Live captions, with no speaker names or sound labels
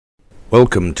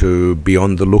Welcome to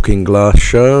Beyond the Looking Glass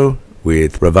show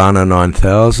with Ravana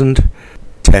 9000,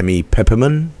 Tami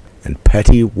Pepperman, and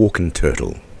Patty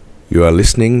Walkenturtle. You are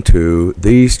listening to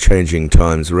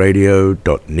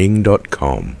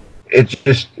thesechangingtimesradio.ning.com.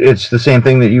 It's the same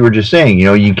thing that you were just saying. You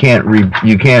know, you can't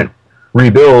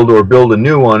rebuild or build a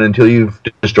new one until you've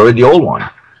destroyed the old one.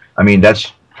 I mean,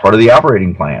 that's part of the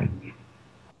operating plan.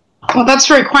 Well, that's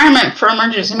a requirement for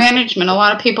emergency management. A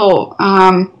lot of people,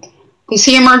 they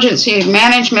see emergency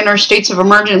management or states of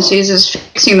emergencies as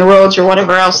fixing the roads or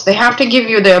whatever else. They have to give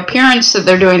you the appearance that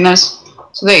they're doing this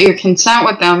so that you consent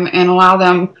with them and allow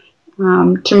them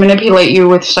to manipulate you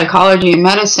with psychology and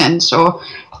medicine. So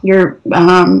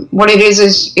what it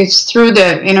is it's through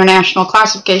the International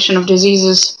Classification of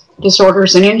Diseases,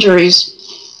 Disorders, and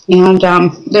Injuries, and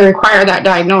they require that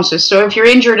diagnosis. So if you're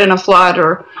injured in a flood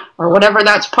or whatever,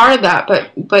 that's part of that.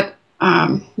 But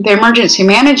the emergency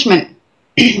management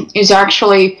is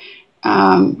actually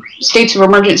states of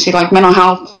emergency like mental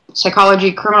health,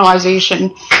 psychology,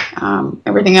 criminalization,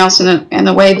 everything else, and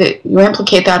the way that you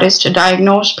implicate that is to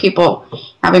diagnose people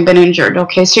having been injured.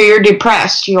 Okay, so you're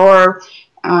depressed, you're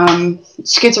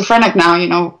schizophrenic now, you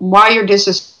know, why you're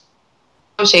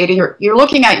disassociating. You're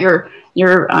looking at your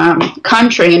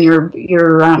country and your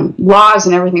laws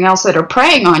and everything else that are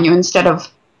preying on you instead of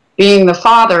being the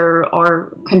father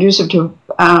or conducive to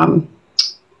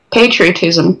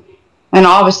patriotism. And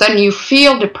all of a sudden you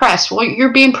feel depressed. Well,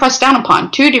 you're being pressed down upon.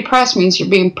 Too depressed means you're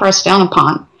being pressed down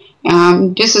upon.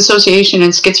 Disassociation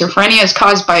and schizophrenia is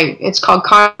caused by, it's called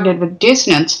cognitive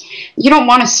dissonance. You don't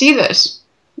want to see this.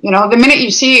 You know, the minute you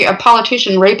see a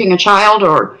politician raping a child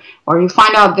or you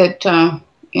find out that,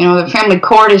 you know, the family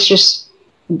court is just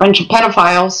a bunch of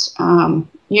pedophiles,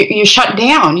 you shut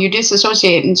down, you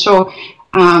disassociate. And so,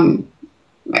 I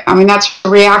mean, that's a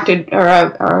reacted or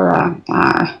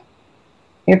a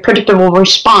predictable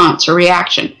response or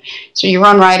reaction. So you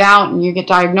run right out and you get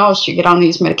diagnosed, you get on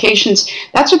these medications.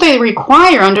 That's what they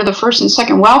require under the first and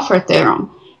second welfare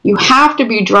theorem. You have to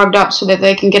be drugged up so that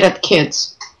they can get at the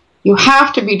kids. You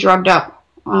have to be drugged up.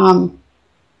 You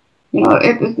know,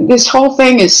 this whole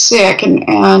thing is sick,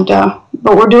 but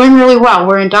we're doing really well.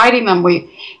 We're indicting them. We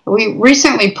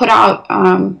recently put out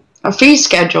a fee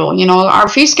schedule. You know, our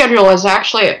fee schedule is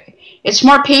actually, it's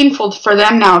more painful for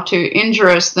them now to injure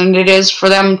us than it is for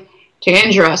them to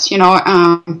injure us. You know,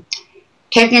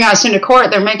 taking us into court,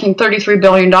 they're making $33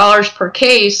 billion per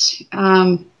case.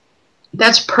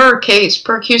 That's per case,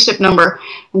 per CUSIP number.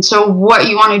 And so what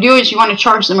you want to do is you want to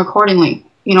charge them accordingly.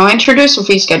 You know, introduce a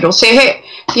fee schedule. Say, hey,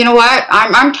 you know what?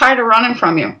 I'm tired of running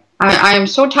from you. I am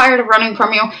so tired of running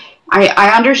from you.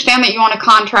 I understand that you want a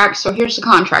contract, so here's the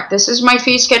contract. This is my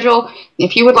fee schedule.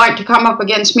 If you would like to come up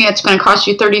against me, it's going to cost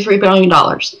you $33 billion.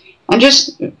 And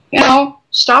just, you know,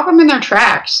 stop them in their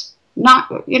tracks.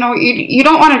 Not, you know, you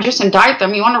don't want to just indict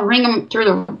them. You want to ring them through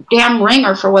the damn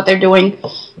ringer for what they're doing, to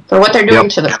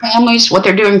the families, what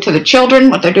they're doing to the children,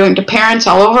 what they're doing to parents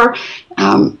all over,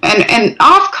 and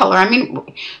off color. I mean,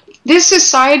 this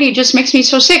society just makes me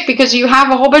so sick because you have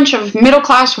a whole bunch of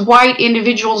middle-class white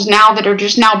individuals now that are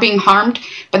just now being harmed,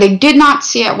 but they did not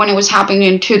see it when it was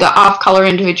happening to the off-color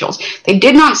individuals. They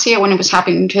did not see it when it was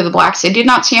happening to the blacks. They did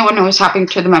not see it when it was happening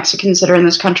to the Mexicans that are in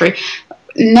this country.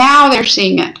 Now they're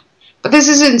seeing it. But this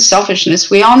isn't selfishness.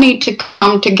 We all need to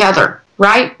come together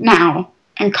right now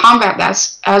and combat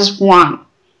this as one.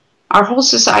 Our whole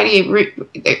society,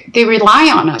 they rely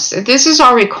on us. This is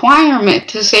our requirement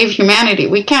to save humanity.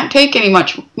 We can't take any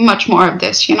much more of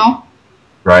this, you know?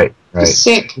 Right. It's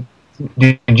sick.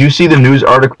 Did you see the news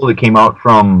article that came out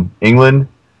from England?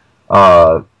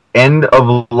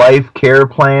 End-of-life care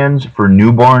plans for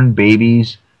newborn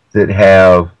babies that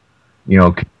have, you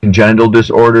know, congenital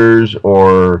disorders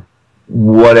or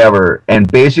whatever.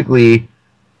 And basically,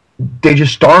 they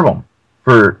just starve them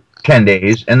for 10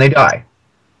 days and they die.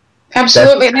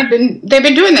 Absolutely, and they've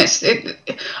been doing this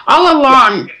all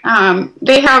along.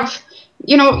 They have,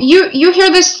 you know, you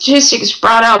hear the statistics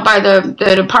brought out by the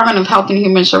Department of Health and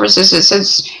Human Services. It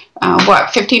says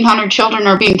 1,500 children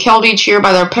are being killed each year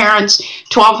by their parents.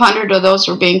 1,200 of those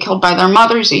are being killed by their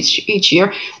mothers each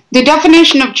year. The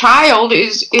definition of child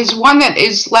is one that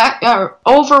is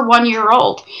over 1 year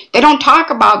old. They don't talk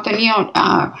about the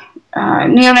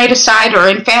neonaticide or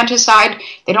infanticide.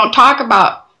 They don't talk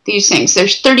about these things.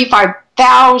 There's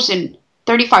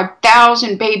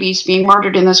 35,000 babies being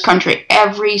murdered in this country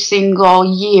every single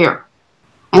year.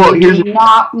 And they do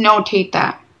not notate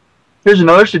that. Here's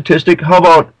another statistic. How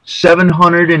about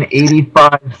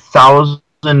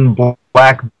 785,000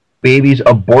 black babies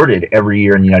aborted every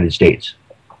year in the United States?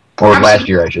 Or last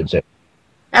year, I should say.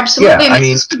 Absolutely. Yeah, And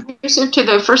this is conducive to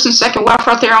the first and second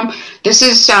welfare theorem. This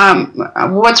is,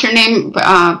 what's her name,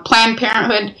 Planned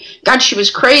Parenthood. God, she was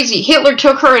crazy. Hitler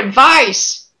took her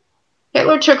advice.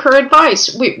 Hitler took her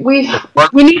advice. We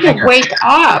need to wake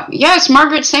up. Yes,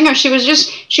 Margaret Sanger. She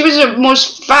was a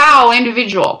most foul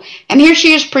individual. And here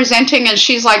she is presenting as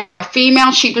she's like a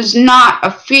female. She was not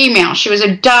a female. She was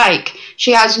a dyke.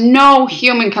 She has no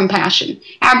human compassion.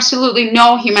 Absolutely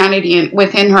no humanity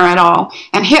within her at all.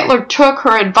 And Hitler took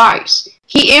her advice.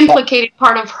 He implicated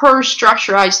part of her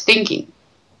structurized thinking.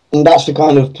 And that's the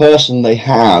kind of person they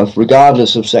have,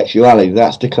 regardless of sexuality.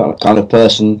 That's the kind of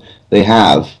person they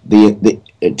have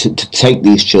to take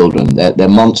these children. They're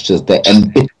monsters. They're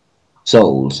embittered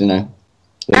souls, you know.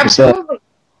 Absolutely.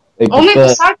 Only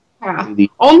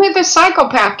the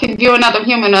psychopath can view another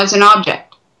human as an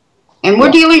object. And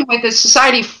we're dealing with a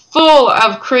society full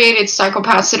of created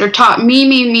psychopaths that are taught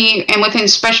me, and within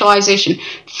specialization.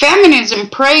 Feminism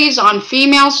preys on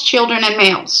females, children, and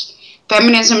males.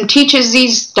 Feminism teaches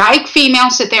these dyke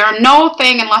females that they are no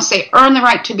thing unless they earn the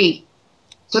right to be.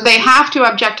 So they have to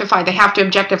objectify. They have to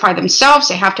objectify themselves.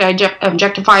 They have to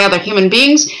objectify other human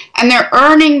beings. And they're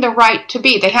earning the right to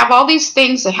be. They have all these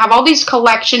things. They have all these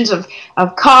collections of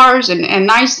cars and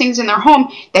nice things in their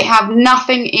home. They have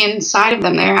nothing inside of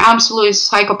them. They're absolutely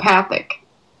psychopathic.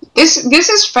 This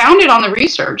is founded on the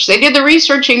research. They did the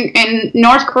research in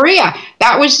North Korea.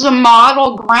 That was the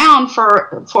model ground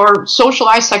for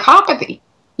socialized psychopathy.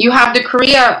 You have the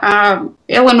Korea,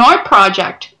 Illinois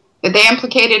project that they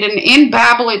implicated in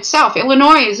Babel itself.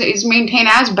 Illinois is maintained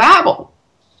as Babel.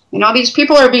 You know, these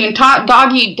people are being taught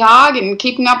dog eat dog and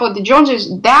keeping up with the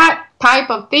Joneses. That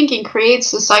type of thinking creates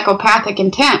the psychopathic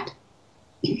intent.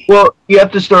 Well, you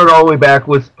have to start all the way back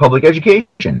with public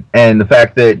education and the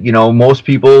fact that, you know, most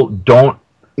people don't,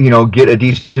 you know, get a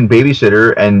decent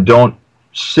babysitter and don't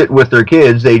sit with their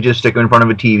kids. They just stick them in front of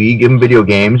a TV, give them video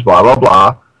games, blah, blah,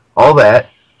 blah, all that.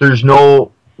 There's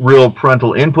no real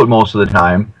parental input most of the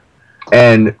time.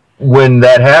 And when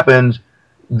that happens,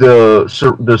 the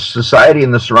society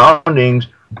and the surroundings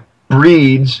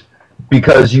breeds,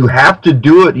 because you have to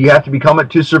do it, you have to become it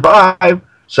to survive,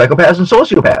 psychopaths and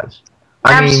sociopaths.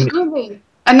 Absolutely.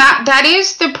 And that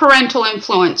is the parental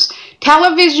influence.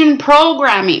 Television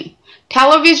programming.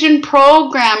 Television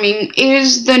programming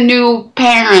is the new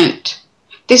parent.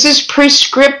 This is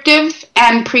prescriptive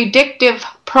and predictive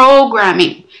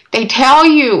programming. They tell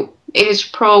you it is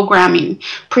programming.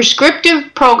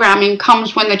 Prescriptive programming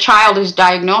comes when the child is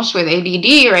diagnosed with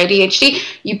ADD or ADHD.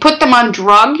 You put them on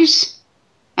drugs,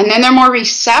 and then they're more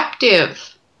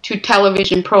receptive to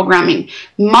television programming.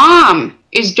 Mom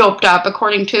is doped up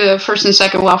according to the first and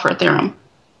second welfare theorem.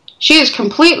 She is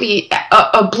completely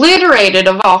obliterated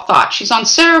of all thought. She's on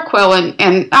Seroquel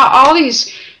and all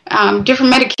these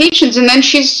different medications, and then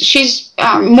she's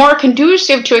more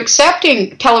conducive to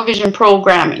accepting television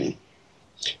programming.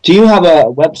 Do you have a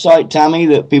website, Tami,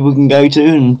 that people can go to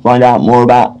and find out more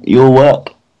about your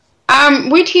work?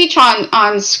 We teach on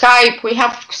Skype. We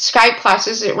have Skype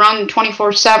classes that run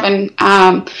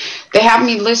 24/7. They have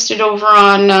me listed over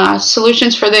on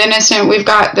Solutions for the Innocent. We've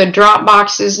got the drop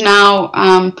boxes now.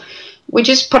 We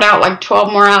just put out like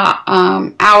 12 more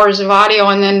hours of audio,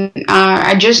 and then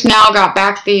I just now got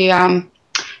back the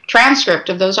transcript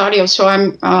of those audios, so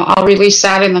I'll release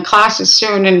that in the classes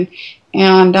soon.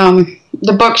 And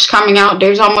the book's coming out.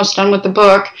 Dave's almost done with the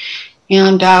book.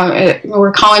 And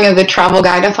we're calling it the travel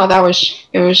guide. I thought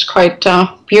it was quite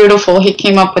beautiful. He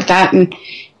came up with that,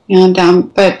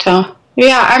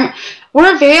 yeah,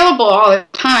 we're available all the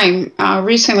time.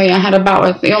 Recently, I had a bout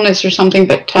with illness or something,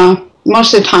 but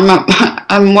most of the time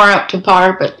I'm more up to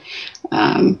par. But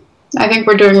I think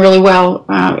we're doing really well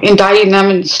indicting them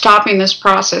and stopping this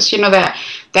process. You know that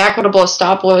the equitable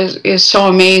estoppel is so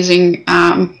amazing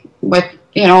with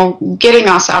getting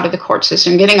us out of the court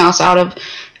system, getting us out of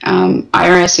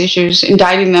IRS issues,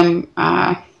 indicting them,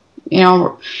 and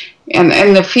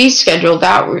the fee schedule.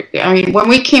 When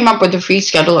we came up with the fee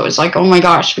schedule, it was like, oh my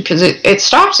gosh, because it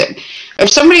stops it. If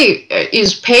somebody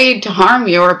is paid to harm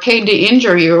you or paid to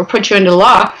injure you or put you into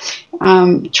law,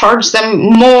 charge them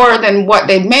more than what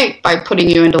they'd make by putting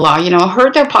you into law.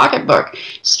 Hurt their pocketbook.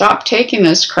 Stop taking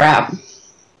this crap.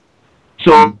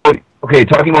 So, okay,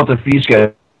 talking about the fee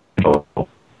schedule,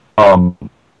 how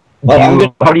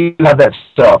do you have that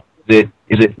stuff? Is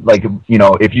it like,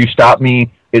 if you stop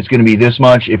me, it's going to be this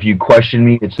much. If you question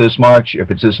me, it's this much.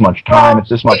 If it's this much time, it's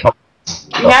this much.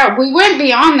 Yeah, we went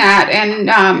beyond that,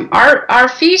 and our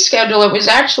fee schedule, it was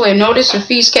actually a notice of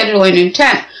fee scheduling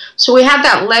intent. So we had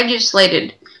that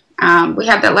legislated. we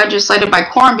had that legislated by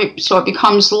quorum, so it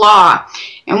becomes law.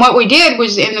 And what we did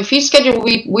was in the fee schedule,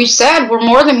 we said we're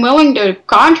more than willing to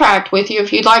contract with you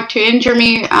if you'd like to injure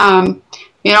me.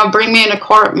 You know, bring me into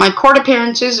court. My court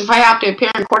appearances, if I have to appear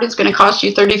in court, it's going to cost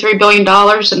you $33 billion.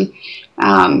 And,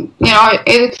 you know,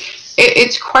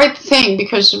 it's quite the thing,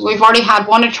 because we've already had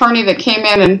one attorney that came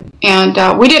in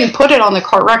and we didn't put it on the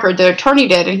court record. The attorney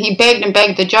did, and he begged and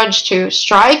begged the judge to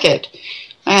strike it.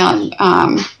 And,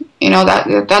 you know,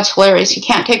 that's hilarious. He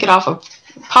can't take it off of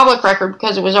public record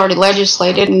because it was already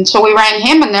legislated. And so we ran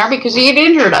him in there because he had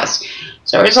injured us.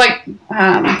 So it's like,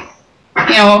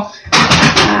 you know,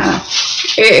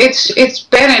 it's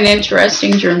been an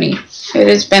interesting journey. It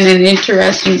has been an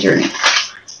interesting journey.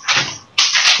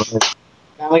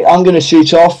 I'm going to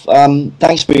shoot off.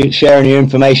 Thanks for sharing your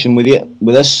information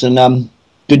with us, and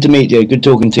good to meet you. Good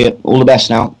talking to you. All the best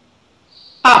now.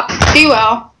 Be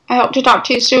well. I hope to talk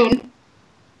to you soon.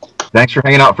 Thanks for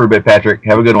hanging out for a bit, Patrick.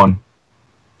 Have a good one.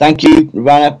 Thank you,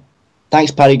 Ravana.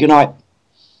 Thanks, Patty. Good night.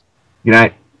 Good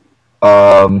night.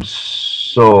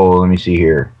 So let me see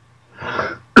here.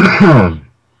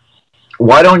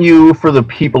 Why don't you, for the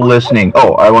people listening,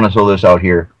 I want to throw this out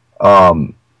here.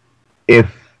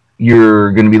 If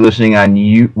you're going to be listening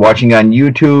watching on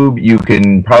YouTube, you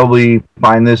can probably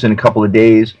find this in a couple of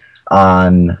days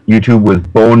on YouTube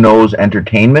with Bone Nose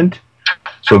Entertainment.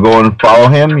 So go and follow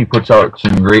him. He puts out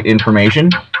some great information.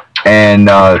 And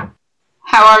how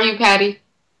are you, Patty?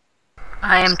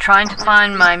 I am trying to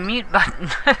find my mute button.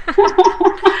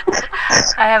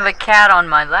 I have a cat on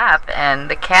my lap, and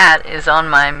the cat is on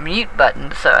my mute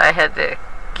button, so I had to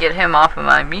get him off of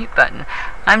my mute button.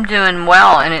 I'm doing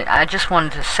well, and I just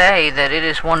wanted to say that it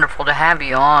is wonderful to have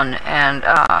you on, and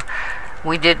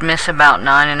we did miss about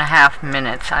 9.5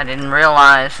 minutes. I didn't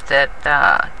realize that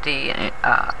the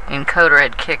encoder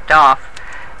had kicked off,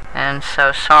 and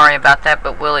so sorry about that,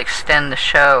 but we'll extend the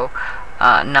show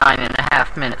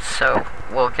 9.5 minutes, so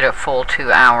we'll get a full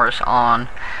 2 hours on.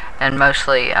 And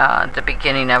mostly, the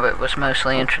beginning of it was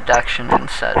mostly introduction and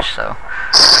such, so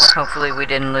hopefully we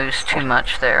didn't lose too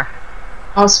much there.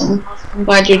 Awesome. I'm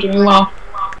glad you're doing well.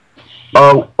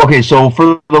 Okay, so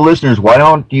for the listeners, why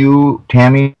don't you,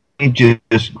 Tami,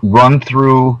 just run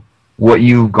through what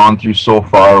you've gone through so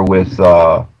far with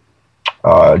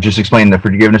just explain the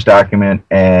forgiveness document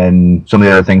and some of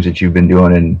the other things that you've been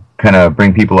doing, and kind of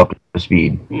bring people up to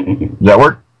speed. Does that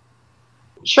work?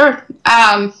 Sure.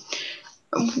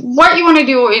 What you want to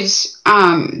do is,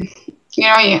 you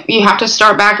know, you have to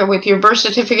start back with your birth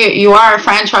certificate. You are a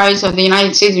franchise of the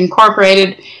United States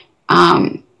Incorporated.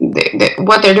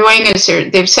 What they're doing is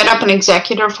they've set up an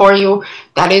executor for you.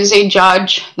 That is a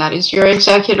judge. That is your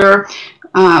executor.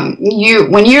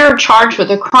 When you're charged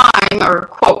with a crime, or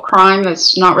quote crime,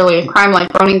 that's not really a crime,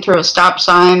 like running through a stop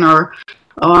sign or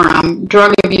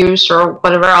drug abuse or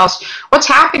whatever else, what's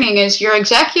happening is your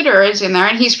executor is in there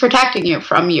and he's protecting you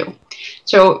from you.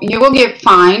 So you will get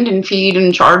fined and feed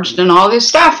and charged and all this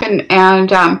stuff.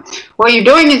 And what you're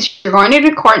doing is you're going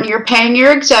into court and you're paying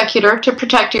your executor to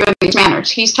protect you in these manners.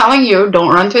 He's telling you,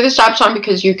 don't run through the stop sign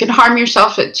because you can harm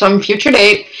yourself at some future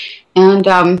date. And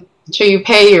so you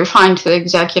pay your fine to the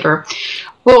executor.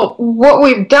 Well, what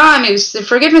we've done is the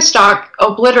forgiveness doc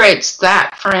obliterates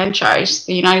that franchise,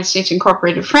 the United States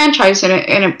Incorporated franchise, and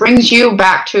it brings you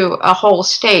back to a whole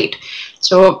state.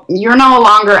 So you're no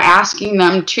longer asking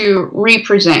them to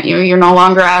represent you. You're no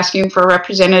longer asking for a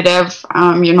representative.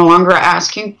 You're no longer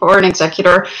asking for an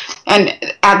executor. And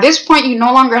at this point, you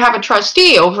no longer have a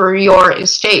trustee over your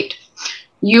estate.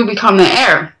 You become the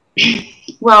heir.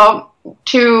 Well,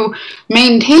 to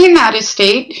maintain that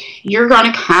estate, you're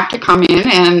going to have to come in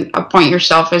and appoint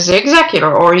yourself as the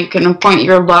executor, or you can appoint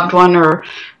your loved one or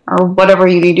whatever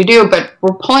you need to do, but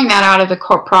we're pulling that out of the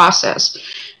court process.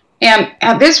 And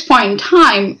at this point in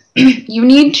time, you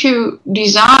need to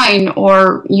design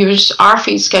or use our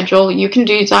fee schedule. You can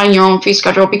design your own fee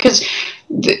schedule, because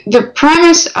the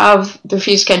premise of the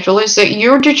fee schedule is that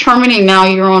you're determining now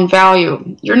your own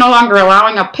value. You're no longer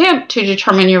allowing a pimp to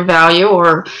determine your value,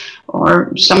 or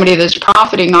somebody that's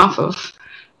profiting off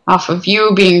of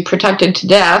you being protected to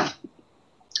death.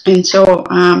 And so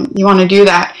you want to do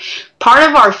that. Part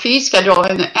of our fee schedule,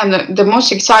 and the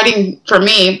most exciting for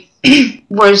me,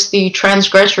 was the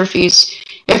transgressor fees.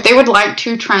 If they would like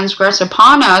to transgress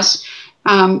upon us,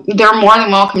 they're more than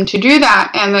welcome to do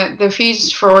that. And the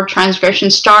fees for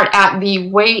transgression start at the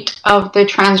weight of the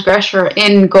transgressor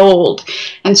in gold.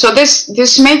 And so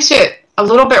this makes it a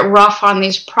little bit rough on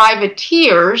these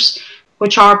privateers,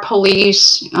 which are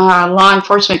police, law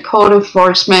enforcement, code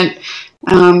enforcement,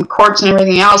 courts, and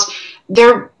everything else.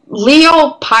 They're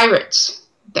legal pirates.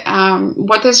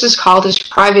 what this is called is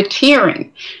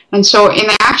privateering. And so in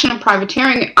the action of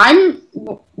privateering, I'm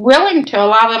willing to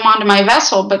allow them onto my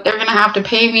vessel, but they're going to have to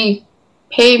pay me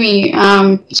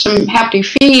some hefty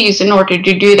fees in order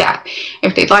to do that.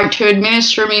 If they'd like to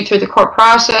administer me through the court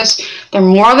process, they're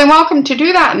more than welcome to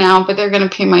do that now, but they're going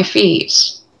to pay my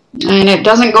fees. And it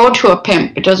doesn't go to a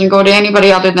pimp. It doesn't go to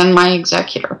anybody other than my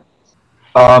executor.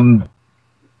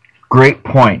 Great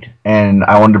point, and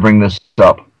I wanted to bring this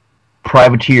up.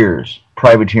 Privateers,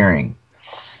 privateering.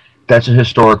 That's a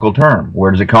historical term.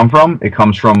 Where does it come from? It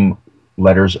comes from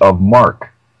letters of marque.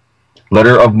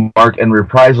 Letter of marque and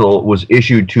reprisal was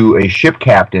issued to a ship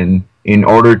captain in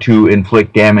order to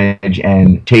inflict damage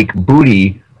and take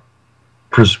booty,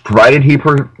 provided he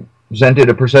presented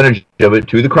a percentage of it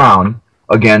to the crown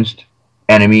against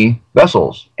enemy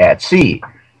vessels at sea.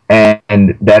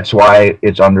 And that's why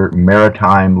it's under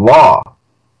maritime law,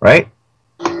 right?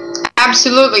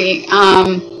 Absolutely.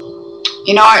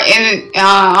 You know, and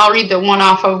I'll read the one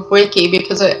off of Wiki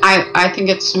because I think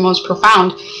it's the most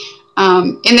profound.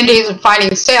 In the days of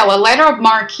fighting sail, a letter of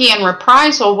marque and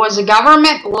reprisal was a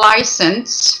government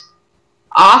license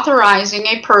authorizing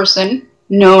a person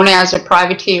known as a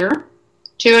privateer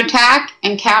to attack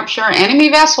and capture enemy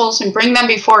vessels and bring them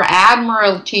before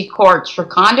admiralty courts for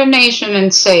condemnation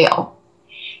and sale.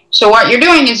 So what you're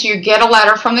doing is you get a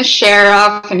letter from the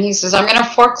sheriff, and he says, I'm going to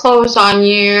foreclose on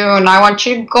you, and I want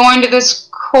you to go into this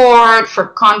court for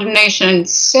condemnation and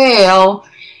sale.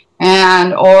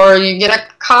 Or you get a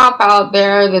cop out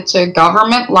there that's a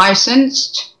government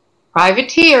licensed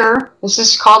privateer. This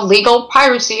is called legal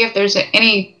piracy, if there's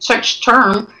any such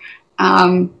term.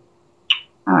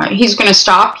 He's going to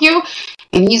stop you,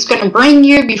 and he's going to bring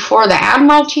you before the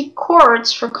admiralty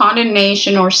courts for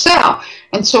condemnation or sale.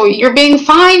 And so you're being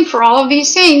fined for all of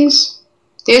these things.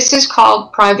 This is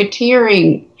called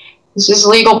privateering. This is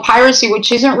legal piracy,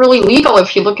 which isn't really legal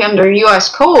if you look under U.S.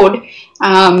 Code,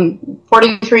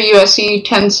 43 U.S.C.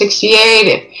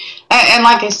 1068. And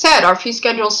like I said, our fee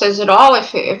schedule says it all.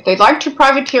 If they'd like to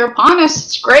privateer upon us,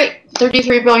 it's great,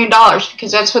 $33 billion,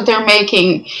 because that's what they're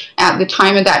making at the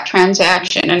time of that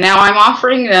transaction. And now I'm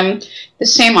offering them the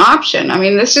same option. I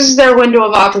mean, this is their window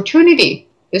of opportunity.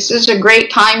 This is a great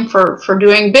time for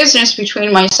doing business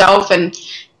between myself and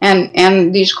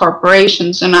these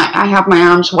corporations. And I have my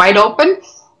arms wide open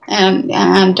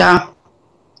and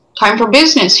time for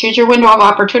business. Here's your window of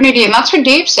opportunity. And that's what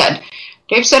Dave said.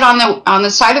 Dave said on the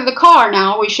side of the car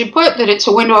now we should put that it's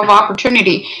a window of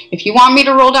opportunity. If you want me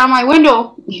to roll down my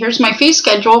window, here's my fee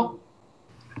schedule.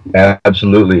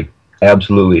 Absolutely.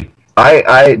 Absolutely.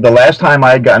 The last time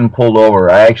I had gotten pulled over,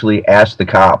 I actually asked the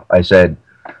cop, I said,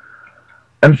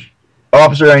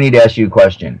 officer, I need to ask you a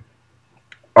question.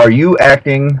 Are you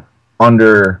acting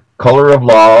under color of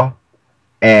law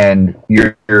and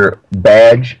your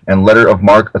badge and letter of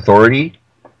marque authority,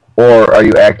 or are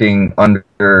you acting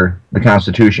under the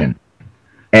Constitution?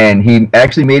 And he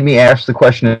actually made me ask the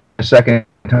question a second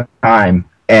time,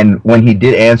 and when he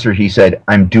did answer, he said,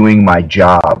 I'm doing my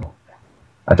job.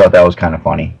 I thought that was kind of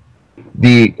funny.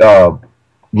 The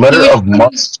letter of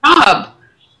marque... job.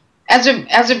 As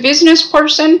a business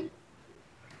person,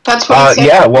 that's what he said.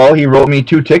 Yeah, well, he wrote me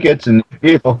 2 tickets and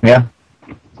vehicle, yeah.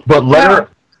 But letters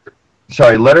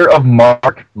of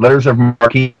marque, letters of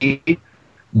marque,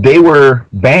 they were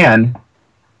banned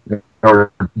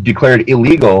or declared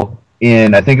illegal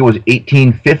in, I think it was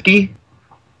 1850,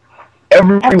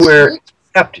 everywhere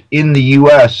except in the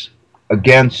U.S.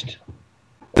 against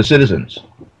the citizens,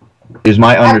 is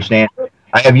my understanding.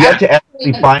 I have yet to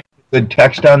actually find a good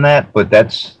text on that, but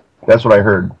that's what I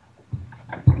heard.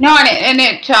 No, and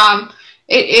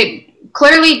it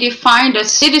clearly defined a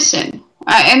citizen,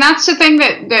 and that's the thing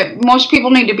that most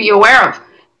people need to be aware of.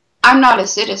 I'm not a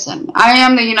citizen. I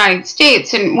am the United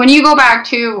States, and when you go back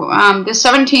to the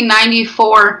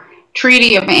 1794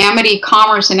 Treaty of Amity,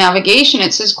 Commerce, and Navigation,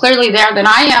 it says clearly there that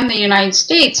I am the United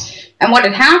States. And what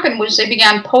had happened was they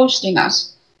began posting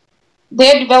us. They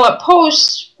had developed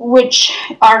posts which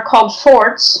are called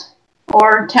forts,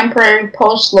 or temporary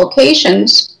post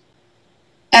locations,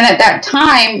 and at that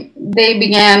time they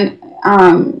began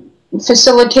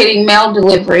facilitating mail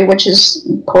delivery, which is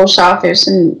post office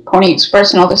and Pony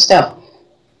Express and all this stuff.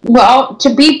 Well,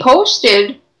 to be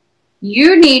posted,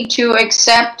 you need to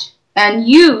accept and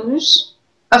use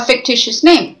a fictitious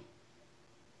name.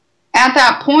 At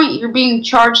that point, you're being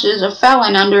charged as a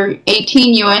felon under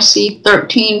 18 U.S.C.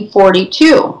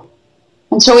 1342.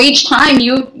 And so each time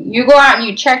you go out and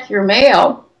you check your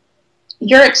mail,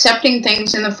 you're accepting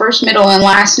things in the first, middle, and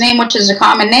last name, which is a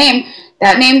common name.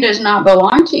 That name does not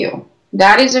belong to you.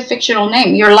 That is a fictional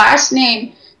name. Your last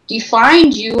name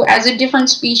defined you as a different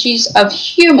species of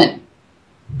human.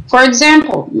 For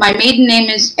example, my maiden name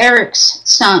is Eric's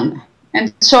son.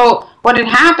 And so what had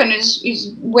happened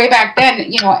is way back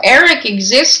then, Eric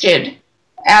existed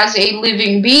as a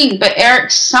living being, but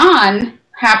Eric's son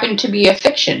happened to be a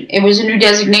fiction. It was a new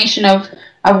designation of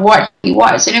what he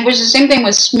was. And it was the same thing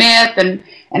with Smith and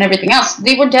everything else.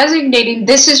 They were designating,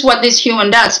 this is what this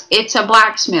human does. It's a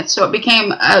blacksmith. So it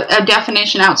became a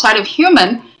definition outside of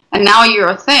human, and now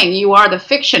you're a thing. You are the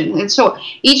fiction. And so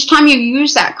each time you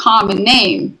use that common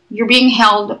name, you're being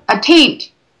held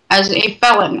attaint as a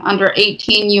felon under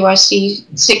 18 U.S.C.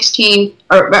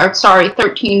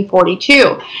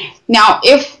 1342. Now,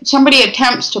 if somebody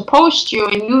attempts to post you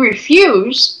and you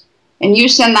refuse, and you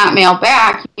send that mail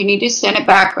back, you need to send it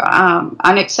back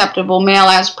unacceptable mail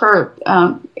as per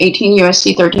 18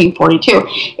 U.S.C. 1342.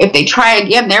 If they try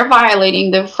again, they're violating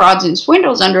the frauds and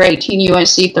swindles under 18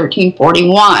 U.S.C.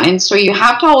 1341. And so you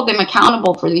have to hold them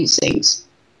accountable for these things.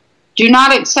 Do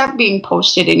not accept being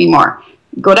posted anymore.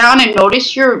 Go down and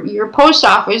notice your post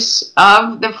office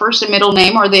of the first and middle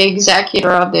name or the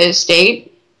executor of the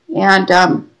estate, and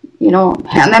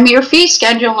hand them your fee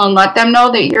schedule and let them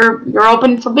know that you're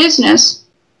open for business,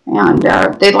 and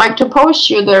they'd like to post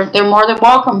you. They're more than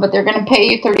welcome, but they're going to pay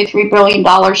you $33 billion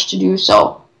to do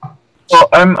so. Well,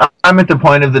 I'm at the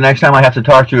point of the next time I have to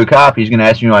talk to a cop, he's going to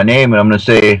ask me my name, and I'm going to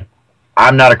say,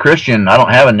 I'm not a Christian. I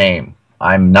don't have a name.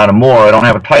 I'm not a Moor. I don't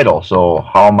have a title. So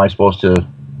how am I supposed to,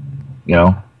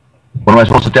 what am I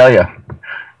supposed to tell you?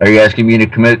 Are you asking me to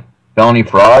commit felony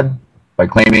fraud by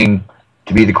claiming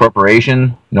to be the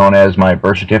corporation known as my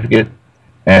birth certificate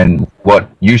and what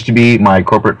used to be my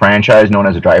corporate franchise known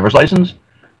as a driver's license?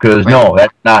 Because no,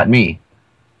 that's not me.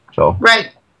 So right,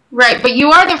 but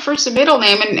you are the first and middle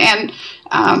name, and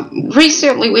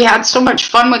recently we had so much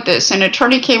fun with this. An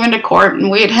attorney came into court,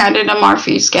 and we had handed him our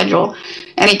fee schedule,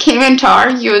 and he came in to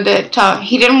argue that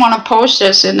he didn't want to post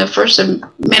us in the first and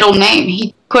middle name.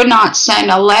 He could not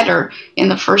send a letter in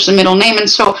the first and middle name, and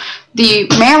so the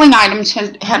mailing items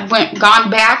had gone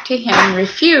back to him and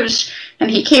refused, and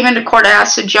he came into court and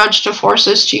asked the judge to force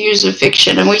us to use a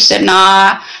fiction, and we said,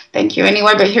 nah, thank you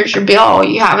anyway, but here's your bill.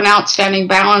 You have an outstanding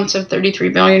balance of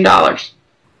 $33 billion.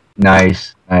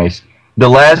 Nice. The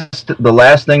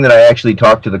last thing that I actually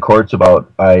talked to the courts about,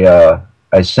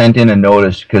 I sent in a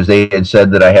notice because they had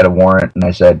said that I had a warrant, and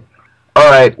I said,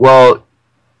 all right, well,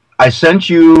 I sent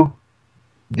you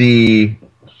the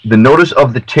notice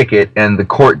of the ticket and the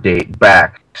court date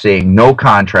back saying no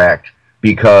contract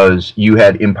because you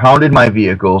had impounded my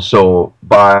vehicle, so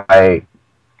by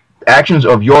actions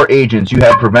of your agents, you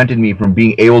have prevented me from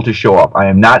being able to show up. I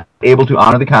am not able to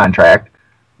honor the contract,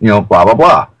 blah, blah,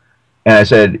 blah. And I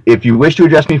said, if you wish to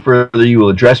address me further, you will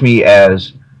address me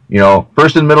as,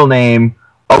 first and middle name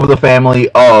of the family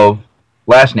of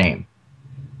last name.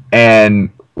 And,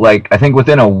 I think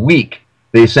within a week,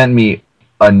 they sent me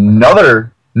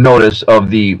another notice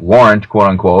of the warrant, quote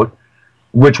unquote,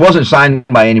 which wasn't signed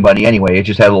by anybody anyway. It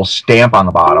just had a little stamp on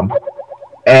the bottom.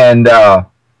 And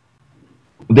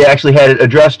they actually had it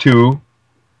addressed to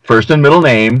first and middle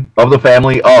name of the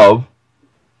family of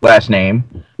last name,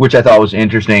 which I thought was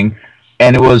interesting.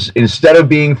 And it was, instead of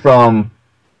being from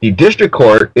the district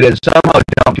court, it had somehow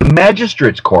jumped to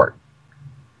magistrate's court.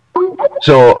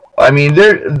 So, I mean,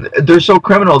 they're so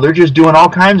criminal. They're just doing all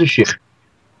kinds of shit.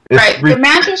 Right. The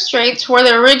magistrates were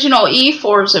the original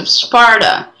E4s of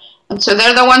Sparta. And so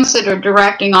they're the ones that are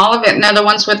directing all of it, and they're the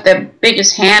ones with the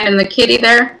biggest hand in the kitty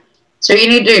there. So you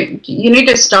need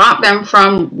to stop them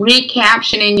from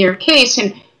recaptioning your case,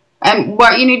 and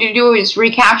what you need to do is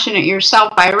recaption it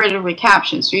yourself by writ of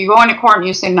recaption. So you go into court and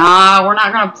you say, nah, we're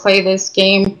not going to play this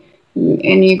game,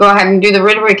 and you go ahead and do the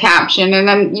writ of recaption, and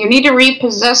then you need to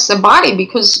repossess the body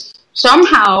because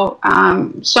somehow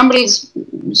somebody's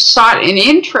sought an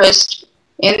interest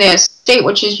in the estate,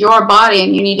 which is your body,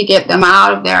 and you need to get them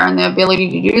out of there, and the ability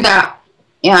to do that.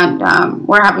 And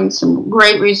we're having some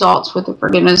great results with the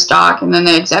forgiveness doc and then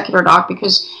the executor doc,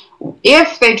 because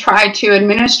if they try to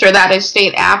administer that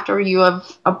estate after you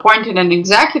have appointed an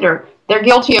executor, they're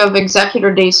guilty of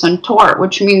executor de suntort,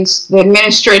 which means the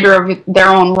administrator of their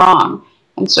own wrong.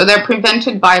 And so they're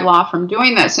prevented by law from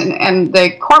doing this. And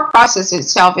the court process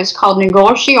itself is called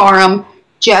negotiarum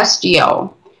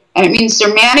gestio. And it means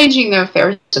they're managing the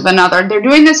affairs of another. They're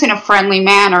doing this in a friendly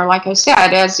manner. Like I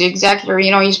said, as the executor,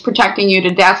 he's protecting you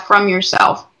to death from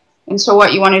yourself. And so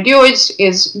what you want to do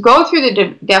is go through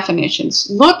the definitions.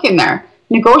 Look in there.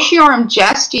 Negotiarum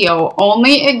gestio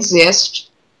only exists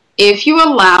if you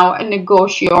allow a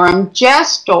negotiarum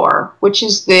gestor, which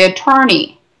is the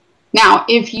attorney. Now,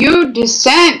 if you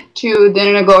dissent to the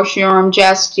negotiorum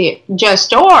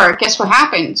gestor, guess what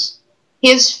happens?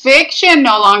 His fiction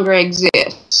no longer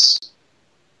exists.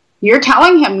 You're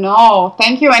telling him, no,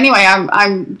 thank you anyway,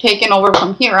 I'm taking over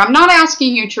from here. I'm not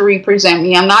asking you to represent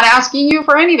me. I'm not asking you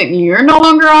for anything. You're no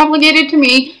longer obligated to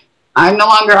me. I'm no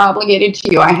longer obligated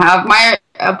to you. I have my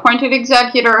appointed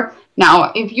executor.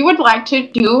 Now, if you would like to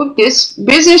do this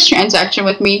business transaction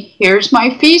with me, here's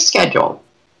my fee schedule.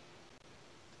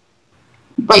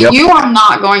 But you are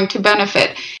not going to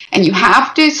benefit. And you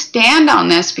have to stand on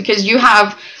this, because you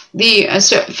have the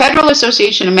Federal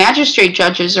Association of Magistrate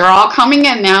Judges are all coming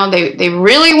in now. They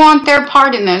really want their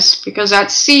part in this, because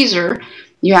that's Caesar.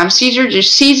 You have Caesar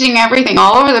just seizing everything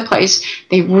all over the place.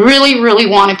 They really, really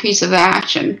want a piece of the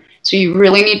action. So you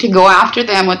really need to go after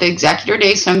them with the executor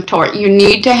de sumptore. You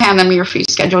need to hand them your fee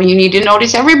schedule. You need to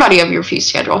notice everybody of your fee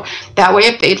schedule. That way,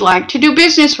 if they'd like to do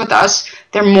business with us,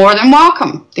 they're more than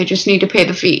welcome. They just need to pay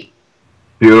the fee.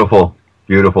 Beautiful.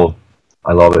 Beautiful.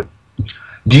 I love it.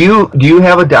 Do you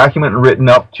have a document written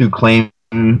up to claim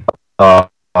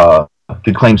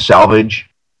salvage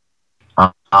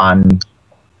on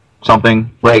something?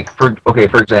 Like, for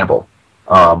example,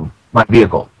 my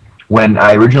vehicle. When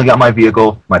I originally got my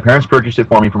vehicle, my parents purchased it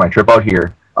for me for my trip out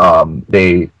here.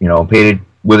 They, paid it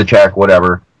with a check,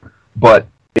 whatever. But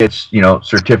its,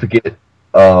 certificate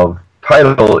of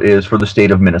title is for the state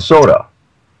of Minnesota.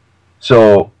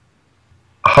 So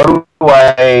how do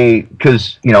I,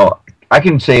 because, I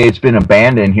can say it's been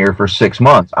abandoned here for 6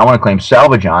 months. I want to claim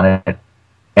salvage on it,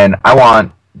 and I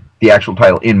want the actual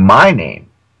title in my name,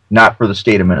 not for the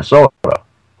state of Minnesota.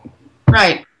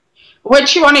 Right.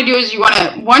 What you want to do is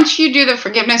once you do the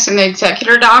forgiveness in the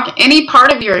executor doc, any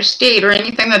part of your estate or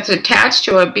anything that's attached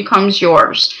to it becomes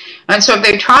yours. And so if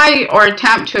they try or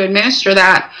attempt to administer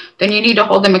that, then you need to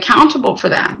hold them accountable for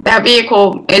that. That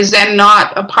vehicle is then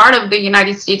not a part of the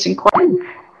United States in court.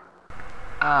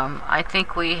 I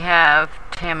think we have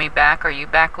Tami back. Are you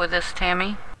back with us,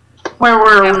 Tami? Where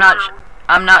were we?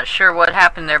 I'm not sure what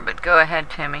happened there, but go ahead,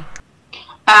 Tami.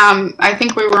 I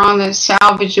think we were on the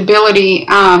salvageability.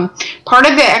 Part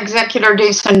of the executor de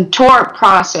sumptore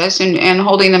process and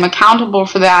holding them accountable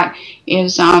for that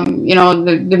is,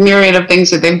 the myriad of things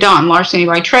that they've done. Larceny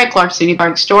by trick, larceny by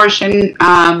extortion,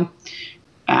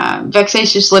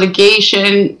 vexatious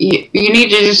litigation. You need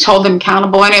to just hold them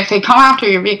accountable. And if they come after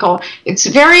your vehicle, it's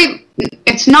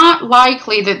not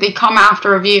likely that they come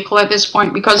after a vehicle at this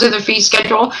point because of the fee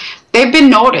schedule. They've been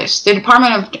noticed. The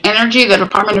Department of Energy, the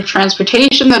Department of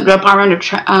Transportation, the Department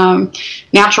of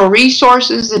Natural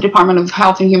Resources, the Department of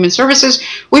Health and Human Services,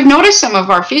 we've noticed some of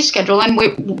our fee schedule, and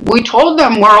we told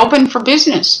them we're open for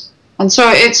business. And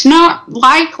so it's not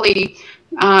likely,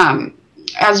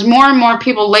 as more and more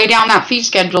people lay down that fee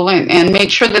schedule and make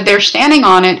sure that they're standing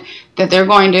on it, that they're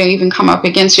going to even come up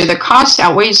against you. The cost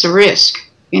outweighs the risk,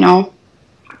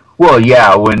 Well,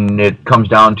 yeah, when it comes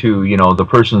down to, the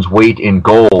person's weight in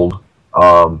gold,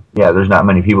 there's not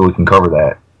many people who can cover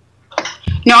that.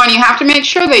 No, and you have to make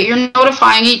sure that you're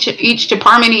notifying each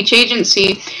department, each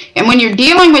agency. And when you're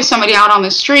dealing with somebody out on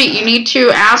the street, you need to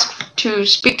ask to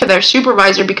speak to their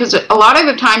supervisor, because a lot of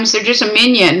the times they're just a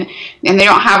minion and they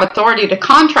don't have authority to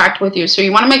contract with you. So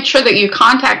you want to make sure that you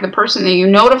contact the person that you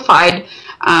notified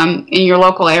in your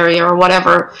local area or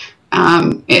whatever,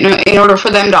 in order for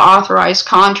them to authorize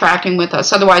contracting with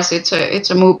us. Otherwise, it's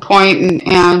a moot point,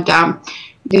 and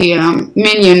the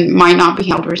minion might not be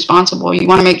held responsible. You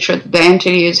want to make sure that the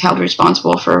entity is held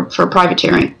responsible for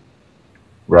privateering.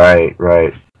 Right.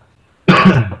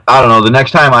 I don't know. The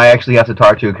next time I actually have to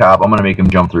talk to a cop, I'm going to make him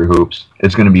jump through hoops.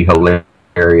 It's going to be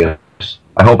hilarious.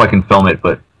 I hope I can film it,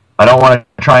 but I don't want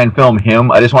to try and film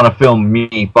him. I just want to film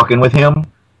me fucking with him.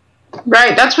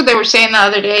 Right, that's what they were saying the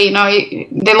other day.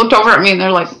 They looked over at me and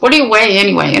they're like, "What do you weigh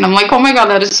anyway?" And I'm like, "Oh my god,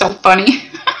 that is so funny."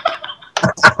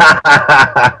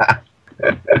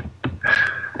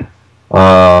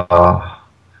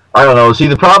 I don't know. See,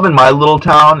 the problem in my little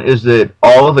town is that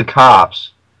all of the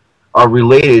cops are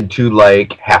related to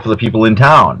like half of the people in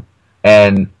town,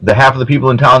 and the half of the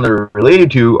people in town they're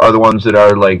related to are the ones that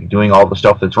are like doing all the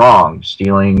stuff that's wrong,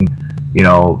 stealing,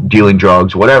 dealing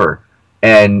drugs, whatever.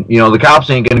 And, the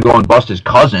cops ain't going to go and bust his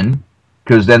cousin,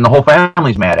 because then the whole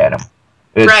family's mad at him.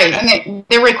 Right, and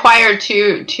they're required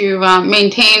to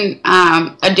maintain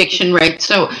addiction rates.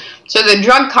 So the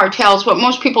drug cartels, what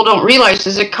most people don't realize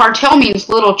is that cartel means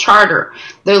little charter.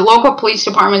 The local police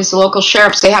departments, the local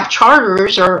sheriffs, they have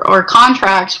charters or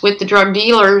contracts with the drug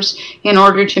dealers in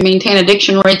order to maintain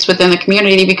addiction rates within the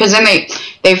community, because then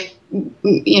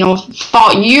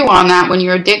fault you on that when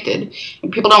you're addicted.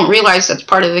 And people don't realize that's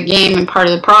part of the game and part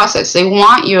of the process. They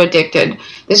want you addicted.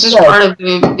 This is part of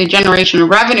the generation of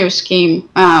revenue scheme.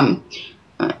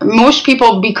 Most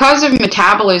people, because of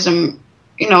metabolism,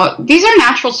 these are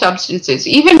natural substances.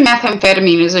 Even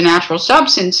methamphetamine is a natural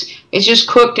substance. It's just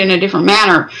cooked in a different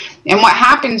manner. And what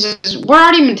happens is we're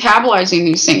already metabolizing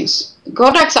these things.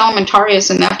 Codex Alimentarius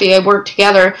and the FDA work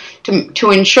together to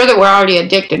ensure that we're already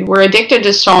addicted. We're addicted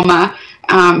to Soma,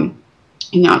 Valium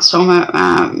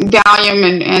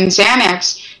and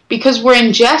Xanax, because we're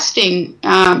ingesting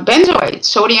benzoate,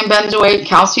 sodium benzoate,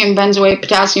 calcium benzoate,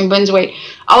 potassium benzoate.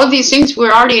 All of these things,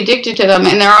 we're already addicted to them,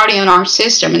 and they're already in our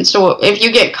system. And so if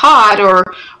you get caught or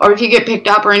if you get picked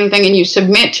up or anything and you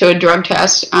submit to a drug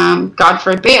test, God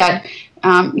forbid,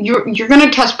 you're going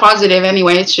to test positive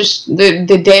anyway. It's just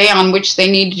the day on which they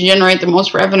need to generate the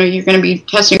most revenue, you're going to be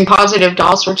testing positive to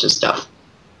all sorts of stuff.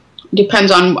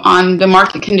 Depends on the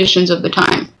market conditions of the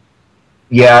time.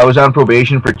 Yeah, I was on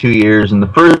probation for 2 years, and the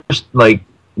first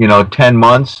 10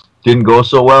 months didn't go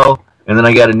so well, and then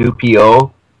I got a new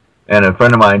PO, and a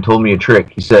friend of mine told me a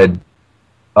trick. He said,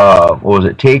 what was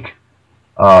it? Take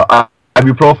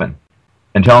ibuprofen,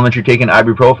 and tell them that you're taking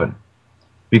ibuprofen,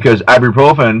 because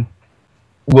ibuprofen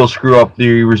will screw up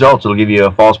the results. It'll give you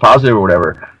a false positive or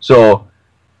whatever. So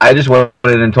I just went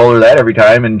in and told her that every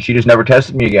time, and she just never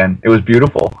tested me again. It was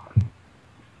beautiful.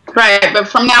 Right, but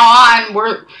from now on,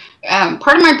 we're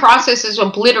part of my process is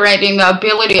obliterating the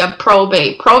ability of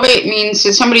probate. Probate means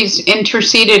that somebody's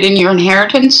interceded in your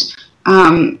inheritance.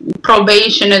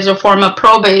 Probation is a form of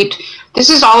probate. This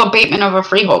is all abatement of a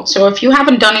freehold. So if you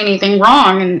haven't done anything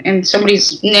wrong and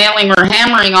somebody's nailing or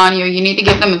hammering on you, you need to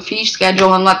give them a fee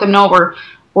schedule and let them know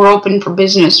we're open for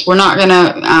business. We're not going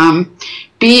to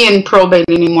be in probate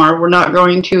anymore. We're not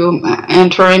going to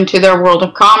enter into their world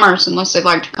of commerce unless they'd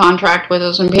like to contract with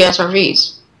us and pay us our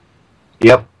fees.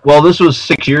 Yep. Well, this was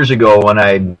 6 years ago when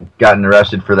I gotten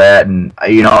arrested for that, and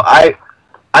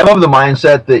I'm of the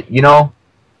mindset that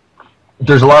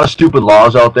there's a lot of stupid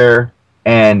laws out there,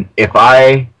 and if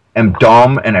I am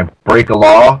dumb and I break a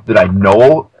law that I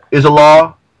know is a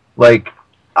law, like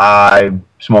I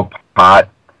smoke pot.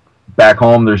 Back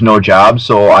home, there's no job,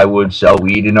 so I would sell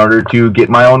weed in order to get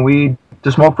my own weed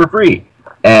to smoke for free.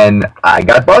 And I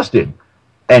got busted.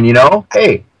 And,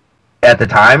 hey, at the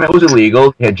time it was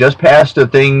illegal. They had just passed a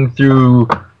thing through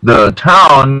the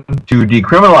town to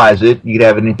decriminalize it. You could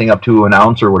have anything up to an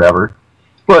ounce or whatever.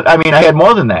 But, I had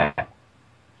more than that.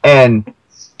 And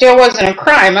still wasn't a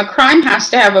crime. A crime has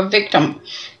to have a victim.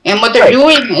 And what they're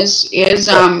doing is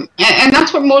and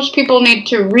that's what most people need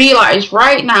to realize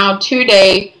right now,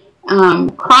 today.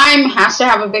 Crime has to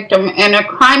have a victim, and a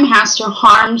crime has to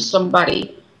harm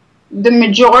somebody. The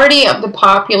majority of the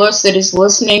populace that is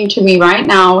listening to me right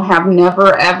now have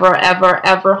never, ever, ever,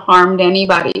 ever harmed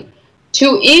anybody.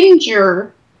 To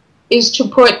injure is to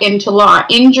put into law.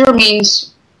 Injure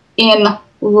means in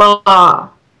law.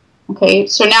 Okay,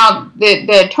 so now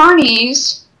the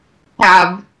attorneys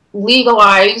have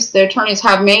legalized, the attorneys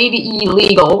have made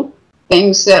illegal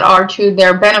things that are to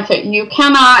their benefit. You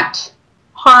cannot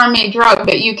harm a drug,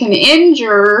 but you can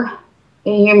injure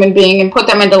a human being and put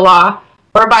them into law,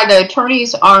 whereby the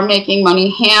attorneys are making money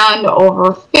hand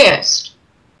over fist.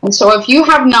 And so if you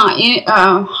have not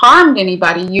harmed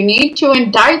anybody, you need to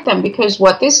indict them, because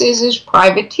what this is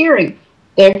privateering.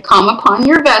 They've come upon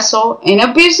your vessel in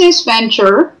a business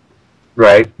venture.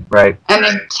 Right.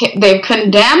 And they've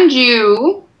condemned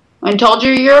you and told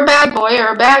you you're a bad boy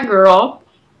or a bad girl.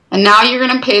 And now you're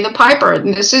going to pay the piper.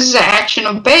 And this is the action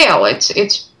of bail.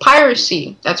 It's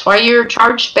piracy. That's why you're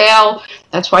charged bail.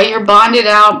 That's why you're bonded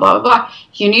out, blah, blah, blah.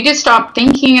 You need to stop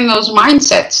thinking in those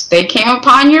mindsets. They came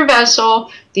upon your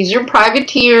vessel. These are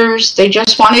privateers. They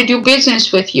just want to do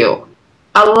business with you.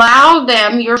 Allow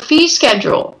them your fee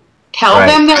schedule. Tell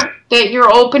them that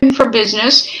you're open for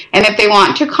business. And if they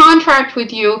want to contract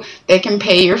with you, they can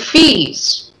pay your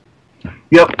fees.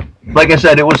 Yep. Like I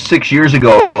said, it was 6 years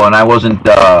ago, and I wasn't,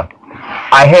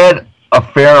 I had a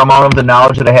fair amount of the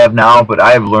knowledge that I have now, but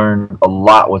I've learned a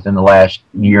lot within the last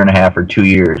year and a half or 2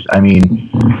 years.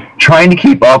 Trying to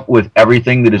keep up with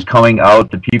everything that is coming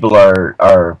out that people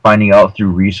are finding out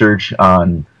through research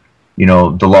on,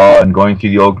 the law, and going through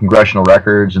the old congressional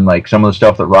records and, some of the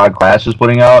stuff that Rod Class is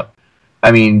putting out.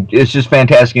 It's just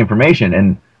fantastic information,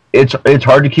 and it's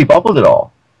hard to keep up with it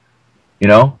all.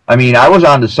 I was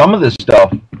on to some of this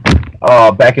stuff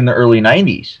back in the early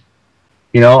 90s.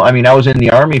 I was in the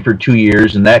Army for 2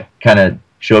 years, and that kind of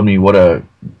showed me what a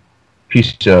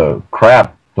piece of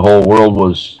crap the whole world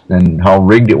was and how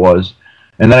rigged it was.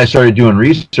 And then I started doing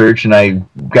research, and I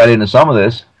got into some of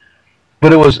this.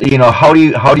 but it was, you know, how do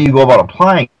you go about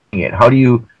applying it? How do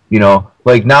you, you know,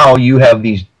 like now you have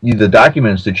the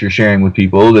documents that you're sharing with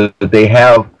people that they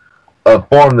have a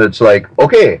form that's like,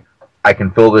 okay, I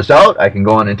can fill this out, I can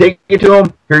go in and take it to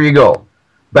them, here you go.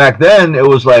 Back then, it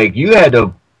was like you had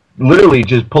to literally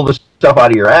just pull this stuff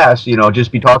out of your ass, you know,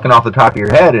 just be talking off the top of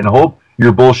your head and hope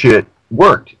your bullshit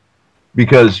worked.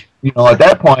 Because, you know, at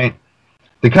that point,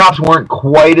 the cops weren't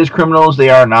quite as criminal as they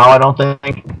are now, I don't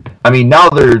think. I mean, now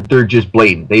they're just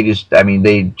blatant. They just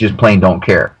plain don't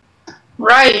care.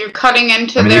 Right, you're cutting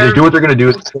into their... they just do what they're going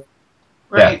to do.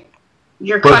 Right. Yeah.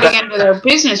 You're cutting into their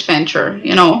business venture,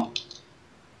 you know.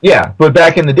 Yeah, but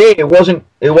back in the day, it wasn't,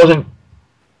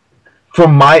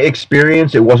 from my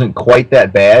experience, it wasn't quite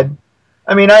that bad.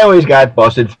 I mean, I always got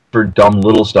busted for dumb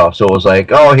little stuff, so it was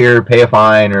like, oh, here, pay a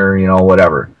fine, or, you know,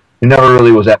 whatever. It never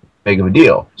really was that big of a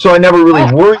deal. So I never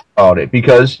really worried about it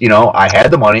because, you know, I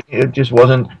had the money. It just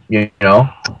wasn't, you know,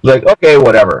 like, okay,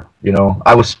 whatever. You know,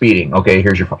 I was speeding. Okay,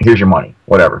 here's your money.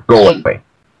 Whatever. Go away.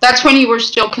 That's when you were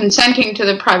still consenting to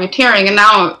the privateering, and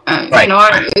now, right. You know,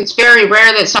 it's very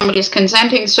rare that somebody's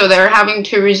consenting, so they're having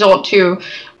to resort to,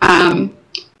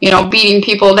 you know, beating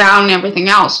people down and everything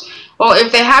else. Well,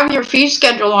 if they have your fee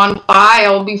schedule on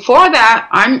file before that,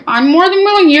 I'm more than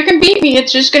willing. You can beat me.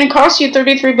 It's just going to cost you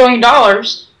 $33 billion.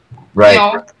 Right. You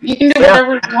know, you can do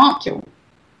whatever you want to.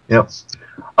 Yep.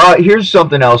 Here's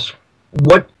something else.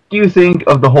 What do you think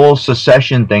of the whole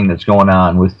secession thing that's going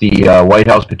on with the White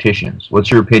House petitions?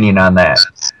 What's your opinion on that?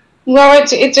 Well,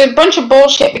 it's a bunch of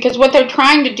bullshit because what they're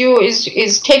trying to do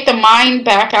is take the mind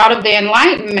back out of the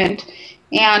Enlightenment.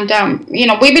 And, you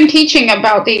know, we've been teaching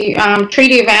about the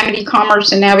Treaty of Amity,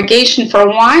 Commerce, and Navigation for a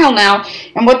while now.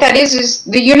 And what that is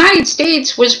the United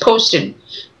States was posted.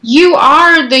 You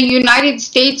are the United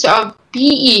States of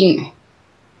being.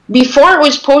 Before it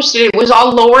was posted, it was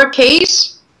all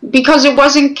lowercase because it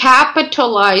wasn't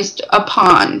capitalized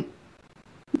upon.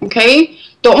 Okay?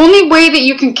 The only way that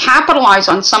you can capitalize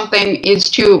on something is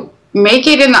to make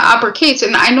it in the uppercase.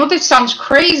 And I know this sounds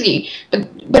crazy,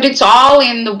 but it's all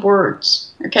in the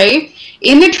words, okay?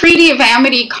 In the Treaty of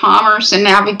Amity, Commerce, and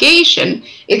Navigation,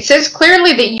 it says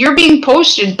clearly that you're being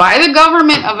posted by the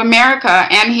government of America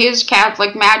and His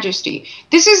Catholic Majesty.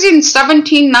 This is in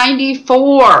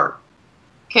 1794,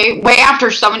 okay? Way after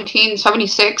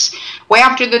 1776, way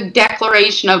after the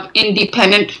Declaration of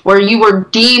Independence, where you were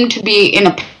deemed to be in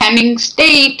a pending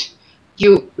state.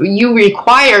 You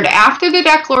required, after the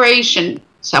Declaration,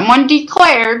 someone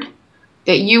declared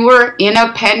that you were in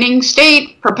a pending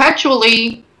state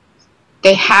perpetually,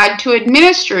 they had to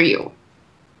administer you.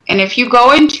 And if you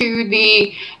go into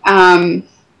the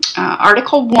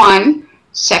Article 1,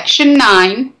 Section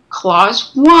 9,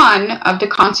 Clause 1 of the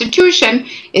Constitution,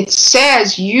 it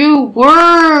says you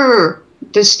were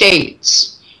the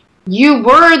states. You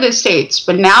were the states,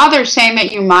 but now they're saying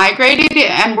that you migrated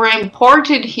and were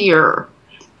imported here.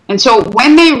 And so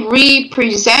when they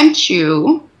represent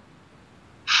you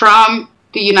from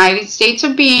the United States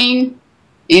of being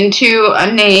into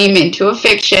a name, into a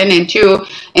fiction, into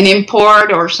an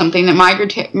import or something that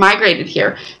migrated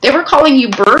here, they were calling you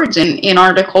birds in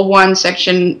Article 1,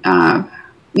 Section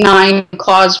 9,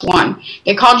 Clause 1.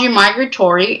 They called you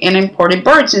migratory and imported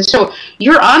birds. And so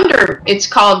you're under, it's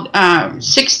called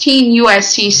 16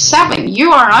 U.S.C. 7.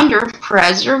 You are under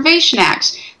Preservation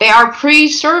Acts. They are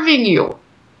preserving you.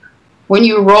 When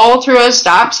you roll through a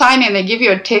stop sign and they give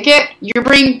you a ticket, you're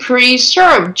being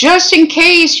preserved just in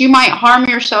case you might harm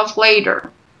yourself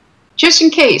later. Just in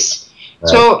case. Right.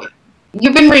 So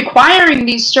you've been requiring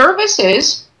these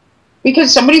services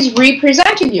because somebody's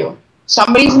represented you.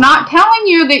 Somebody's not telling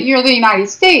you that you're the United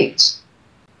States.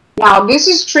 Now, this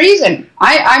is treason.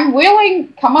 I'm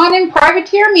willing. Come on and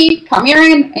privateer me. Come here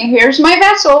and here's my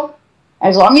vessel.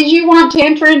 As long as you want to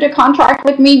enter into contract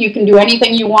with me, you can do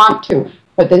anything you want to.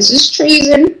 But this is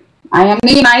treason. I am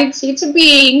the United States of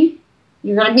being.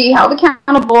 You're going to be held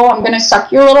accountable. I'm going to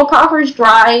suck your little coffers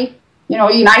dry. You know,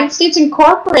 United States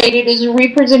Incorporated is a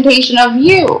representation of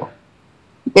you.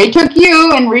 They took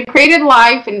you and recreated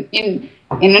life in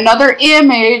another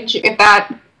image, if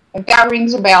that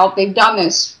rings a bell. They've done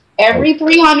this every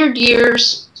 300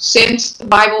 years since the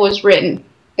Bible was written.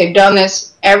 They've done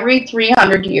this every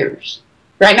 300 years.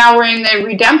 Right now we're in the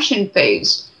redemption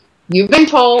phase. You've been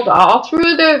told all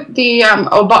through the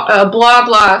blah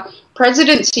blah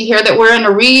presidency here that we're in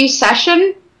a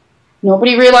recession.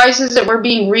 Nobody realizes that we're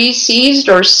being re-seized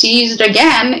or seized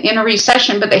again in a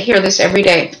recession, but they hear this every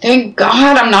day. Thank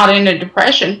God I'm not in a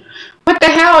depression. What the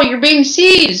hell? You're being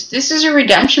seized. This is a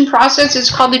redemption process.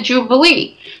 It's called the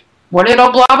Jubilee. What did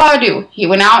Oblaba do? He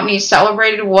went out and he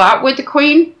celebrated what with the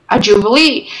Queen? a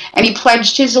jubilee, and he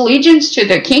pledged his allegiance to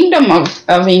the kingdom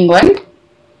of England.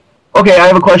 Okay, I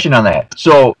have a question on that.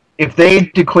 So if they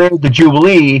declared the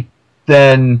jubilee,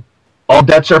 then all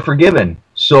debts are forgiven.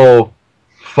 So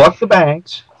fuck the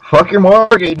banks, fuck your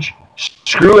mortgage,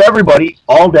 screw everybody,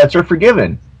 all debts are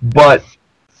forgiven. But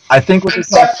I think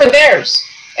except for theirs.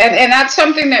 And that's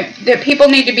something that people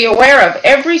need to be aware of.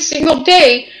 Every single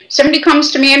day, somebody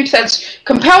comes to me and says,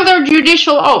 compel their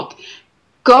judicial oath.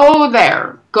 Go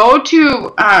there. Go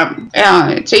to,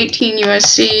 it's 18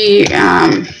 U.S.C.,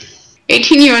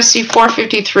 18 U.S.C.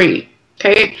 453.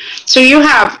 Okay? So you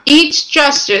have each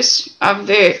justice or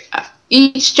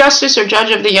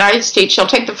judge of the United States shall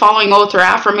take the following oath or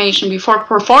affirmation before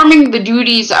performing the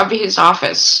duties of his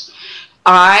office.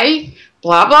 I,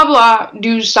 blah, blah, blah,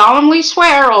 do solemnly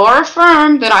swear or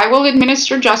affirm that I will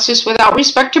administer justice without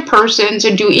respect to persons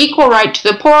and do equal right to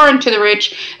the poor and to the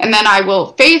rich, and then I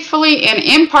will faithfully and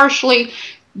impartially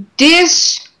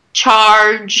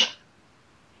discharge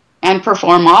and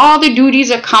perform all the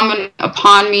duties incumbent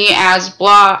upon me as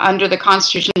blah under the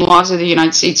Constitution and laws of the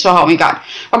United States, so help me God.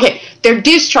 Okay, they're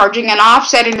discharging and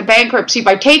offsetting the bankruptcy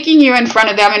by taking you in front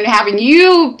of them and having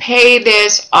you pay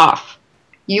this off.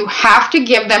 You have to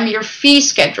give them your fee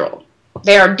schedule.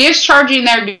 They are discharging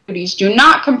their duties. Do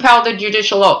not compel the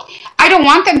judicial oath. I don't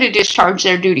want them to discharge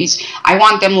their duties. I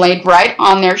want them laid right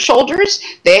on their shoulders.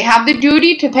 They have the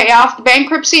duty to pay off the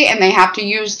bankruptcy, and they have to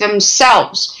use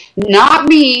themselves. Not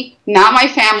me, not my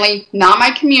family, not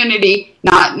my community,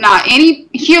 not any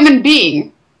human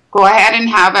being. Go ahead and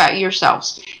have at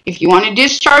yourselves. If you want to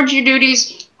discharge your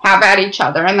duties, have at each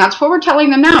other. And that's what we're telling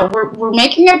them now. We're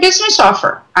making a business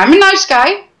offer. I'm a nice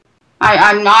guy.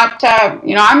 I'm not,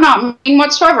 I'm not mean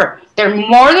whatsoever. They're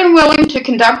more than willing to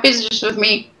conduct business with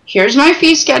me. Here's my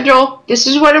fee schedule. This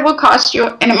is what it will cost you.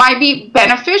 And it might be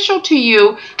beneficial to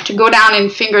you to go down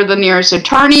and finger the nearest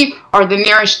attorney or the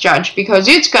nearest judge, because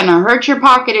it's going to hurt your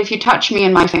pocket if you touch me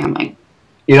and my family.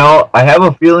 You know, I have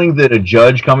a feeling that a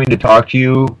judge coming to talk to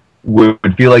you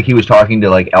would feel like he was talking to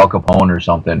like Al Capone or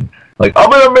something. Like,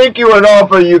 I'm going to make you an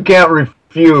offer you can't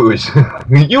refuse.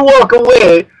 You walk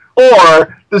away,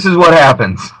 or this is what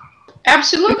happens.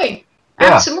 Absolutely.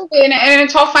 Yeah. Absolutely. And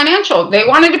it's all financial. They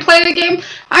wanted to play the game.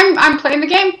 I'm playing the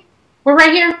game. We're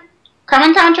right here. Come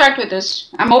in contract with us.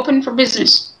 I'm open for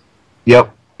business.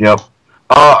 Yep.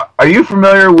 Are you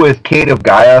familiar with Kate of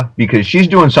Gaia? Because she's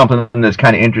doing something that's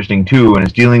kind of interesting too, and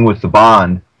it's dealing with the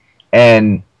bond.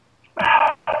 And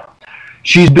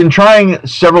she's been trying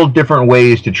several different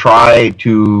ways to try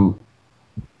to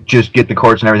just get the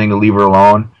courts and everything to leave her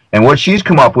alone. And what she's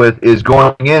come up with is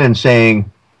going in and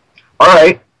saying, all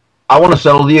right, I want to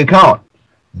settle the account.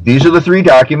 These are the 3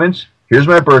 documents. Here's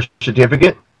my birth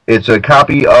certificate. It's a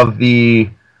copy of the,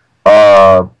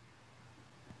 the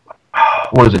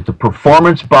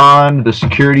performance bond, the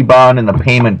security bond, and the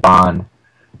payment bond.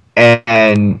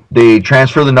 And they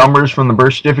transfer the numbers from the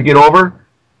birth certificate over,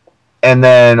 and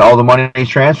then all the money is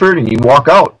transferred, and you walk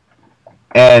out.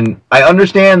 And I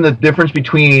understand the difference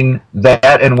between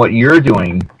that and what you're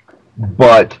doing,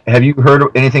 but have you heard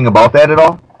anything about that at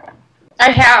all? I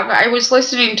have. I was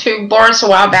listening to Boris a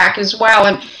while back as well,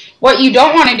 and what you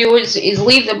don't want to do is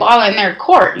leave the ball in their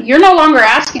court. You're no longer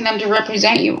asking them to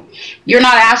represent you. You're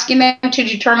not asking them to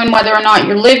determine whether or not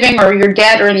you're living or you're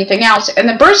dead or anything else. And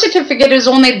the birth certificate is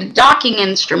only the docking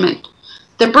instrument.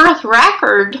 The birth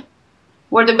record,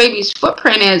 where the baby's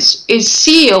footprint is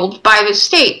sealed by the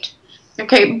state.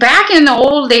 Okay, back in the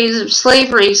old days of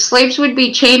slavery, slaves would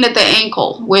be chained at the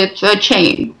ankle with a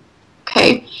chain.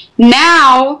 Okay,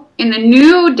 now in the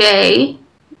new day,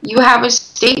 you have a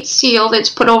state seal that's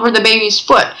put over the baby's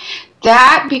foot.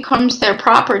 That becomes their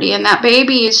property, and that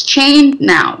baby is chained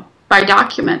now by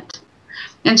document.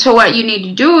 And so what you need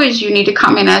to do is you need to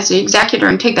come in as the executor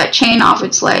and take that chain off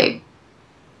its leg.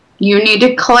 You need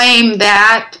to claim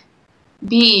that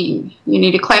being. You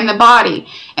need to claim the body.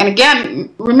 And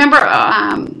again, remember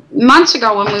months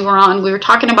ago when we were on, we were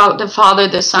talking about the Father,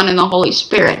 the Son, and the Holy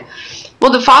Spirit.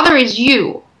 Well, the Father is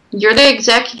you. You're the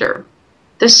executor.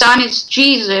 The Son is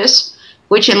Jesus,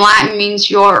 which in Latin means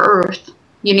your earth.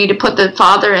 You need to put the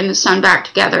Father and the Son back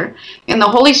together. And the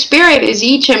Holy Spirit is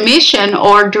each emission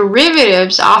or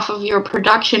derivatives off of your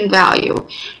production value.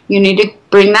 You need to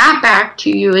bring that back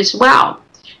to you as well.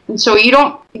 And so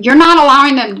you're not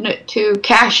allowing them to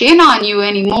cash in on you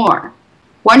anymore.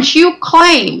 Once you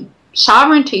claim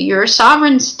sovereignty, you're a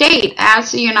sovereign state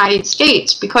as the United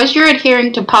States, because you're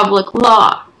adhering to public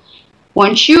law.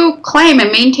 Once you claim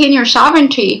and maintain your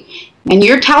sovereignty, and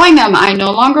you're telling them, I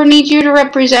no longer need you to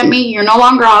represent me, you're no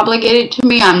longer obligated to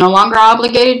me, I'm no longer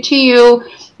obligated to you,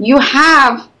 you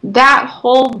have that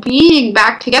whole being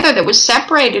back together that was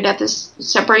separated at this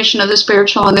separation of the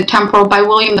spiritual and the temporal by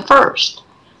William I.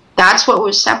 That's what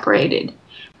was separated.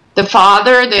 The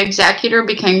Father, the executor,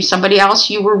 became somebody else.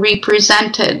 You were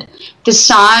represented. The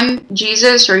Son,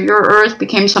 Jesus, or your earth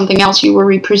became something else. You were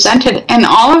represented. And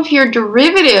all of your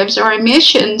derivatives or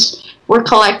emissions were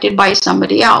collected by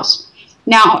somebody else.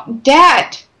 Now,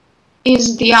 debt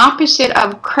is the opposite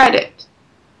of credit.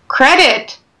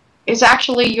 Credit is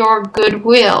actually your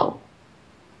goodwill.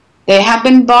 They have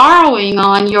been borrowing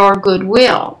on your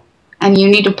goodwill. And you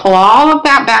need to pull all of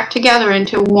that back together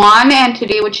into one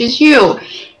entity, which is you,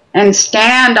 and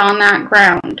stand on that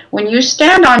ground. When you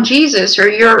stand on Jesus or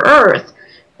your earth,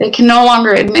 they can no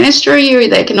longer administer you.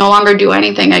 They can no longer do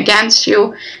anything against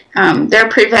you. They're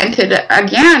prevented,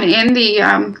 again, in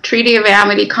the Treaty of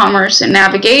Amity, Commerce, and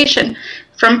Navigation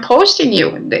from posting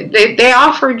you. They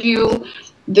offered you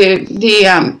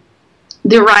the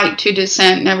right to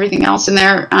dissent and everything else in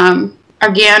there.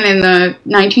 Again, in the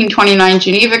 1929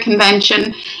 Geneva Convention,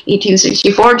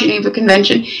 1864 Geneva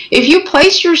Convention, if you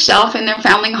place yourself in their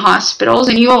founding hospitals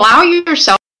and you allow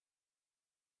yourself,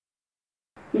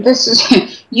 this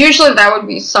is usually that would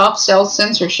be soft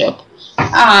self-censorship.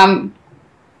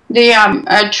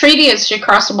 The treaty is to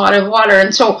cross a body of water,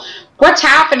 and so what's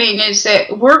happening is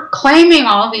that we're claiming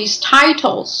all these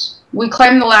titles. We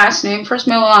claim the last name, first,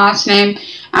 middle, last name.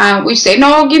 We say,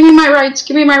 no, give me my rights,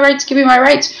 give me my rights, give me my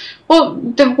rights. Well,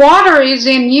 the water is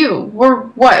in you. We're,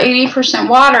 what, 80%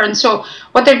 water? And so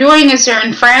what they're doing is they're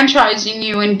enfranchising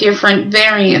you in different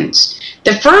variants.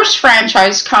 The first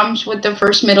franchise comes with the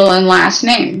first, middle, and last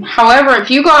name. However, if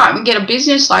you go out and get a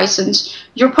business license,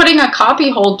 you're putting a copy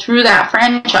hold through that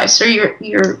franchise, so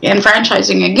you're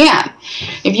enfranchising again.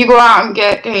 If you go out and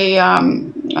get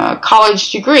a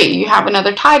college degree, you have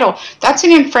another title. That's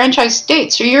an enfranchised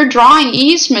state, so you're drawing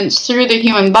easements through the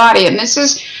human body, and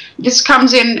this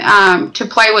comes in to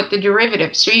play with the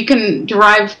derivatives. So you can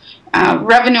derive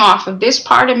revenue off of this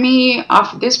part of me,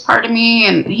 off of this part of me,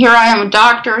 and here I am a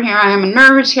doctor, here I am a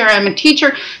nurse, here I am a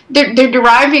teacher. They're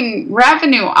deriving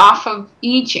revenue off of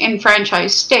each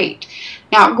enfranchised state.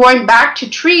 Now, going back to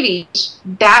treaties,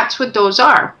 that's what those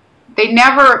are. They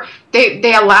never,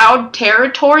 they allowed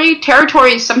territory.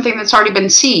 Territory is something that's already been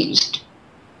seized.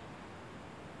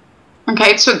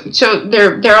 Okay, so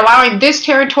they're allowing this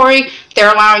territory.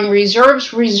 They're allowing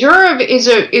reserves. Reserve is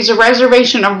a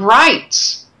reservation of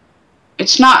rights.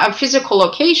 It's not a physical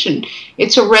location.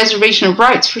 It's a reservation of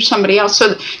rights for somebody else.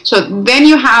 So then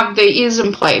you have the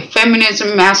ism play: feminism,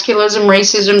 masculism,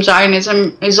 racism,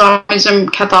 Zionism, Islamism,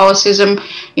 Catholicism.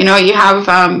 You know, you have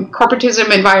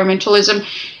corporatism, environmentalism.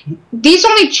 These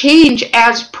only change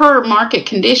as per market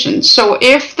conditions. So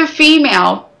if the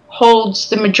female holds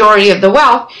the majority of the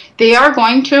wealth, they are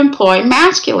going to employ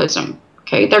masculism.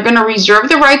 Okay, they're going to reserve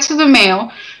the rights of the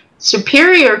male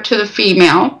superior to the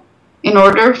female in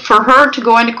order for her to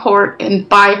go into court and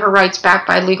buy her rights back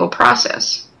by legal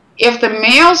process. If the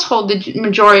males hold the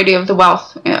majority of the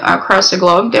wealth across the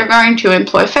globe, they're going to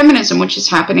employ feminism, which is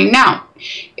happening now.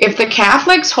 If the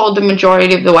Catholics hold the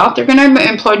majority of the wealth, they're going to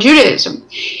employ Judaism.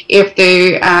 If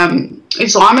the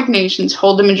Islamic nations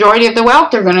hold the majority of the wealth,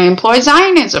 they're going to employ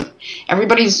Zionism.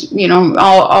 Everybody's, you know,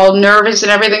 all nervous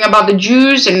and everything about the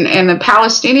Jews and the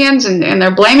Palestinians, and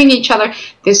they're blaming each other.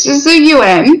 This is the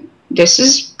UN. This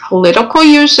is political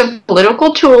use of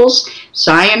political tools,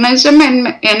 Zionism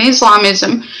and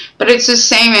Islamism, but it's the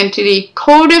same entity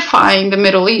codifying the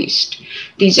Middle East.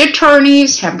 These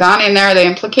attorneys have gone in there, they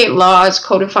implicate laws,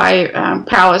 codify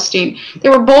Palestine. They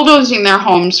were bulldozing their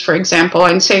homes, for example,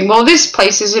 and saying, well, this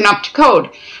place isn't up to code.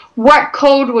 What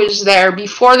code was there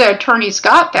before the attorneys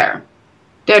got there?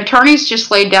 The attorneys just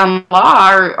laid down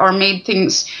law or made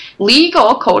things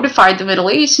legal, codified the Middle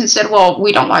East, and said, well,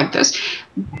 we don't like this.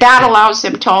 That allows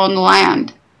them to own the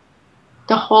land.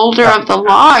 The holder of the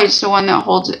law is the one that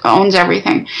owns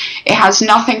everything. It has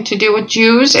nothing to do with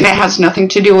Jews, and it has nothing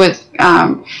to do with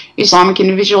Islamic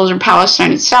individuals or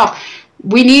Palestine itself.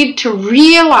 We need to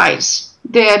realize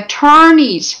the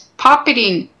attorneys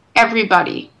puppeting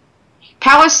everybody.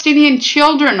 Palestinian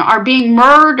children are being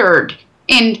murdered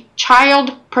in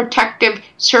child protective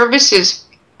services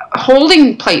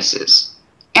holding places,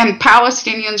 and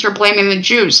Palestinians are blaming the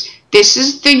Jews. This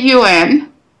is the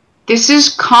UN. This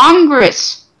is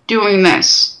Congress doing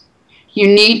this. You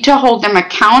need to hold them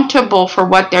accountable for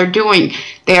what they're doing.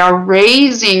 They are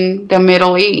raising the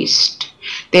Middle East.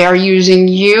 They are using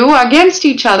you against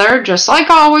each other, just like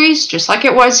always, just like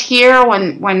it was here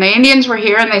when the Indians were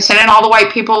here and they sent in all the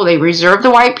white people. They reserved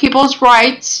the white people's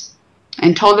rights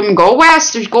and told them, go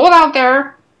west, there's gold out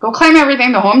there, go claim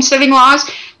everything, the homesteading laws.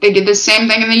 They did the same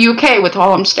thing in the UK with the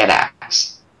Homestead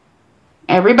Acts.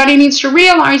 everybody needs to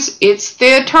realize it's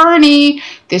the attorney,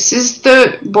 this is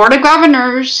the board of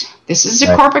governors, this is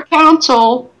the corporate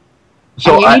council.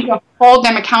 So and you need to hold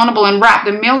them accountable and wrap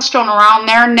the millstone around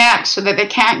their neck so that they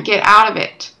can't get out of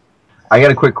it. I got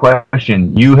a quick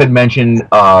question. You had mentioned,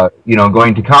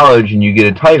 going to college and you get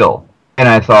a title. And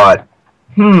I thought,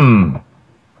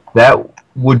 that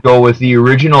would go with the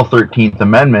original 13th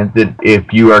Amendment, that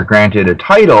if you are granted a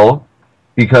title,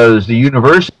 because the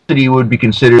university would be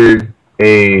considered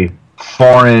a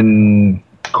foreign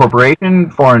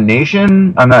corporation, foreign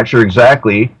nation. I'm not sure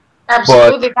exactly.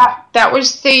 Absolutely. That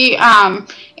was the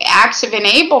Acts of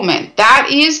Enablement. That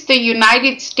is the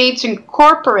United States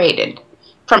Incorporated.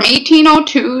 From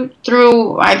 1802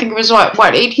 through, I think it was,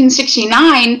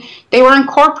 1869, they were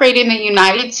incorporated in the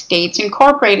United States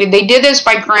Incorporated. They did this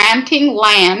by granting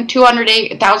land,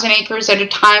 200,000 acres at a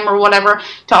time or whatever,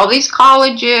 to all these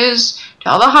colleges, to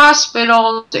all the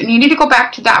hospitals. And you need to go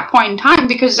back to that point in time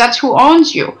because that's who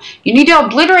owns you. You need to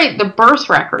obliterate the birth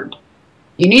record.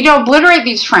 You need to obliterate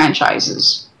these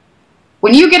franchises.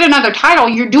 When you get another title,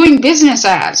 you're doing business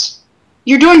as.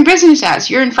 You're doing business as.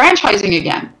 You're enfranchising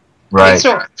again. Right.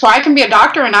 So I can be a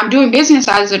doctor and I'm doing business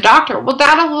as a doctor. Well,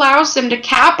 that allows them to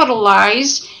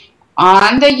capitalize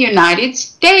on the United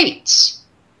States.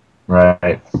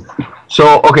 Right.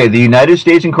 So, okay, the United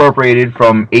States Incorporated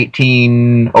from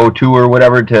 1802 or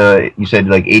whatever to, you said,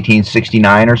 like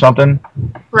 1869 or something?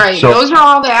 Right. So, those are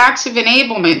all the Acts of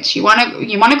Enablement. You want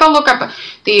to go look up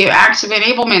the Acts of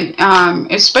Enablement,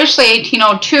 especially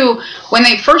 1802. When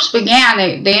they first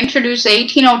began, they introduced the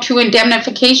 1802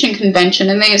 Indemnification Convention,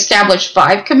 and they established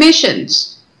 5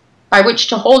 commissions by which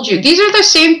to hold you. These are the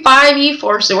same 5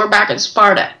 E-Force that were back at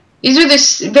Sparta. These are the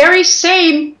very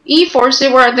same E-Force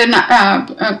that were at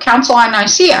the Council on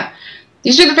Nicaea.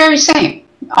 These are the very same.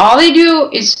 All they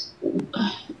do is,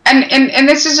 and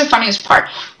this is the funniest part,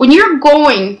 when you're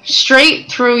going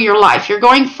straight through your life, you're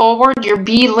going forward, you're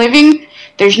living,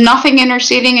 there's nothing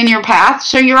interceding in your path,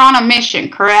 so you're on a mission,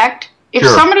 correct? If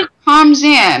somebody comes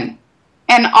in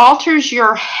and alters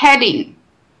your heading,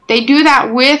 they do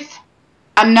that with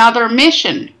another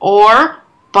mission or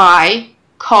by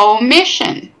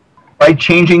commission. By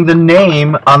changing the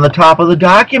name on the top of the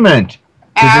document.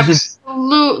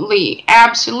 Absolutely,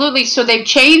 absolutely. So they've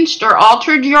changed or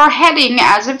altered your heading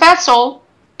as a vessel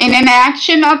in an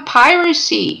action of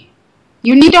piracy.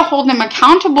 You need to hold them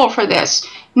accountable for this.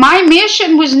 My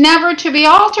mission was never to be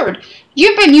altered.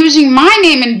 You've been using my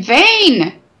name in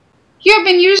vain. You've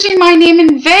been using my name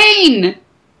in vain.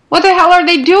 What the hell are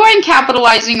they doing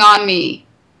capitalizing on me?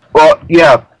 Well,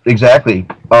 yeah, exactly.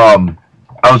 I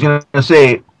was going to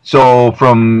say, so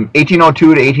from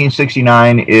 1802 to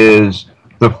 1869 is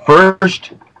the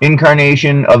first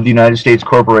incarnation of the United States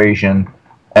Corporation,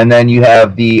 and then you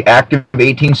have the Act of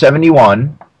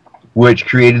 1871, which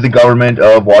created the government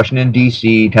of Washington,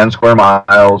 D.C., 10 square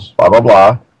miles, blah, blah,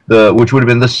 blah, which would have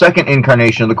been the second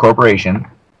incarnation of the corporation.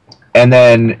 And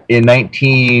then in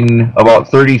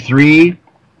 1933,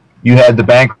 you had the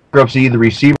bankruptcy, the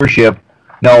receivership.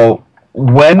 Now,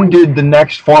 when did the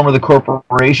next form of the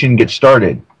corporation get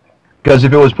started? Because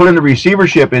if it was put into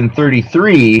receivership in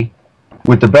 33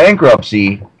 with the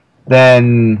bankruptcy,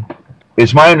 then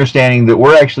it's my understanding that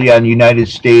we're actually on United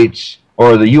States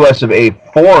or the US of A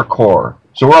 4 core.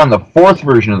 So we're on the 4th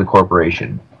version of the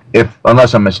corporation,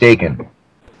 unless I'm mistaken.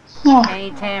 Oh.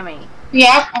 Hey, Tammy.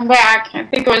 Yeah, I'm back. I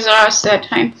think it was us that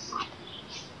time.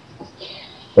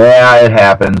 Yeah, it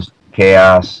happens.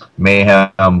 Chaos,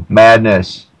 mayhem,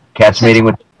 madness, cats mating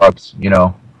with dogs,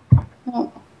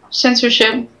 Oh,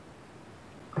 censorship.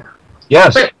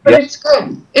 Yes. But yes. it's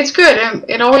good. It's good.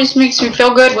 It always makes me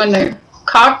feel good when they're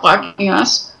cock-blocking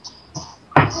us.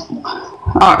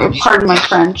 Oh, pardon my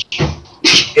French.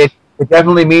 It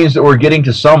definitely means that we're getting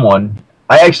to someone.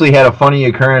 I actually had a funny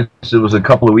occurrence. It was a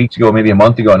couple of weeks ago, maybe a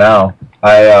month ago now.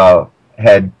 I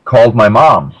had called my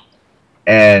mom,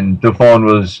 and the phone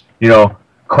was,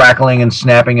 crackling and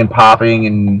snapping and popping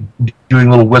and doing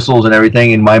little whistles and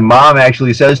everything. And my mom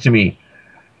actually says to me,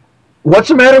 "What's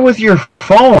the matter with your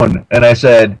phone?" And I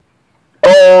said,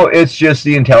 "Oh, it's just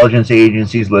the intelligence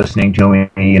agencies listening to me.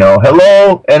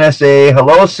 Hello, NSA.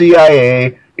 Hello,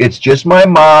 CIA. It's just my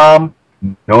mom.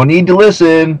 No need to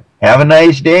listen. Have a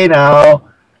nice day now."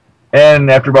 And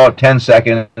after about 10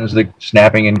 seconds, the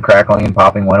snapping and crackling and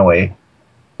popping went away.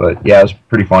 But yeah, it was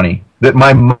pretty funny that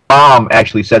my mom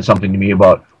actually said something to me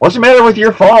about, "What's the matter with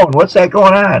your phone? What's that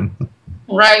going on?"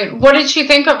 Right. What did she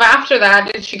think of after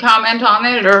that? Did she comment on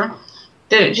it, or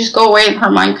did it just go away in her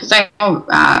mind? Because I know,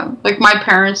 like my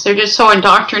parents, they're just so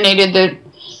indoctrinated that,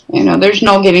 there's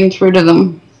no getting through to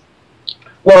them.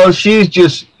 Well, she's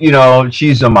just,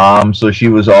 she's a mom, so she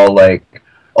was all like,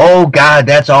 oh God,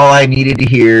 that's all I needed to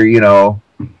hear, you know.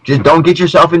 Just don't get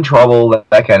yourself in trouble,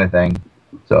 that kind of thing.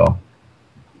 So,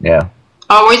 yeah.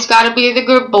 Always got to be the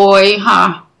good boy,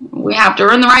 huh? We have to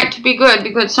earn the right to be good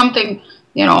because something,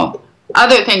 you know,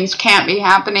 other things can't be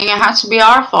happening. It has to be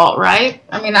our fault, right?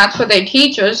 I mean, that's what they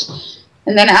teach us.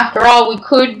 And then after all, we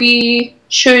could be,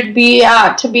 should be,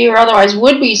 to be, or otherwise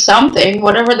would be something,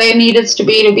 whatever they need us to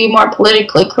be more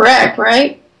politically correct,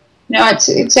 right? No,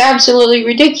 it's absolutely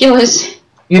ridiculous.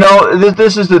 You know,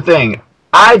 this is the thing.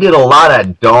 I did a lot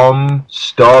of dumb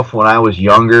stuff when I was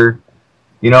younger,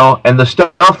 you know, and the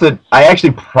stuff that I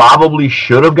actually probably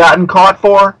should have gotten caught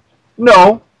for,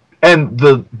 no. And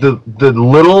the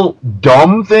little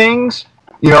dumb things,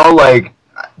 you know, like,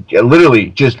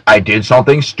 literally just I did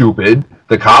something stupid,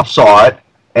 the cops saw it,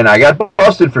 and I got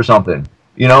busted for something,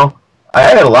 you know. I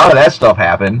had a lot of that stuff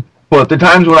happen, but the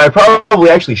times when I probably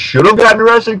actually should have gotten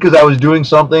arrested because I was doing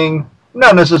something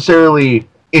not necessarily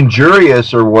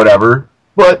injurious or whatever,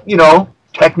 but, you know,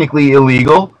 technically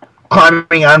illegal,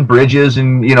 climbing on bridges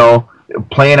and, you know,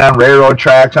 playing on railroad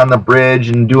tracks on the bridge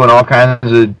and doing all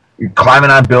kinds of, climbing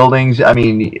on buildings. I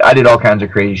mean, I did all kinds of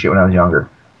crazy shit when I was younger.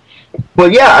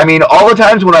 But yeah, I mean, all the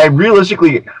times when I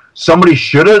realistically, somebody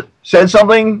should have said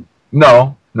something,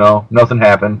 no, nothing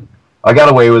happened. I got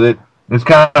away with it. It's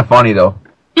kind of funny, though.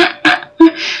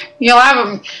 You'll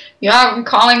have them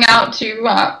calling out to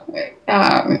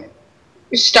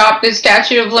stop the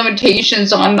statute of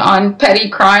limitations on petty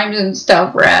crimes and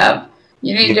stuff, Rav.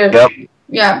 You need to,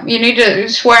 yeah, you need to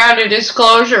swear out a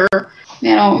disclosure,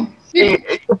 you know.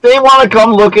 If they want to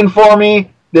come looking for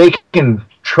me, they can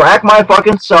track my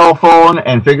fucking cell phone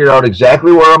and figure out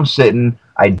exactly where I'm sitting.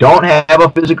 I don't have a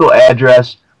physical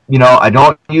address. You know, I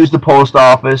don't use the post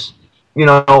office. You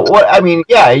know, what? I mean,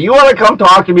 yeah, you want to come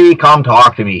talk to me, come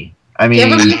talk to me. I mean,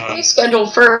 give them the fee schedule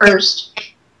first.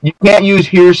 You can't use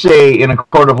hearsay in a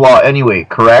court of law anyway,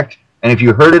 correct? And if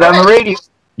you heard it on the radio,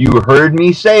 you heard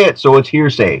me say it, so it's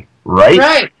hearsay, right?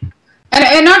 Right.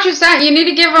 And not just that, you need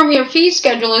to give them your fee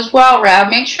schedule as well, Rav.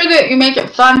 Make sure that you make it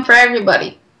fun for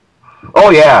everybody.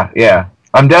 Oh yeah.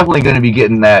 I'm definitely going to be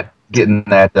getting that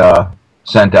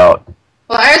sent out.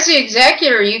 Well, as the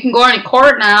executor, you can go into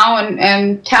court now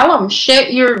and tell them,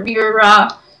 shit, your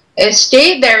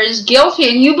estate there is guilty,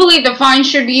 and you believe the fine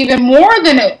should be even more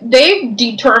than it they've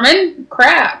determined.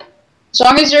 Crap. As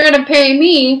long as you're going to pay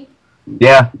me.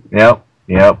 Yeah. Yep.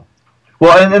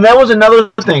 Well, and that was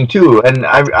another thing too, and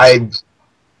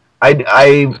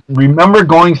I remember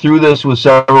going through this with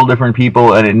several different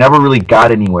people, and it never really got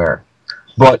anywhere.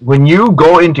 But when you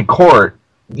go into court,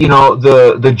 you know,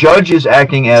 the judge is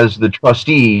acting as the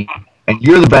trustee, and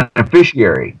you're the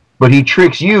beneficiary. But he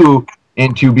tricks you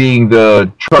into being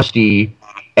the trustee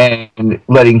and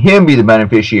letting him be the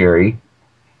beneficiary.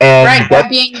 And right, by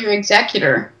being your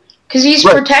executor, because he's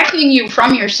protecting you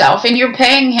from yourself, and you're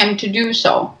paying him to do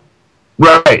so.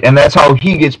 Right, and that's how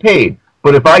he gets paid.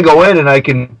 But if I go in and I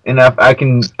can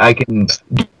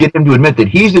get him to admit that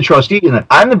he's the trustee and that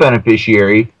I'm the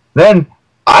beneficiary, then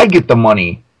I get the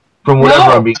money from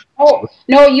whatever I'm being.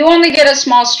 No, you only get a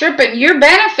small strip, and your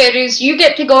benefit is you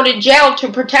get to go to jail to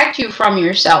protect you from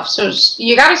yourself. So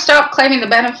you got to stop claiming the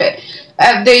benefit.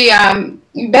 The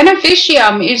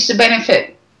beneficium is the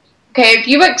benefit. Okay, if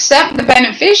you accept the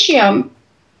beneficium,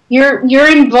 you're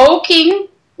invoking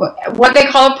what they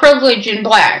call a privilege in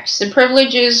blacks. The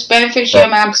privilege is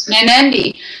beneficium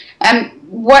abstinendi. And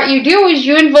what you do is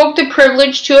you invoke the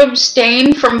privilege to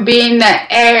abstain from being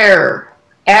the heir.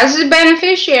 As a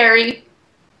beneficiary,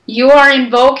 you are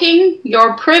invoking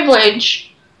your privilege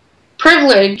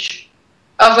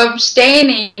of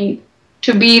abstaining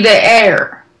to be the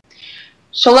heir.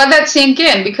 So let that sink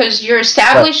in, because you're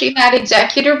establishing that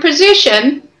executor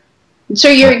position. So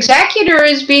your executor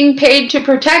is being paid to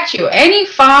protect you. Any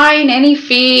fine, any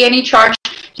fee, any charge,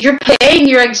 you're paying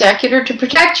your executor to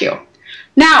protect you.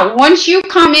 Now, once you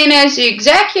come in as the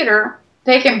executor,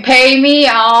 they can pay me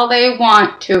all they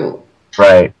want to.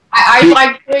 Right. I'd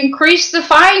like to increase the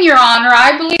fine, Your Honor.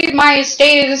 I believe my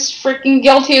estate is freaking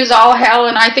guilty as all hell,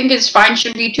 and I think his fine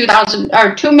should be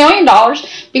 $2 million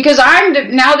because I'm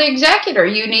now the executor.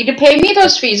 You need to pay me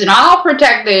those fees, and I'll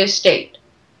protect the estate.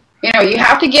 You know, you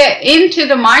have to get into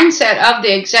the mindset of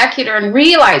the executor and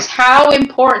realize how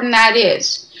important that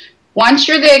is. Once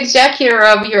you're the executor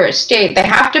of your estate, they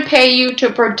have to pay you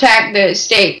to protect the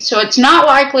estate. So it's not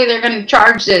likely they're going to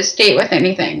charge the estate with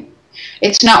anything.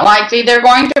 It's not likely they're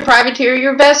going to privateer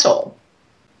your vessel.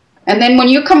 And then when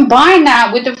you combine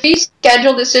that with the fee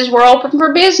schedule that says we're open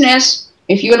for business,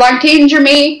 if you would like to injure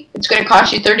me, it's going to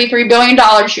cost you $33 billion.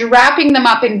 You're wrapping them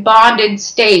up in bonded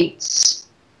states.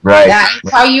 Right.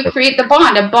 That's how you create the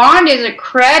bond. A bond is a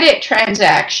credit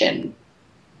transaction.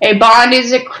 A bond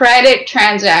is a credit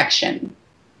transaction.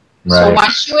 Right. So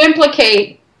once you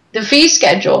implicate the fee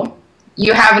schedule,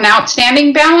 you have an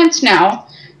outstanding balance now.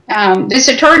 This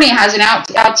attorney has an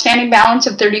outstanding balance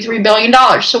of $33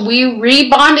 billion. So we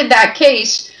rebonded that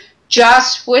case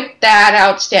just with that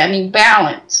outstanding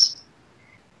balance.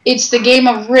 It's the game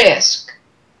of risk.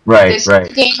 Right, This right. is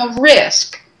the game of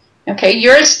risk. Okay,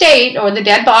 your estate or the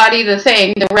dead body, the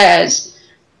thing, the res,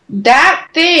 that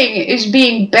thing is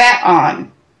being bet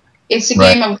on. It's a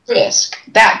game of risk.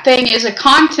 That thing is a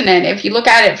continent. If you look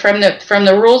at it from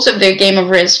the rules of the game of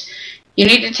risk, you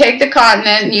need to take the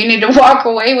continent and you need to walk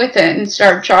away with it and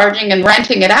start charging and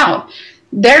renting it out.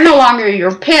 They're no longer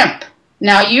your pimp.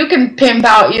 Now you can pimp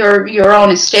out your own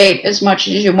estate as much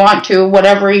as you want to,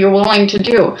 whatever you're willing to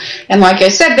do. And like I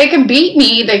said, they can beat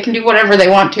me, they can do whatever they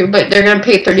want to, but they're going to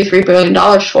pay $33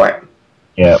 billion for it.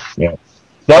 Yeah, yeah.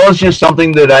 That was just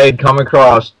something that I had come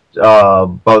across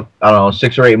about, I don't know,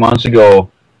 6 or 8 months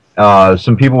ago.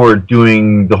 Some people were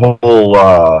doing the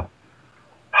whole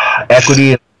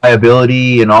equity and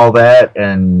liability and all that,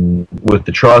 and with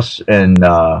the trusts, and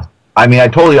I mean, I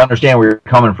totally understand where you're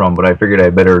coming from, but I figured I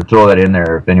better throw that in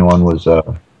there if anyone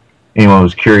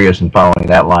was curious and following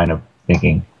that line of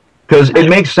thinking, because it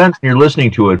makes sense when you're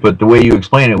listening to it, but the way you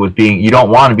explain it was being, you don't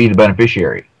want to be the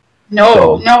beneficiary.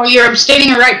 No, no, you're abstaining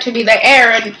your right to be the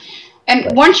heir,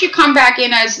 and once you come back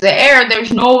in as the heir,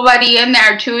 there's nobody in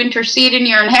there to intercede in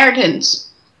your inheritance.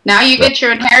 Now you get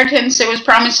your inheritance that was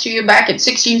promised to you back in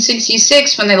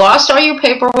 1666 when they lost all your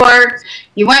paperwork,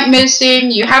 you went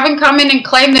missing, you haven't come in and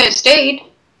claimed the estate.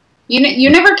 You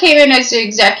never came in as the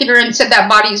executor and said that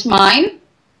body's mine.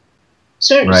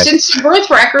 So since the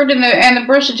birth record and the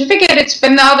birth certificate, it's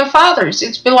been the other father's.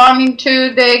 It's belonging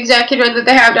to the executor that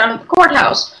they have down at the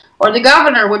courthouse, or the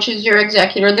governor, which is your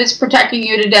executor, that's protecting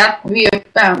you to death via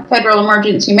Federal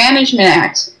Emergency Management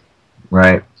Acts.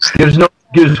 Right.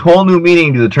 Gives whole new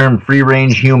meaning to the term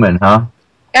free-range human, huh?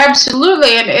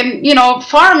 Absolutely, and you know,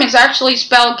 farm is actually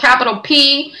spelled capital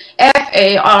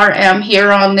P-F-A-R-M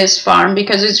here on this farm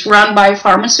because it's run by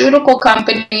pharmaceutical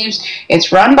companies,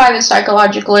 it's run by the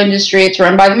psychological industry, it's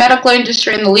run by the medical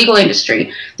industry and the legal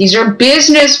industry. These are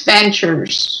business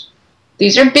ventures.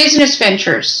 These are business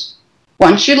ventures.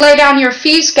 Once you lay down your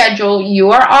fee schedule,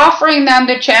 you are offering them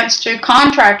the chance to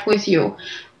contract with you.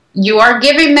 You are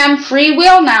giving them free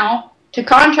will now to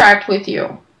contract with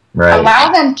you. Right.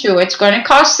 Allow them to. It's going to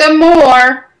cost them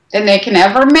more than they can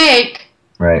ever make.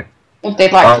 Right. If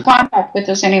they'd like to contract with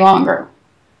us any longer.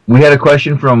 We had a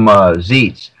question from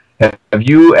Zeets. Have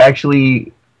you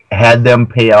actually had them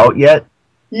pay out yet?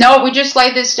 No, we just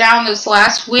laid this down this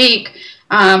last week.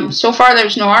 So far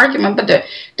there's no argument, but the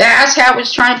ASHAT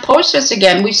was trying to post us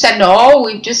again. We said no,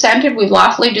 we've dissented, we've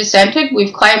lawfully dissented.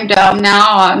 We've claimed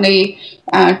now on the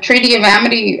Treaty of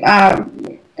Amity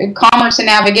Commerce and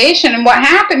Navigation, and what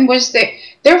happened was that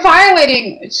they're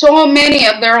violating so many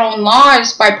of their own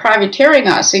laws by privateering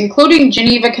us, including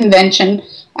Geneva Convention.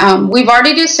 We've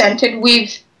already dissented,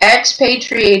 we've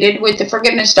expatriated with the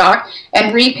forgiveness doc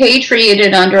and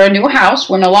repatriated under a new house.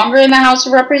 We're no longer in the House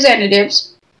of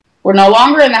Representatives. We're no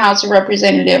longer in the House of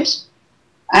Representatives.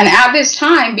 And at this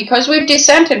time, because we've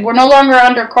dissented, we're no longer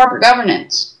under corporate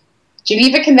governance.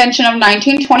 Geneva Convention of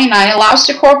 1929 allows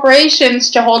the corporations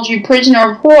to hold you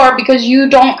prisoner of war because you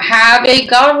don't have a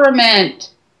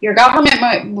government. Your government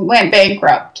went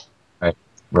bankrupt.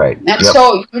 Right. And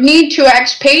so you need to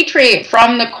expatriate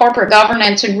from the corporate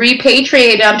governance and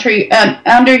repatriate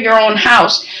under your own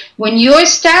house. When you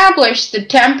establish the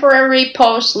temporary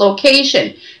post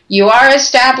location, you are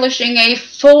establishing a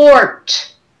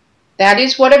fort. That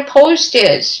is what a post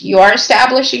is. You are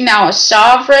establishing now a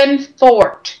sovereign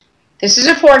fort. This is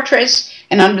a fortress,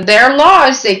 and under their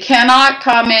laws, they cannot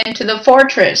come into the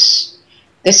fortress.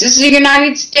 This is the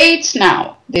United States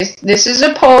now. This is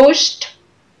a post.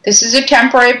 This is a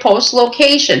temporary post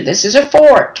location. This is a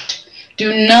fort.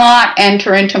 Do not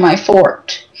enter into my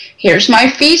fort. Here's my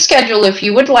fee schedule if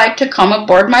you would like to come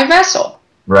aboard my vessel.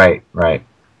 Right, right.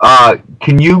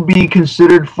 Can you be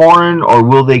considered foreign, or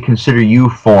will they consider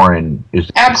you foreign, is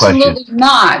the question. Absolutely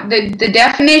not. The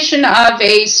definition of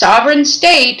a sovereign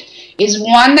state is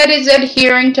one that is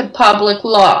adhering to public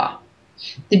law.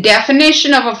 The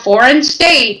definition of a foreign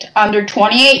state under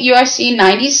 28 U.S.C.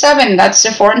 97, that's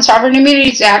the Foreign Sovereign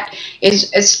Immunities Act,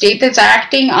 is a state that's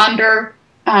acting under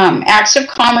acts of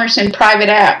commerce and private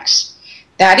acts.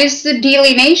 That is the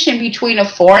delineation between a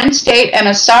foreign state and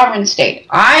a sovereign state.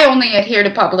 I only adhere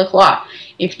to public law.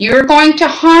 If you're going to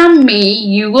harm me,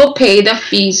 you will pay the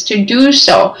fees to do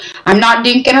so. I'm not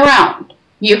dinking around.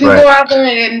 You can go out there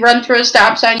and run through a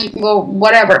stop sign, you can go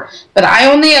whatever. But I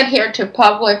only adhere to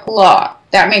public law.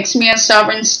 That makes me a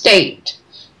sovereign state.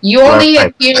 You only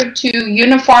adhere to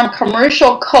Uniform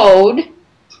Commercial Code,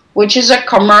 which is a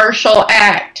commercial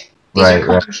act. These are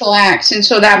commercial acts, and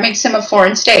so that makes them a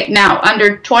foreign state. Now,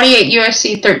 under 28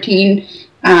 U.S.C.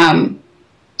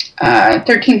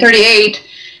 1338,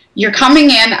 you're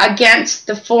coming in against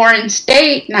the foreign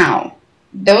state now.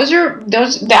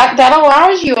 That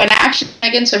allows you an action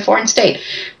against a foreign state.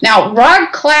 Now,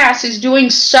 Rod Class is doing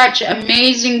such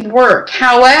amazing work.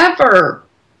 However,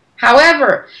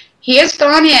 he has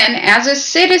gone in as a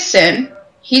citizen.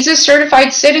 He's a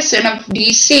certified citizen of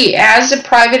D.C. as a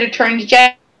private attorney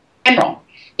general.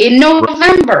 In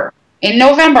November,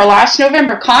 last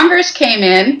November, Congress came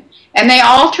in and they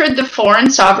altered the Foreign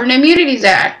Sovereign Immunities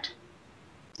Act.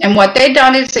 And what they've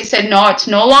done is they said, no, it's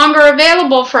no longer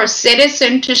available for a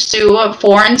citizen to sue a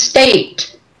foreign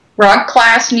state. Rod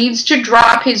Class needs to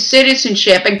drop his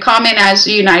citizenship and come in as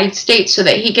the United States so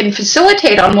that he can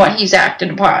facilitate on what he's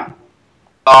acted upon.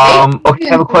 Okay,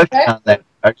 I have a question on that.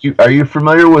 Are you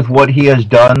familiar with what he has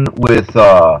done with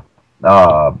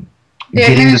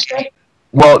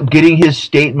getting his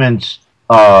statements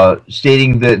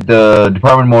stating that the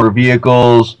Department of Motor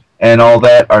Vehicles and all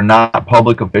that are not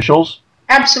public officials?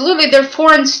 Absolutely, they're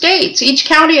foreign states. Each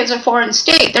county is a foreign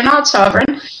state. They're not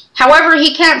sovereign. However,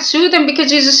 he can't sue them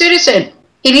because he's a citizen.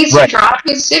 He needs to drop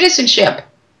his citizenship.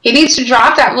 He needs to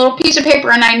drop that little piece of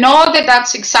paper, and I know that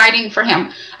that's exciting for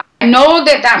him. I know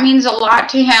that that means a lot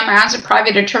to him as a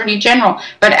private attorney general,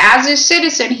 but as a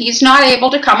citizen, he's not able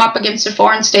to come up against a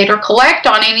foreign state or collect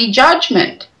on any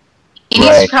judgment. He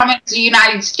needs to come into the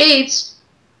United States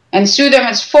and sue them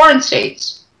as foreign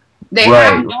states. They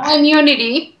have no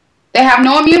immunity. They have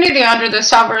no immunity under the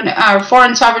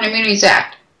Foreign Sovereign Immunities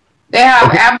Act. They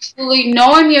have absolutely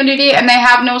no immunity, and they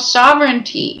have no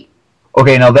sovereignty.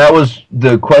 Okay, now that was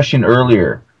the question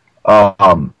earlier.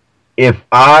 If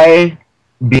I,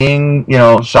 being,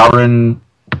 sovereign,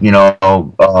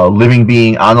 living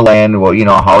being on the land, well,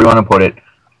 how you want to put it,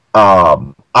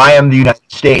 I am the United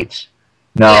States.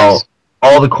 Now,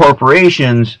 all the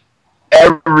corporations,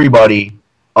 everybody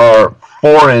are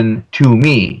foreign to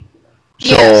me.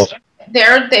 So,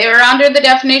 they're under the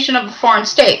definition of a foreign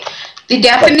state. The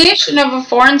definition of a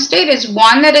foreign state is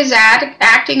one that is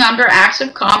acting under acts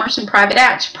of commerce and private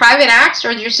acts. Private acts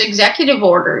are just executive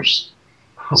orders.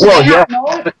 So they have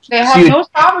no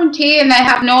sovereignty and they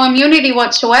have no immunity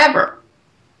whatsoever.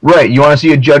 Right. You want to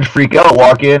see a judge freak out,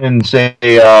 walk in and say,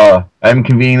 I'm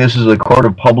convening this as a court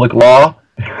of public law?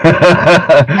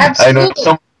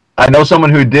 Absolutely. I know someone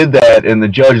who did that, and the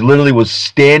judge literally was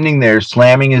standing there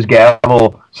slamming his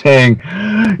gavel, saying,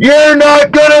 "You're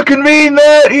not going to convene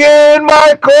that here in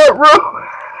my courtroom."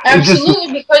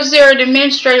 Absolutely, because they're an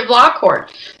administrative law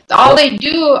court. All they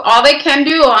can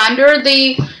do under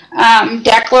the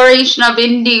Declaration of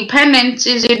Independence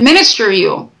is administer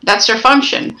you. That's their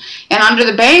function. And under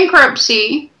the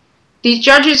bankruptcy, these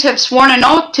judges have sworn an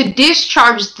oath to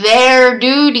discharge their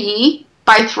duty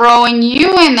by throwing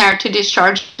you in there to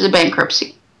discharge the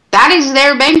bankruptcy. That is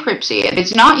their bankruptcy. It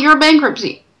is not your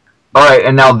bankruptcy. All right,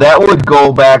 and now that would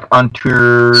go back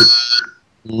onto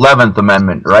 11th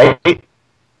Amendment, right?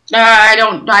 I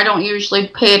don't usually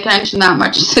pay attention that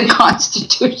much to the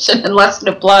Constitution unless it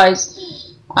applies.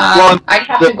 I'd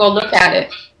have to go look at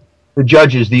it. The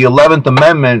judges, the 11th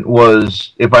Amendment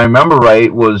was, if I remember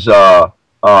right, was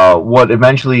what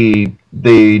eventually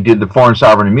they did the Foreign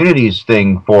Sovereign Immunities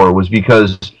thing for, was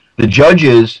because the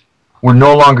judges were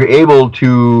no longer able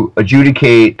to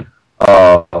adjudicate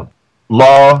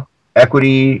law,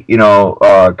 equity,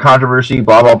 controversy,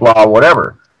 blah blah blah,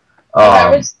 whatever.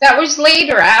 That was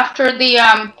later, after the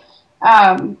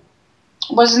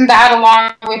wasn't that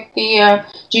along with the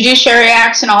Judiciary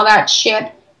Acts and all that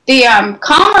shit? The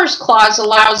Commerce Clause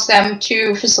allows them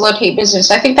to facilitate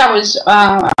business. I think that was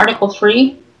Article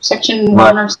 3, Section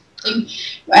 1 or something.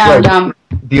 And,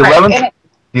 the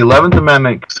 11th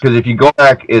Amendment, because if you go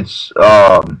back, it's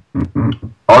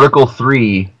Article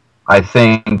 3, I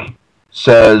think,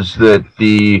 says that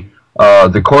the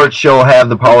courts shall have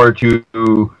the power to,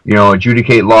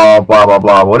 adjudicate law, blah, blah,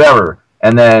 blah, whatever.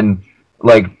 And then,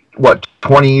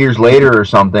 20 years later or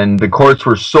something, the courts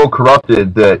were so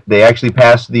corrupted that they actually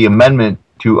passed the amendment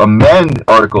to amend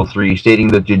Article 3, stating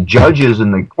that the judges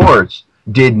in the courts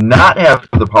did not have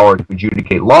the power to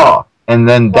adjudicate law. And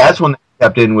then that's when they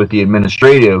stepped in with the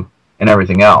administrative and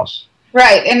everything else.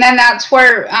 Right, and then that's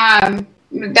where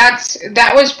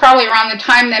that was probably around the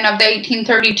time then of the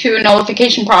 1832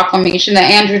 Nullification Proclamation that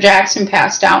Andrew Jackson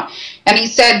passed out. And he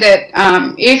said that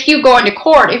if you go into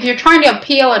court, if you're trying to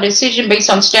appeal a decision based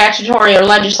on statutory or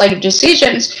legislative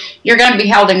decisions, you're going to be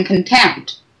held in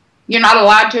contempt. You're not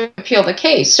allowed to appeal the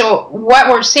case. So what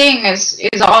we're seeing is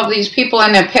all of these people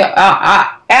in the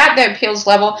at the appeals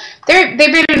level, they've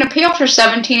been in appeal for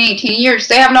 17, 18 years.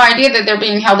 They have no idea that they're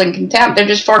being held in contempt. They're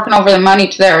just forking over the money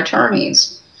to their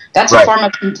attorneys. That's a form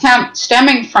of contempt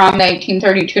stemming from the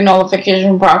 1832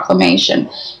 Nullification Proclamation.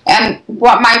 And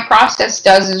what my process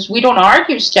does is we don't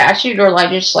argue statute or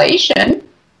legislation.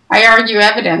 I argue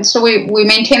evidence. So we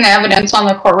maintain the evidence on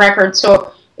the court record.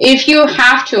 So if you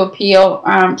have to appeal,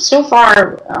 so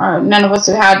far none of us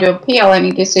have had to appeal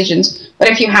any decisions, but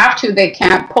if you have to, they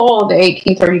can't pull the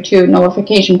 1832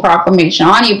 Nullification Proclamation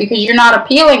on you because you're not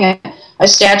appealing a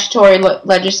statutory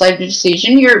legislative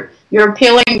decision. You're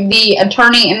appealing the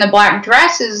attorney in the black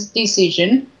dress's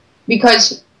decision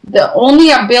because the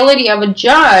only ability of a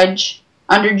judge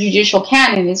under judicial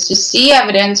canon is to see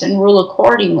evidence and rule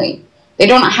accordingly. They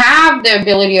don't have the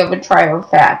ability of a trier of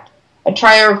fact. A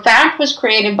trier of fact was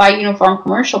created by Uniform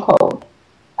Commercial Code.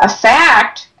 A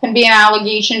fact can be an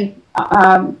allegation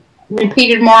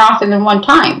repeated more often than one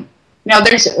time. You know,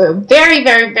 there's a very,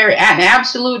 very, very an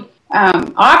absolute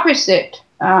opposite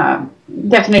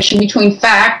definition between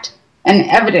fact and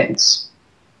evidence.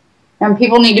 And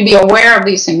people need to be aware of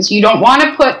these things. You don't want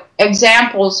to put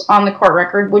examples on the court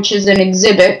record, which is an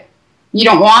exhibit. You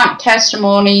don't want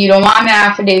testimony. You don't want an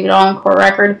affidavit on the court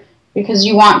record because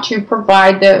you want to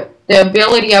provide the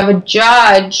ability of a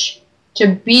judge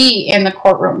to be in the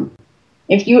courtroom.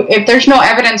 If there's no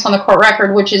evidence on the court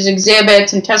record, which is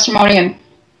exhibits and testimony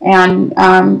and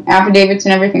affidavits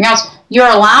and everything else, you're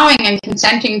allowing and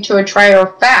consenting to a trier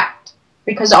of fact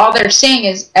because all they're seeing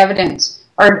is evidence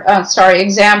or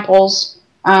examples,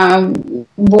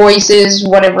 voices,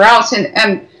 whatever else.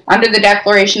 And under the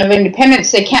Declaration of Independence,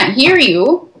 they can't hear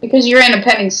you because you're in a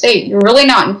pending state. You're really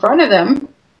not in front of them.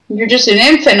 You're just an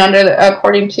infant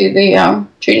according to the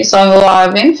Treatise on the Law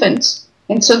of Infants.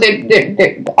 And so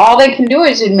all they can do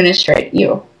is administrate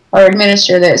you or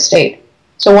administer the estate.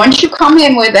 So once you come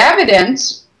in with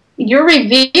evidence, you're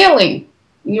revealing.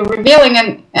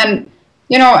 And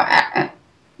you know,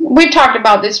 we've talked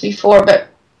about this before, but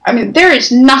I mean, there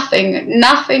is nothing,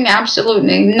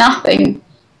 absolutely nothing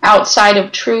outside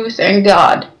of truth and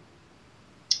God.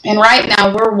 And right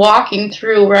now we're walking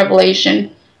through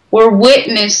Revelation. We're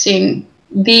witnessing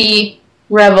the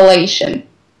revelation.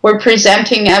 We're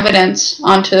presenting evidence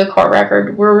onto the court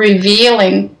record. We're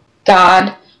revealing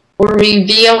God. We're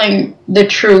revealing the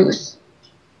truth.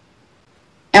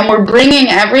 And we're bringing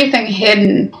everything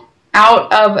hidden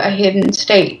out of a hidden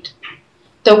state.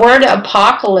 The word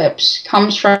apocalypse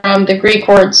comes from the Greek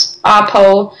words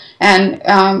apo and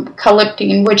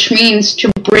kalyptine, which means to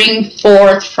bring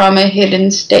forth from a hidden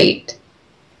state.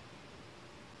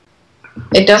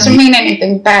 It doesn't mean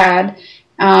anything bad.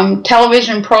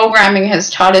 Television programming has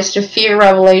taught us to fear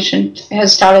revelation,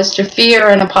 has taught us to fear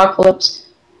an apocalypse.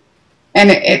 And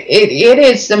it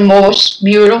is the most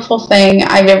beautiful thing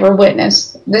I've ever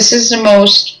witnessed. This is the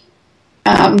most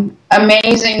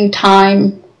amazing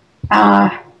time.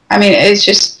 I mean,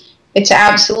 it's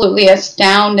absolutely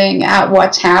astounding at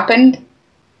what's happened,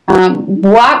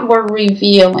 what we're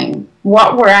revealing,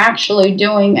 what we're actually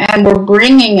doing, and we're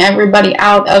bringing everybody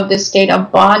out of this state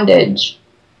of bondage.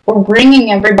 We're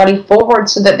bringing everybody forward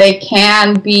so that they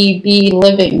can be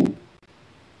living.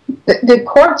 The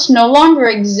courts no longer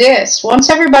exist. Once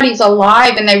everybody's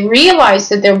alive and they realize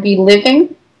that they'll be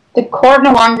living, the court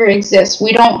no longer exists.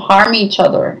 We don't harm each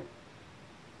other.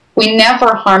 We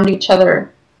never harmed each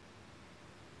other.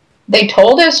 They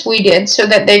told us we did so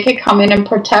that they could come in and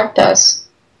protect us.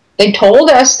 They told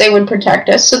us they would protect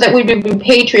us so that we would be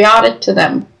patriotic to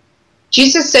them.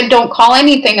 Jesus said, don't call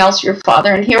anything else your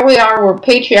father. And here we are, we're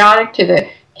patriotic to the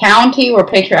county, we're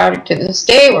patriotic to the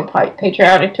state, we're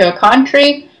patriotic to a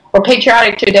country, we're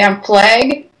patriotic to a damn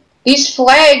flag. These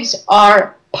flags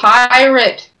are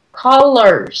pirate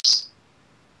colors.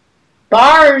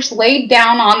 Bars laid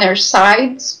down on their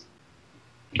sides.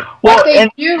 What they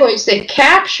do is they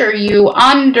capture you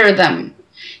under them.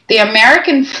 The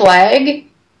American flag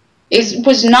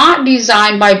was not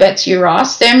designed by Betsy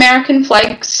Ross. The American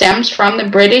flag stems from the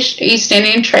British East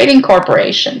Indian Trading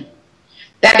Corporation.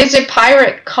 That is a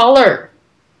pirate color.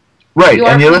 Right. You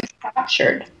are being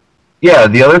captured. Yeah,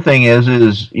 the other thing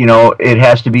is, you know, it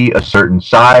has to be a certain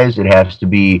size. It has to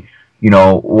be, you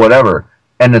know, whatever.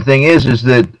 And the thing is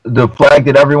that the flag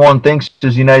that everyone thinks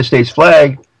is the United States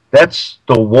flag, that's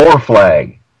the war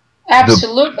flag.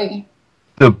 Absolutely.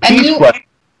 The peace flag.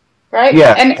 right?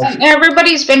 Yeah. And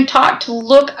everybody's been taught to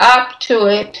look up to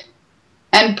it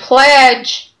and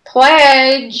pledge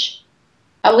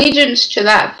allegiance to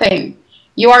that thing.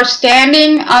 You are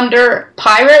standing under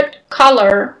pirate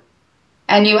color,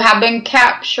 and you have been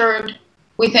captured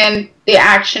within the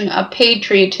action of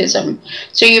patriotism.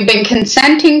 So you've been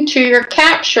consenting to your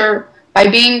capture by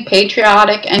being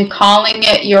patriotic and calling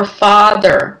it your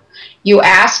father. You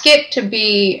ask it to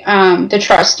be the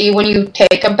trustee when you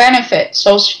take a benefit,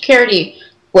 Social Security,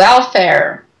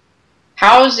 welfare,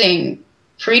 housing,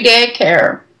 free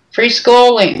daycare, free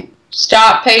schooling.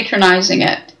 Stop patronizing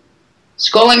it.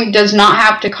 Schooling does not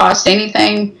have to cost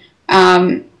anything.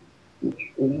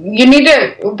 You need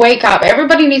to wake up.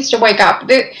 Everybody needs to wake up.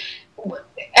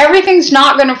 Everything's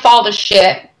not going to fall to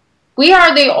shit. We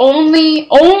are the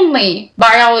only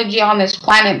biology on this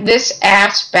planet this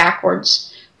ass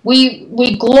backwards.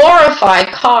 We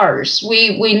glorify cars.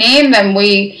 We name them.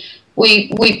 We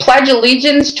pledge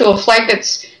allegiance to a flag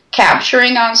that's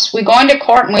capturing us. We go into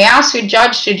court and we ask the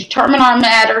judge to determine our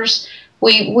matters.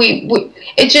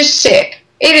 It's just sick.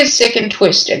 It is sick and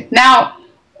twisted. Now,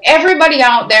 everybody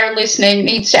out there listening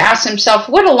needs to ask himself,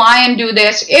 would a lion do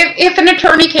this? If an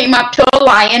attorney came up to a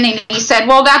lion and he said,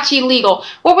 well, that's illegal,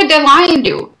 what would the lion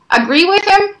do? Agree with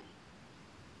him?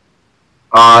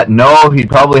 No, he'd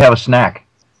probably have a snack.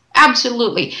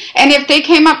 Absolutely. And if they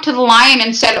came up to the lion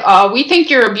and said, we think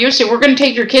you're abusive, we're going to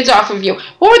take your kids off of you,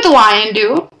 what would the lion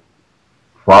do?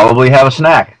 Probably have a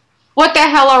snack. What the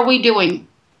hell are we doing?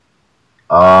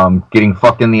 Getting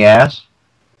fucked in the ass.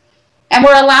 And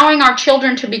we're allowing our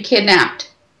children to be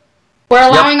kidnapped. We're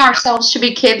allowing ourselves to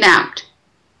be kidnapped.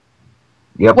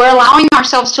 Yep. We're allowing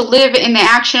ourselves to live in the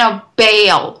action of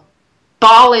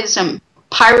Baalism,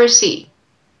 piracy.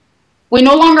 We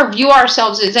no longer view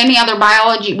ourselves as any other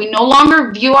biology. We no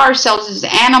longer view ourselves as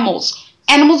animals.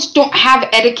 Animals don't have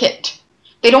etiquette.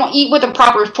 They don't eat with a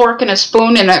proper fork and a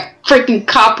spoon and a freaking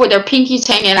cup with their pinkies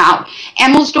hanging out.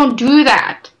 Animals don't do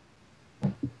that.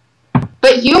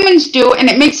 But humans do, and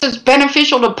it makes us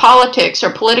beneficial to politics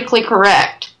or politically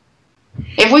correct.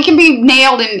 If we can be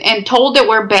nailed and told that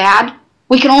we're bad,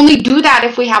 we can only do that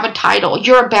if we have a title.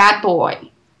 You're a bad boy.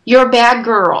 You're a bad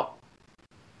girl.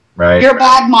 Right. You're a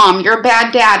bad mom. You're a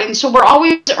bad dad. And so we're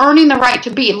always earning the right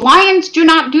to be. Lions do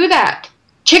not do that.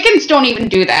 Chickens don't even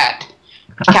do that.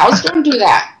 Cows don't do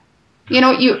that. You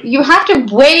know, you have to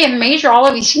weigh and measure all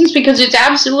of these things because it's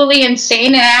absolutely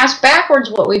insane and ass backwards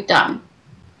what we've done.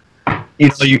 You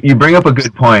know, you bring up a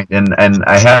good point, and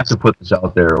I have to put this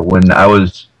out there. When I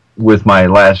was with my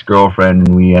last girlfriend,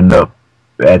 and we ended up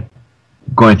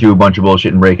going through a bunch of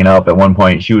bullshit and breaking up. At one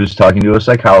point, she was talking to a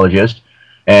psychologist,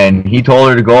 and he told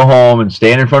her to go home and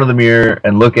stand in front of the mirror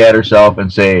and look at herself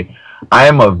and say, I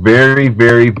am a very,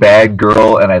 very bad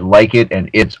girl, and I like it, and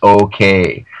it's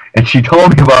okay. And she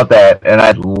told me about that, and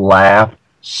I laughed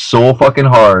so fucking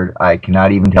hard, I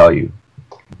cannot even tell you.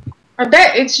 I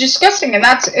bet it's disgusting, and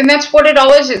that's what it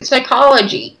all is. It's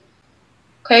psychology.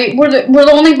 Okay, we're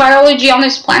the only biology on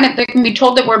this planet that can be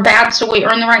told that we're bad, so we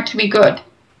earn the right to be good.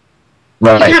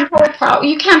 Right.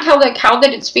 You can't tell the cow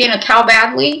that it's being a cow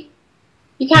badly.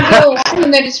 You can't tell a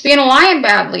lion that it's being a lion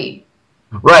badly.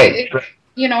 Right.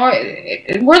 You know,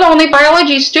 we're the only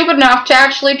biology stupid enough to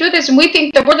actually do this, and we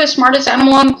think that we're the smartest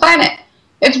animal on the planet.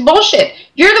 It's bullshit.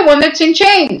 You're the one that's in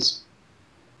chains.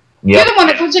 Yep. You're the one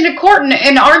that goes into court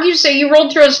and argues that you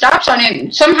rolled through a stop sign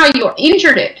and somehow you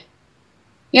injured it.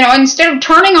 You know, instead of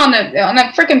turning on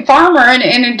the freaking farmer and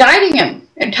indicting him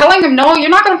and telling him, no, you're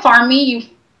not going to farm me, you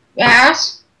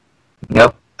ass.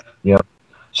 Yep.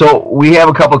 So we have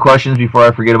a couple of questions before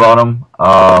I forget about them.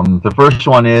 The first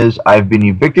one is, I've been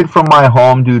evicted from my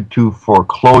home due to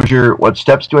foreclosure. What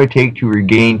steps do I take to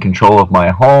regain control of my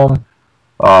home?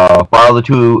 File the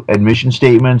 2 admission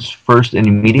statements first and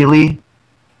immediately.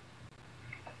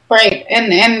 Right,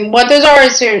 and what those are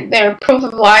is they're proof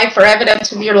of life or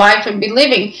evidence of your life and be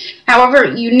living. However,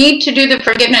 you need to do the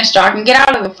forgiveness doc and get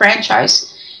out of the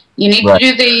franchise. You need to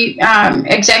do the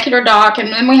executor doc, and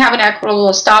then we have an equitable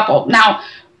estoppel. Now,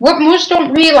 what most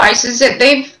don't realize is that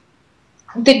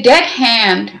the dead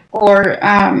hand or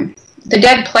the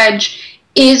dead pledge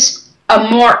is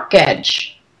a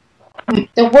mortgage.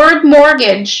 The word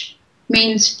mortgage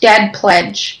means dead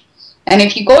pledge. And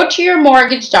if you go to your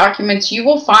mortgage documents, you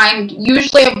will find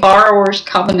usually a borrower's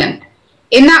covenant.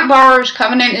 In that borrower's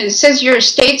covenant, it says your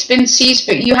estate's been seized,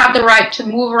 but you have the right to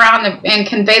move around and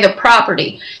convey the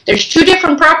property. There's 2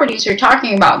 different properties they're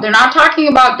talking about. They're not talking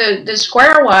about the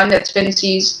square one that's been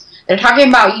seized. They're talking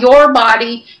about your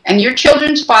body and your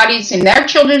children's bodies and their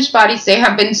children's bodies. They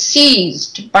have been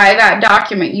seized by that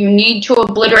document. You need to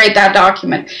obliterate that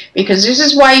document because this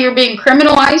is why you're being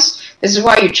criminalized. This is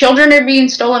why your children are being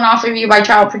stolen off of you by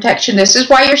child protection. This is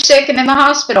why you're sick and in the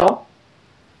hospital.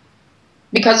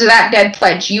 Because of that dead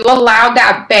pledge. You allowed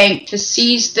that bank to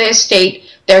seize the estate.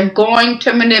 They're going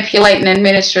to manipulate and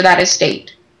administer that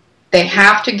estate. They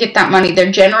have to get that money.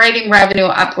 They're generating revenue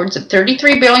upwards of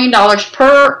 $33 billion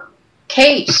per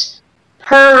case,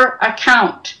 per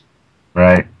account.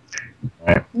 Right.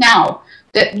 Now,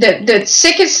 the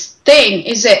sickest thing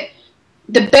is that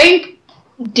the bank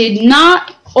did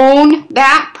not own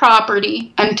that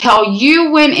property until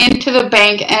you went into the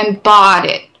bank and bought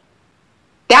it.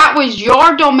 That was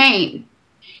your domain.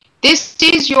 This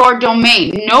is your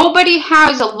domain. Nobody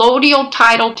has a allodial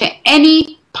title to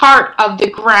any part of the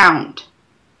ground.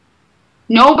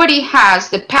 Nobody has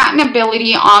the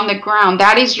patentability on the ground.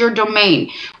 That is your domain.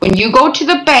 When you go to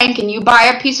the bank and you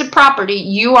buy a piece of property,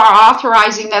 you are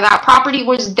authorizing that that property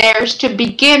was theirs to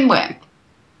begin with.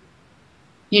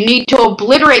 You need to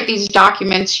obliterate these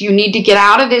documents. You need to get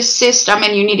out of this system,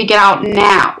 and you need to get out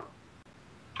now.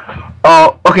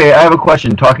 Oh, okay, I have a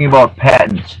question. Talking about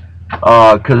patents,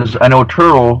 because I know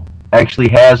Turtle actually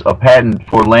has a patent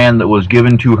for land that was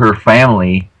given to her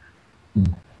family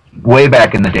way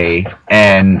back in the day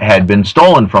and had been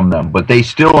stolen from them, but they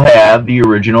still have the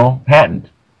original patent.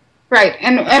 Right,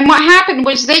 and what happened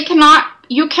was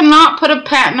you cannot put a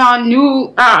patent on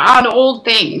on old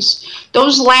things.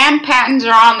 Those land patents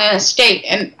are on the estate,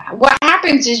 and what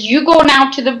happens is you go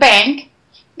now to the bank,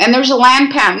 and there's a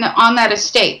land patent on that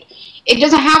estate. It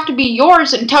doesn't have to be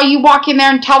yours until you walk in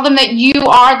there and tell them that you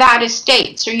are that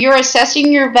estate. So you're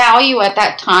assessing your value at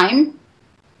that time,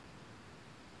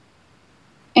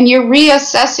 and you're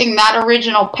reassessing that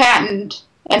original patent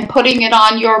and putting it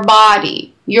on your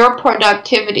body, your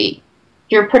productivity,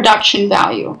 your production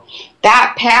value.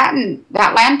 That patent,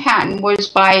 that land patent, was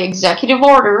by executive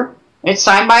order. It's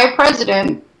signed by a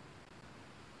president,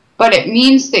 but it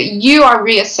means that you are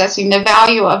reassessing the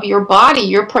value of your body,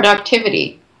 your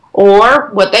productivity,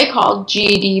 or what they call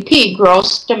GDP,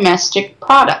 gross domestic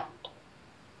product.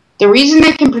 The reason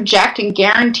they can project and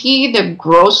guarantee the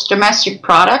gross domestic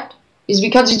product is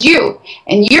because it's you,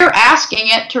 and you're asking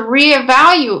it to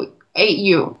reevaluate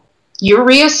you. You're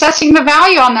reassessing the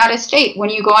value on that estate when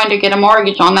you go in to get a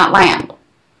mortgage on that land.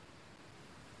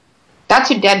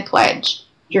 That's a dead pledge.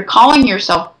 You're calling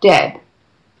yourself dead.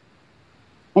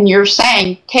 And you're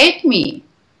saying, take me.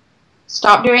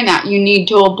 Stop doing that. You need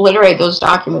to obliterate those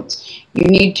documents. You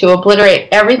need to obliterate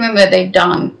everything that they've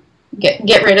done.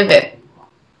 Get rid of it.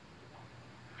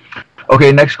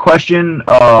 Okay, next question.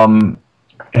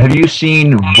 Have you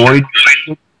seen Void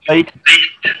site?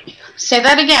 Say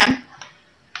that again.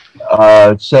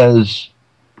 It says,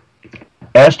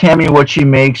 ask Tami what she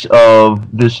makes of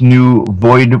this new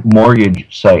Void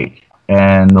mortgage site,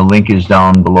 and the link is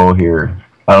down below here.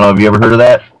 I don't know. Have you ever heard of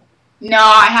that? No,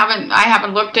 I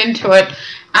haven't looked into it.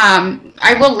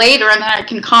 I will later, and then I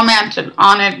can comment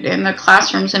on it in the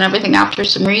classrooms and everything after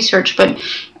some research. But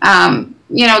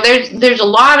you know, there's a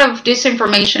lot of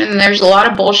disinformation, and there's a lot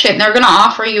of bullshit, and they're going to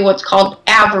offer you what's called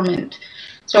averment.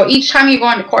 So each time you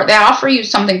go into court, they offer you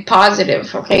something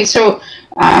positive. Okay, so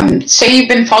say you've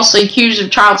been falsely accused of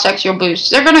child sexual abuse,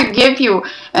 they're going to give you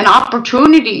an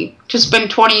opportunity to spend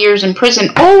 20 years in prison,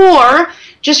 or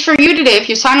just for you today, if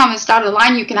you sign on this dotted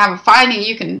line, you can have a fine and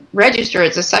you can register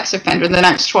as a sex offender the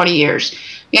next 20 years.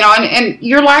 You know, and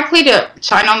you're likely to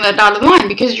sign on the dotted line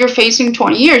because you're facing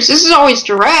 20 years. This is always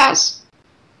duress.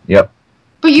 Yep.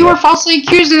 But you were falsely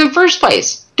accused in the first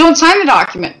place. Don't sign the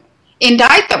document.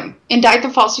 Indict them. Indict the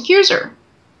false accuser.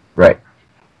 Right.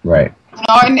 Right. You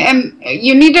know, and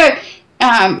you need to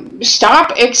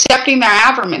stop accepting their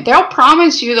averment. They'll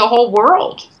promise you the whole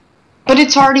world, but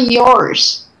it's already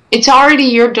yours. It's already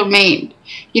your domain.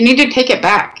 You need to take it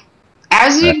back.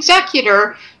 As the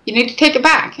executor, you need to take it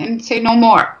back and say no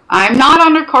more. I'm not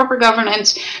under corporate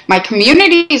governance. My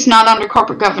community is not under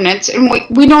corporate governance. And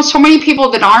we know so many people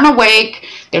that aren't awake.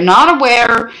 They're not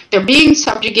aware. They're being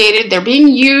subjugated. They're being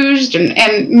used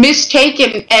and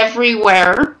mistaken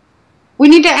everywhere. We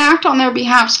need to act on their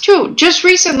behalfs too. Just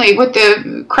recently with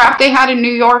the crap they had in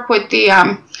New York with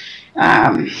the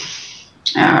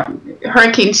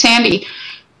Hurricane Sandy,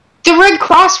 the Red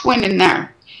Cross went in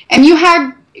there, and you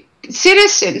had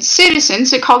citizens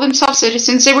that call themselves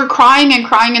citizens. They were crying and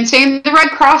crying and saying, the Red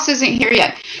Cross isn't here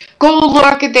yet. Go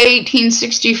look at the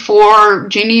 1864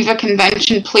 Geneva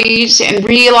Convention, please, and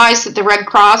realize that the Red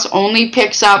Cross only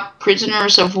picks up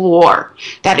prisoners of war.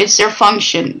 That is their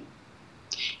function.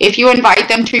 If you invite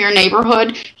them to your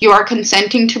neighborhood, you are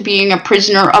consenting to being a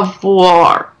prisoner of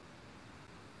war.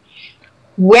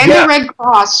 When the Red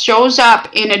Cross shows up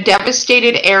in a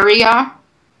devastated area,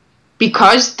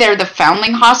 because they're the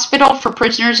foundling hospital for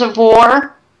prisoners of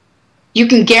war, you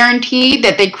can guarantee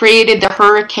that they created the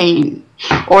hurricane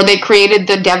or they created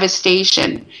the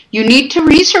devastation. You need to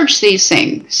research these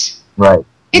things. Right.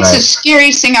 It's the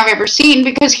scariest thing I've ever seen,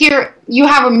 because here you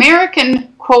have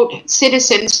American, quote,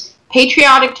 citizens,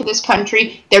 patriotic to this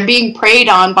country. They're being preyed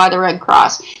on by the Red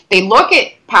Cross. They look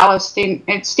at Palestinian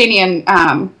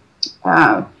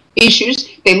issues.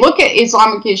 They look at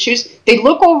Islamic issues. They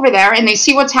look over there and they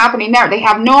see what's happening there. They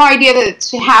have no idea that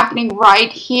it's happening right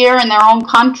here in their own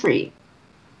country.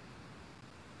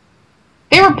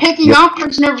 They were picking up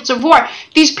prisoners of war.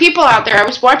 These people out there, I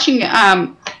was watching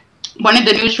one of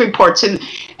the news reports, and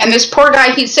this poor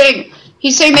guy, he's saying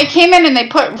they came in and they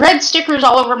put red stickers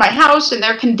all over my house and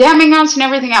they're condemning us and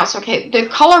everything else. Okay, the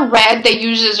color red they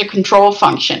use as a control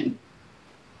function.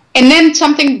 And then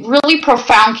something really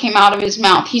profound came out of his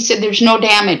mouth. He said, there's no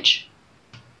damage.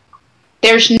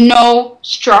 There's no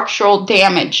structural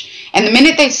damage. And the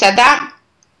minute they said that,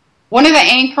 one of the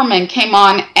anchormen came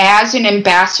on as an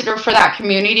ambassador for that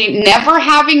community, never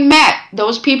having met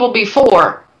those people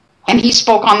before. And he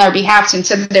spoke on their behalf and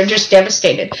said they're just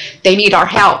devastated. They need our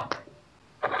help.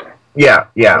 Yeah.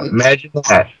 Imagine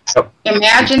that. Yep.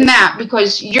 Imagine that,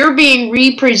 because you're being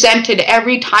represented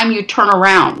every time you turn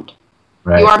around.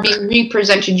 Right. You are being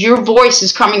represented. Your voice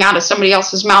is coming out of somebody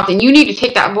else's mouth, and you need to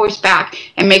take that voice back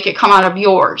and make it come out of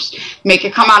yours. Make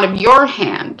it come out of your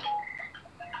hand.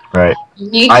 Right. You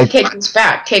need to take this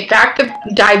back. Take back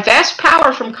divest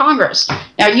power from Congress.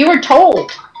 Now, you were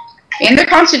told in the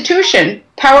Constitution,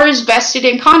 power is vested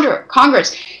in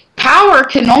Congress. Power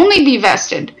can only be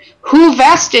vested. Who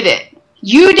vested it?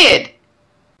 You did.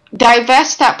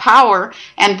 Divest that power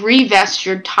and revest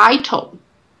your title.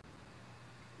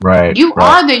 Right. You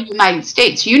are the United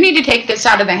States. You need to take this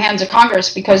out of the hands of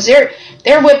Congress, because they're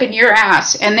whipping your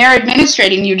ass and they're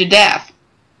administrating you to death.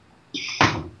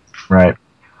 Right.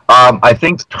 I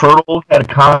think Turtle had a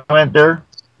comment there,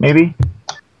 maybe?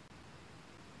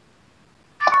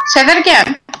 Say that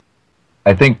again.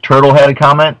 I think Turtle had a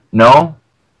comment. No?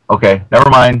 Okay, never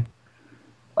mind.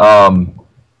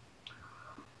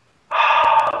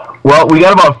 Well, we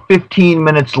got about 15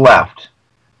 minutes left,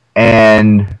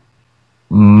 and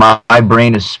my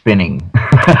brain is spinning.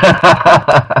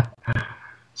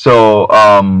 So,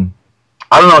 I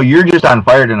don't know, you're just on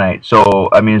fire tonight. So,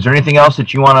 I mean, is there anything else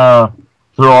that you want to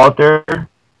throw out there?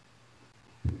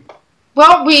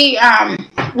 Well, we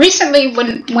recently,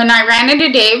 when I ran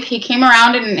into Dave, he came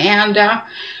around and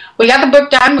we got the book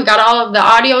done. We got all of the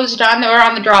audios done. They're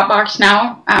on the Dropbox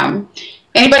now.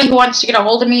 Anybody who wants to get a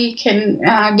hold of me can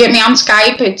get me on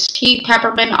Skype. It's T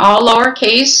Pepperman, all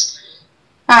lowercase.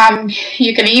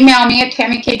 You can email me at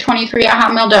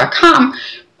tammyk23@hotmail.com.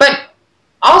 But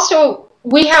also,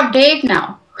 we have Dave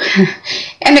now.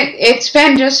 And it's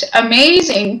been just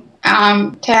amazing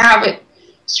to have it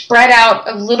spread out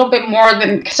a little bit more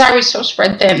than, because I was so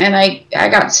spread thin, and I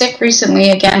got sick recently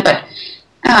again, but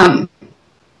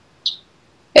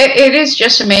it is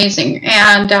just amazing.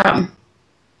 And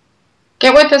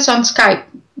get with us on Skype.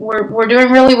 We're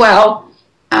doing really well.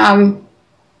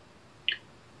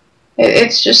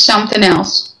 It's just something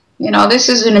else. You know, this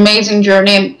is an amazing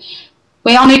journey, and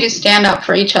we all need to stand up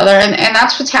for each other, and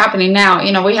that's what's happening now.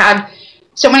 You know, we had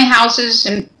so many houses,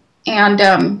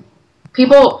 and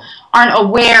people aren't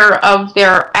aware of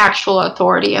their actual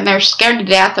authority, and they're scared to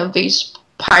death of these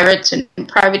pirates and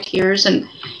privateers,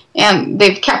 and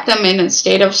they've kept them in a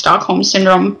state of Stockholm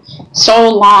Syndrome so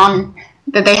long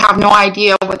that they have no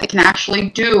idea what they can actually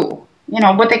do, you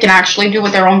know, what they can actually do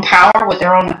with their own power, with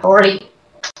their own authority.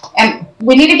 And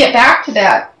we need to get back to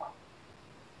that.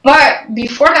 But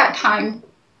before that time,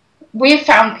 we have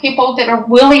found people that are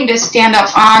willing to stand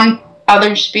up on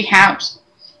others' behalf.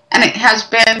 And it has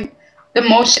been the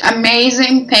most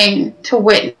amazing thing to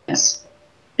witness.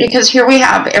 Because here we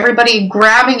have everybody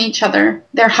grabbing each other,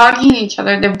 they're hugging each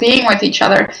other, they're being with each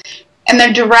other, and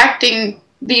they're directing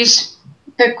the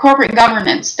corporate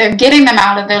governance. They're getting them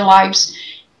out of their lives.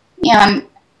 And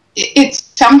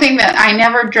it's something that I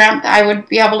never dreamt I would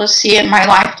be able to see in my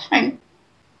lifetime.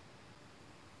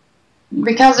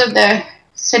 Because of the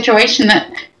situation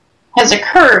that has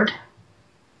occurred,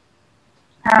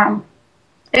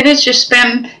 it has just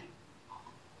been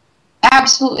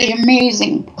absolutely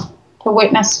amazing to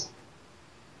witness.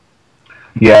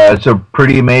 Yeah, it's a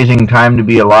pretty amazing time to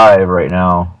be alive right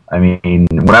now. I mean,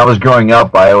 when I was growing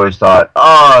up, I always thought,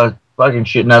 oh, fucking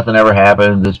shit, nothing ever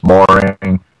happened, it's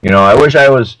boring. You know, I wish I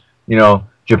was, you know,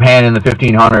 Japan in the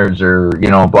 1500s, or, you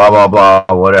know, blah, blah, blah,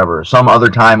 whatever, some other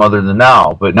time other than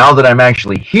now. But now that I'm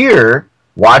actually here,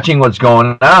 watching what's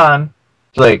going on,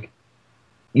 it's like,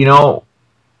 you know,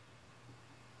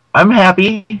 I'm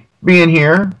happy being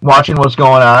here, watching what's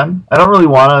going on. I don't really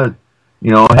want to,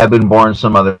 have been born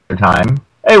some other time.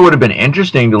 It would have been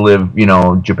interesting to live,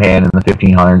 Japan in the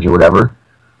 1500s or whatever.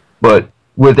 But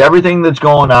with everything that's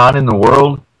going on in the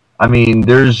world, I mean,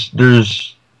 it's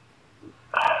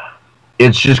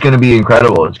just going to be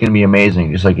incredible. It's going to be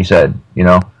amazing, just like you said,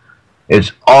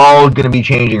 It's all going to be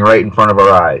changing right in front of our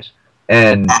eyes.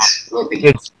 And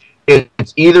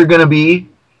it's either going to be,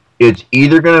 the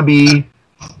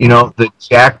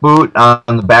jackboot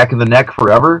on the back of the neck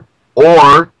forever,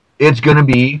 or it's going to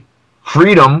be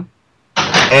freedom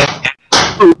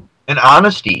and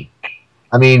honesty.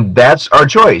 I mean, that's our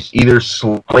choice. Either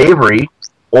slavery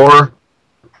or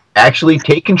actually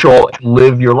take control and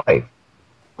live your life.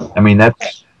 I mean,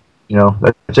 that's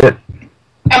it.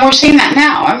 And we're seeing that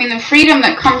now. I mean, the freedom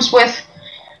that comes with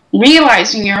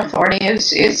realizing your authority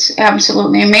is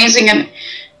absolutely amazing. And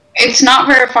it's not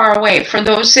very far away for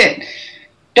those that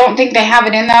don't think they have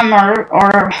it in them or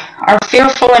are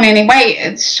fearful in any way.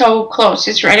 It's so close.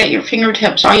 It's right at your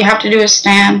fingertips. All you have to do is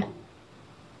stand.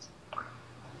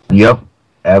 Yep,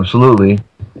 absolutely.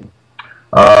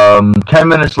 10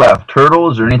 minutes left. Turtle,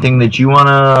 is there anything that you want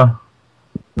to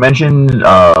mention?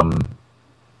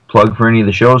 Plug for any of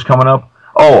the shows coming up?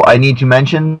 Oh, I need to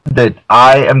mention that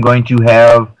I am going to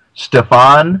have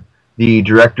Stefan, the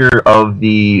director of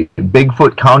the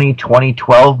Bigfoot County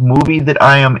 2012 movie that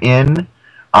I am in,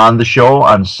 on the show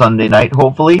on Sunday night,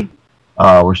 hopefully.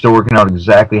 We're still working out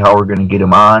exactly how we're going to get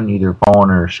him on, either phone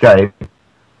or Skype.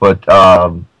 But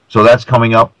so that's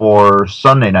coming up for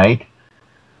Sunday night.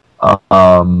 You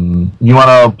want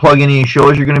to plug any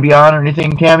shows you're going to be on or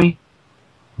anything, Tami?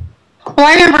 Well,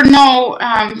 I never know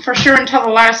for sure until the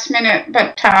last minute,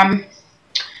 but I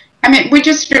mean, we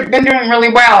just been doing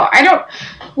really well.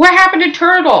 What happened to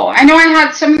Turtle? I know I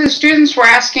had some of the students were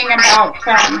asking about.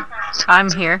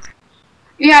 I'm here.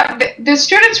 Yeah, the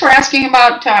students were asking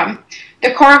about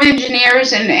the Corps of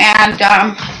Engineers and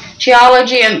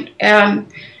geology and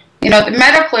the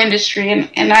medical industry,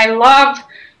 and I love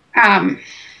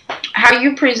how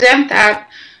you present that.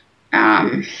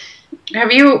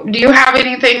 Do you have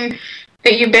anything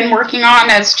that you've been working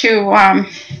on as to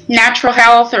natural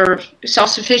health or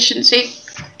self-sufficiency?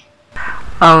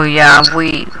 Oh yeah,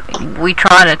 we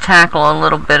try to tackle a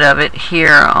little bit of it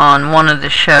here on one of the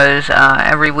shows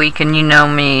every week, and you know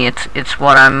me, it's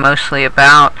what I'm mostly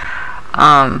about.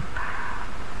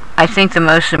 I think the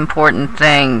most important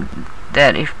thing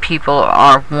that if people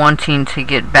are wanting to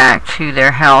get back to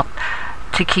their health,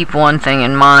 to keep one thing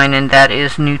in mind, and that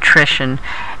is nutrition.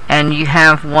 And you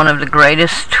have one of the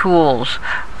greatest tools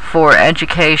for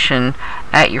education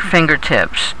at your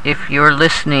fingertips. If you're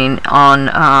listening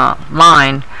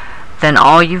online, then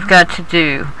all you've got to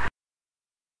do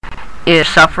is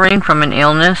suffering from an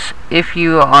illness. If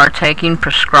you are taking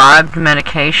prescribed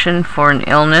medication for an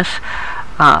illness,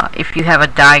 if you have a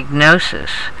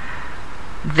diagnosis,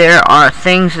 there are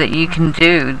things that you can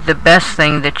do. The best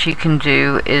thing that you can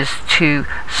do is to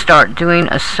start doing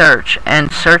a search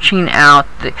and searching out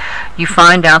you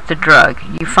find out the drug,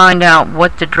 you find out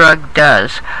what the drug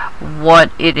does, what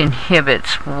it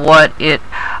inhibits, what it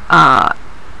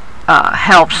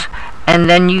helps, and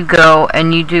then you go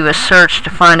and you do a search to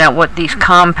find out what these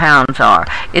compounds are.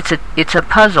 It's a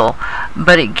puzzle,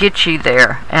 but it gets you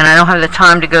there, and I don't have the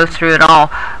time to go through it all,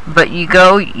 but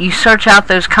you search out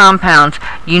those compounds,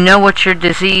 you know what your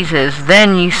disease is,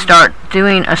 then you start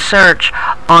doing a search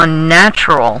on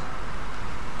natural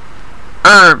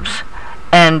herbs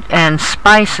and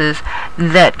spices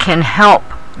that can help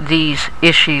these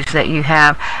issues that you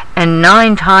have, and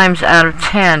 9 times out of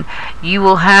 10 you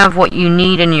will have what you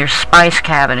need in your spice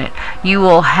cabinet. You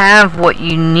will have what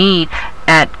you need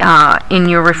in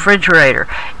your refrigerator.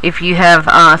 If you have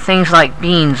things like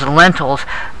beans, lentils,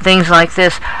 things like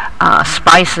this,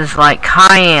 spices like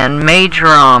cayenne,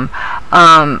 marjoram,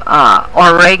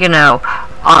 oregano,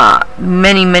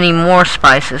 many more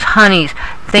spices, honeys,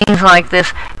 things like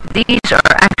this. These are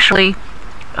actually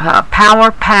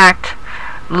power-packed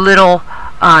little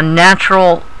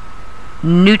natural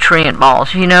nutrient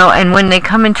balls, and when they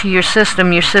come into your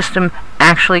system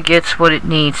actually gets what it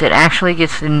needs. It actually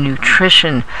gets the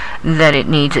nutrition that it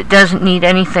needs. It doesn't need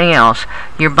anything else.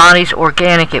 Your body's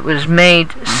organic. It was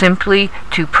made simply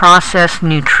to process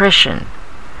nutrition.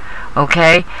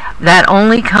 Okay? That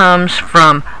only comes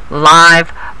from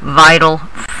live, vital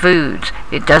foods.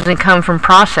 It doesn't come from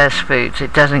processed foods.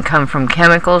 It doesn't come from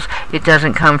chemicals. It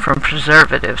doesn't come from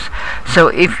preservatives. So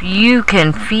if you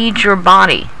can feed your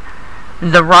body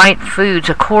the right foods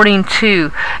according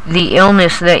to the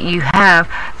illness that you have,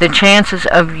 the chances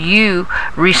of you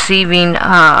receiving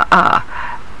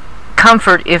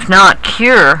discomfort, if not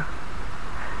cure,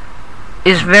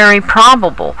 is very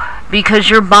probable, because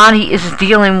your body is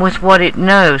dealing with what it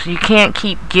knows. You can't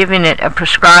keep giving it a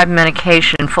prescribed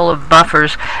medication full of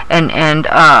buffers and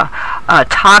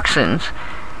toxins,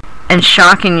 and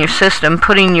shocking your system,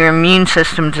 putting your immune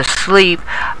system to sleep,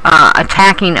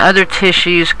 attacking other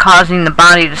tissues, causing the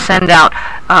body to send out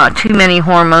too many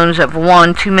hormones of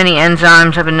one, too many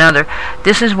enzymes of another.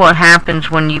 This is what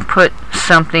happens when you put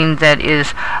something that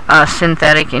is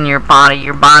synthetic in your body.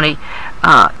 Your body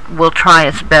will try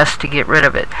its best to get rid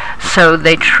of it. So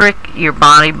they trick your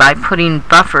body by putting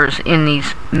buffers in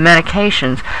these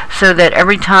medications, so that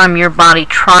every time your body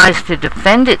tries to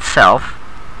defend itself,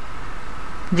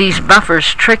 these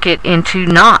buffers trick it into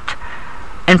not.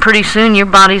 And pretty soon your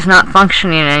body's not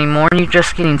functioning anymore, and you're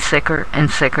just getting sicker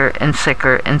and sicker and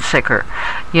sicker and sicker.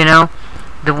 You know,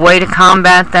 the way to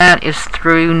combat that is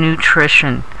through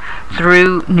nutrition.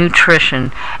 Through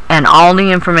nutrition. And all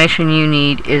the information you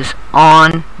need is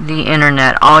on the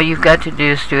internet. All you've got to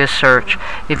do is do a search.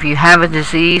 If you have a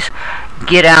disease,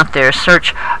 get out there,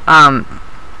 search.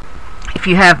 If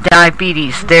you have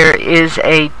diabetes, there is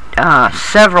a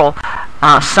several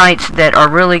sites that are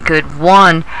really good.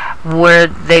 One where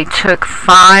they took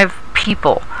 5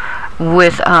 people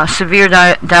with severe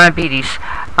diabetes,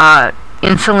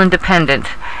 insulin dependent,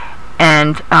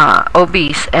 and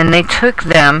obese, and they took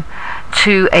them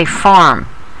to a farm,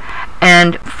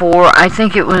 and for, I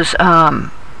think it was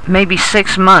maybe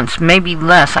 6 months, maybe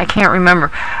less, I can't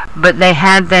remember, but they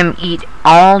had them eat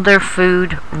all their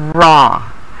food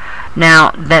raw.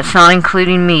 Now, that's not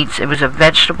including meats. It was a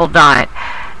vegetable diet.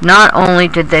 Not only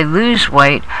did they lose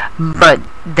weight, but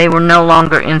they were no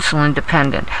longer insulin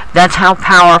dependent. That's how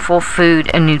powerful food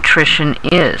and nutrition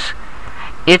is.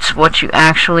 It's what you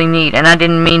actually need. And I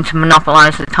didn't mean to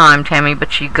monopolize the time, Tami,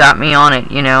 but you got me on it,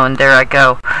 you know, and there I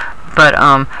go. But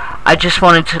I just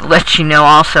wanted to let you know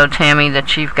also, Tami,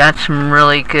 that you've got some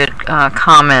really good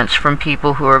comments from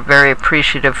people who are very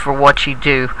appreciative for what you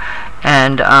do,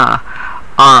 and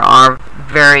are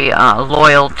very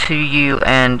loyal to you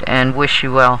and wish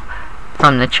you well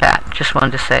from the chat. Just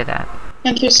wanted to say that.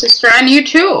 Thank you, sister, and you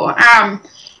too.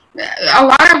 A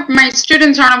lot of my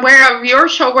students aren't aware of your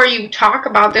show where you talk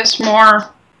about this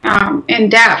more in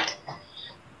depth,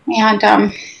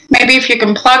 and maybe if you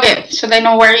can plug it so they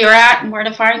know where you're at and where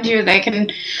to find you, they can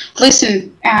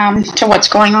listen to what's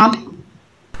going on.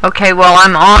 Okay, well,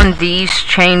 I'm on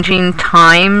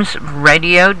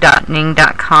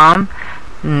thesechangingtimesradio.ning.com,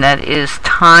 and that is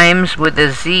times with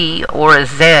a Z or a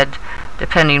Z,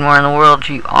 depending where in the world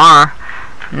you are,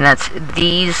 and that's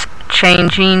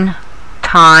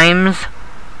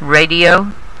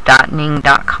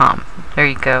thesechangingtimesradio.ning.com. There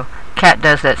you go. Kat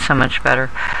does that so much better.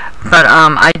 But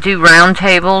I do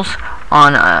roundtables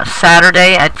on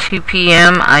Saturday at 2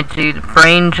 p.m. I do the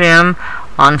Brain Gym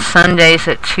on Sundays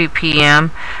at 2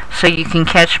 p.m. so you can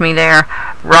catch me there.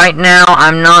 Right now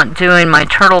I'm not doing my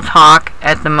Turtle Talk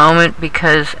at the moment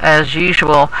because, as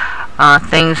usual,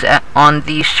 things on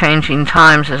these changing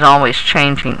times is always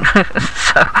changing.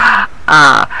 So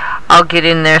I'll get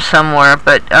in there somewhere,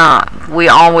 but we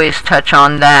always touch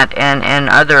on that and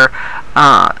other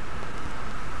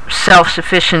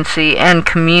self-sufficiency and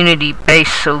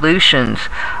community-based solutions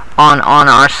on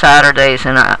our Saturdays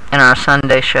and our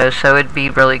Sunday shows. So it'd be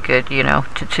really good, you know,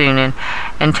 to tune in.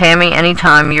 And Tami,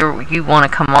 anytime you want to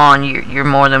come on, you're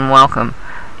more than welcome.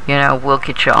 You know, we'll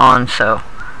get you on. So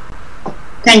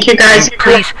thank you, guys.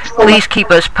 Please keep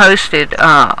us posted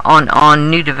on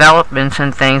new developments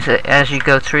and things as you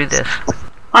go through this.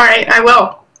 All right, I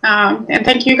will. And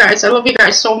thank you guys. I love you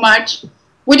guys so much.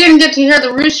 We didn't get to hear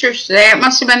the roosters today. It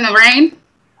must have been the rain.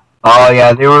 Oh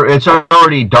yeah, they were. It's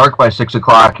already dark by 6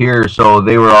 o'clock here, so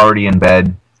they were already in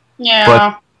bed. Yeah.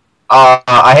 But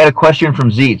I had a question from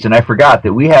Zeets, and I forgot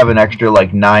that we have an extra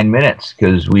like 9 minutes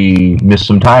because we missed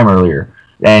some time earlier,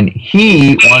 and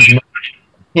he wants to know your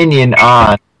opinion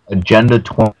on Agenda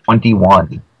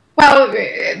 21. Well,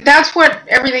 that's what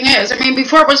everything is. I mean,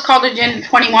 before it was called Agenda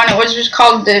 21, it was just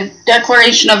called the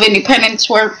Declaration of Independence,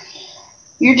 where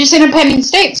you're just independent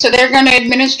states, so they're going to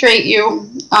administrate you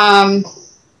in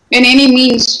any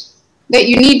means that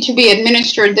you need to be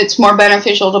administered that's more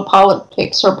beneficial to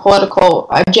politics or political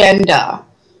agenda.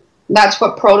 That's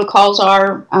what protocols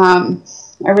are,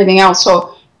 everything else.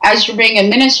 So as you're being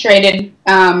administrated,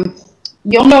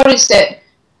 you'll notice that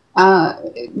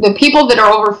the people that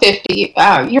are over 50,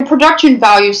 your production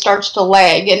value starts to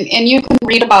lag, and you can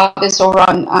read about this over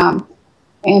on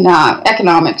in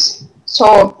economics.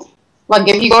 So, like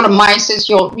if you go to Mises,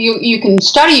 you can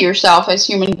study yourself as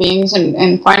human beings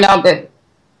and find out that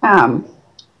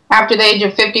after the age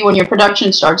of 50, when your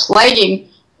production starts lagging,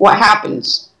 what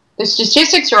happens? The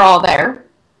statistics are all there.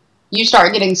 You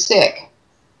start getting sick.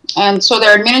 And so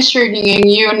they're administering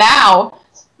you now,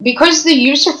 because the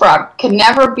usufruct can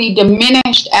never be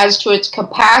diminished as to its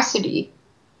capacity.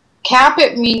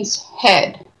 Caput means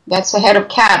head. That's the head of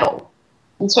cattle.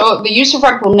 And so the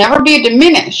usufruct will never be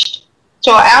diminished.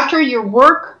 So after your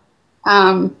work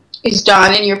is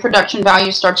done and your production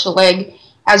value starts to lag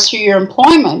as to your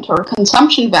employment or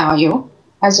consumption value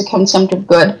as a consumptive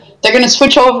good, they're going to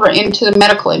switch over into the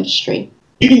medical industry.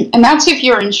 And that's if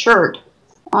you're insured.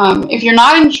 If you're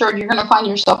not insured, you're going to find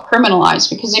yourself criminalized,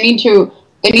 because they need to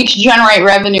generate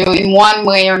revenue in one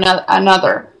way or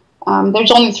another.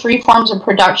 There's only 3 forms of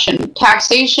production.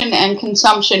 Taxation and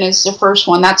consumption is the first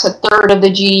one. That's a third of the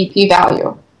GDP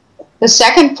value. The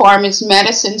second form is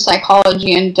medicine,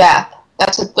 psychology, and death.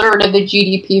 That's a third of the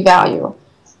GDP value.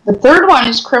 The third one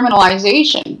is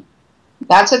criminalization.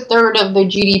 That's a third of the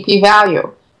GDP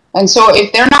value. And so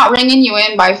if they're not ringing you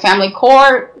in by family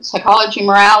court, psychology,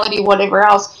 morality, whatever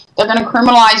else, they're going to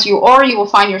criminalize you, or you will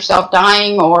find yourself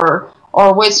dying or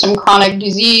with some chronic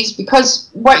disease, because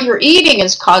what you're eating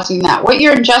is causing that, what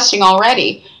you're ingesting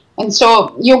already. And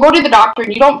so you'll go to the doctor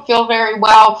and you don't feel very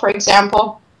well, for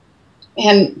example,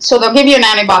 and so they'll give you an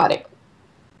antibiotic.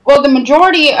 Well, the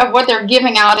majority of what they're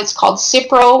giving out is called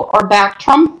Cipro or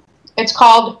Bactrim. It's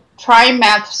called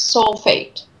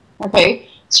trimethylsulfate, okay?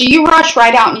 So you rush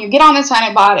right out and you get on this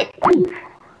antibiotic.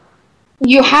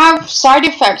 You have side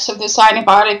effects of this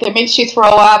antibiotic that makes you throw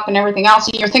up and everything else,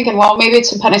 and you're thinking, well, maybe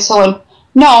it's a penicillin.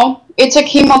 No, it's a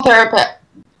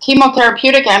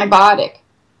chemotherapeutic antibiotic.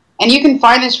 And you can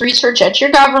find this research at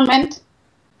your government,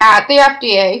 at the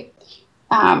FDA,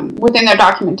 within their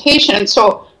documentation. And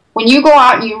so when you go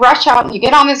out and you rush out and you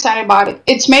get on this antibiotic,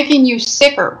 it's making you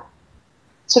sicker.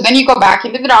 So then you go back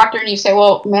into the doctor and you say,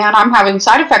 well, man, I'm having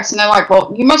side effects. And they're like,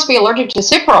 well, you must be allergic to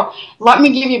Cipro. Let me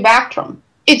give you Bactrim.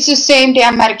 It's the same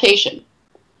damn medication.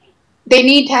 They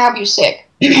need to have you sick.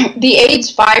 The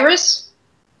AIDS virus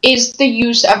is the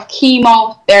use of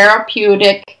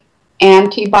chemotherapeutic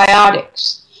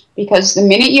antibiotics. Because the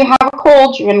minute you have a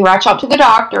cold, you're going to rush out to the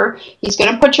doctor. He's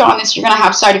going to put you on this. You're going to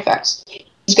have side effects.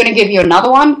 He's going to give you another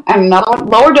one and another one.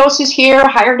 Lower doses here,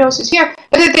 higher doses here.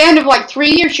 But at the end of like 3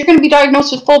 years, you're going to be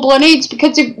diagnosed with full-blown AIDS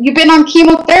because you've been on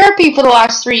chemotherapy for the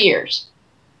last 3 years.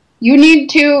 You need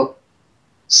to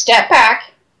step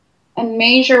back and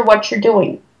measure what you're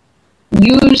doing.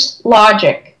 Use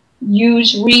logic.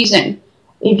 Use reason.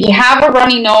 If you have a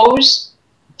runny nose,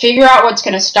 figure out what's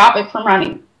going to stop it from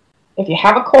running. If you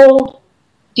have a cold,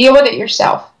 deal with it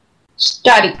yourself.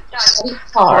 Study. Study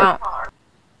hard. Well,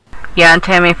 yeah, and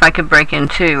Tami, if I could break in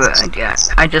too,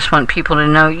 I just want people to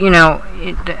know,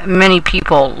 many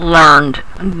people learned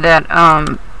that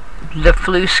the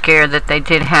flu scare that they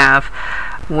did have,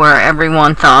 where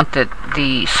everyone thought that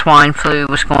the swine flu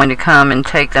was going to come and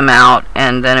take them out,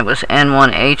 and then it was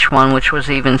N1H1, which was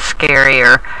even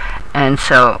scarier, and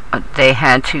so they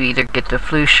had to either get the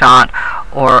flu shot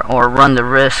or run the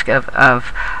risk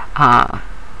of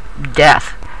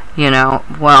death.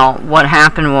 Well, what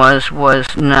happened was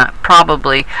not,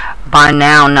 probably by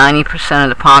now 90% of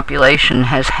the population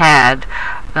has had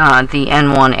the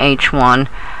N1H1,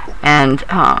 and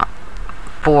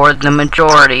for the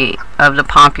majority of the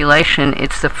population,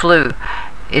 it's the flu.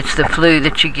 It's the flu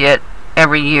that you get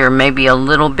every year, maybe a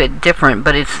little bit different,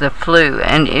 but it's the flu.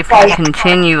 And if you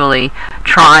continually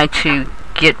try to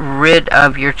get rid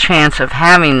of your chance of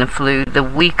having the flu, the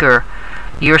weaker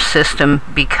your system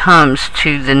becomes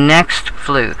to the next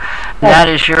flu. That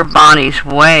is your body's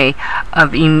way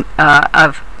of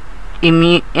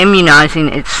immunizing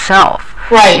itself.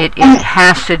 Right. It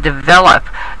has to develop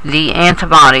the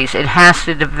antibodies. It has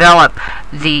to develop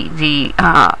the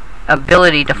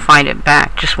ability to fight it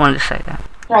back. Just wanted to say that.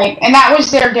 Right, and that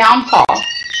was their downfall.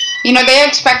 They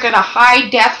expected a high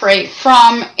death rate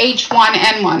from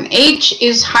H1N1. H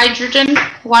is hydrogen,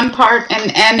 1 part,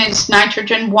 and N is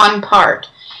nitrogen, 1 part.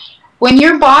 When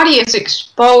your body is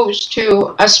exposed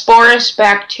to a sporous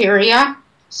bacteria,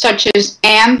 such as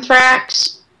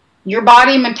anthrax, your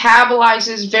body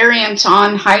metabolizes variants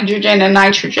on hydrogen and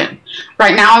nitrogen.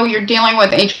 Right now, you're dealing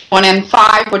with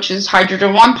H1N5, which is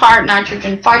hydrogen 1 part,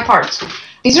 nitrogen 5 parts.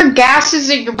 These are gases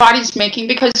that your body's making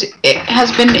because it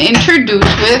has been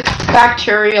introduced with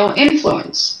bacterial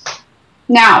influence.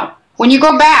 Now, when you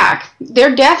go back,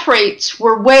 their death rates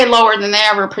were way lower than they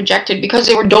ever projected because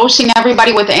they were dosing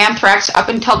everybody with anthrax up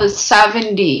until the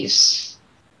 70s.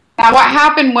 Now, what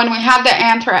happened when we had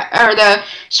the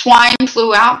swine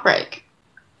flu outbreak?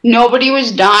 Nobody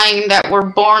was dying that were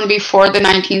born before the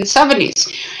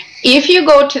 1970s. If you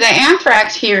go to the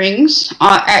anthrax hearings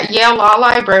at Yale Law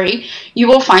Library, you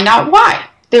will find out why.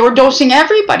 They were dosing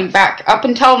everybody back up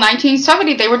until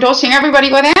 1970. They were dosing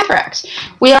everybody with anthrax.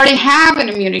 We already have an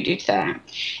immunity to that.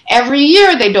 Every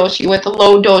year they dose you with a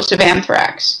low dose of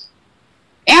anthrax.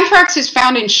 Anthrax is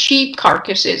found in sheep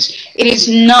carcasses. It is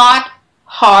not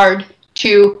hard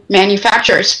to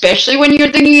manufacture, especially when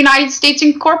you're the United States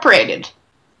Incorporated.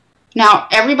 Now,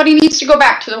 everybody needs to go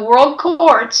back to the World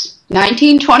Courts,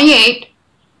 1928,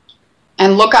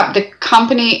 and look up the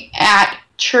company at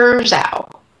Cherzow.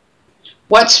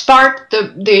 What sparked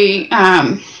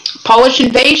the Polish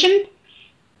invasion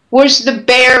was the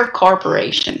Bayer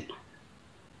Corporation.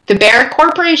 The Bayer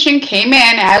Corporation came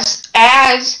in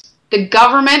as the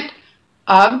government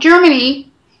of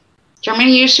Germany.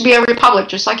 Germany used to be a republic,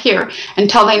 just like here,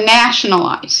 until they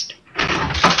nationalized.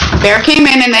 Bayer came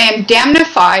in and they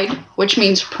indemnified, which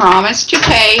means promised to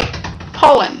pay,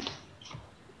 Poland.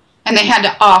 And they had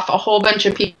to off a whole bunch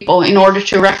of people in order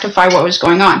to rectify what was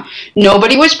going on.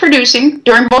 Nobody was producing.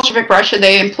 During Bolshevik Russia,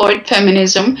 they employed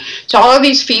feminism. So all of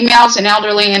these females and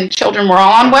elderly and children were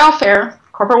all on welfare,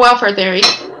 corporate welfare theory.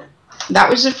 That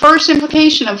was the first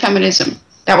implication of feminism.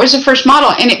 That was the first model,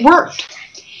 and it worked.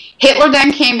 Hitler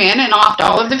then came in and offed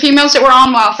all of the females that were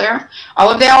on welfare,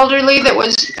 all of the elderly that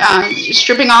was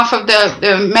stripping off of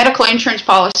the medical insurance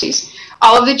policies,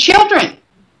 all of the children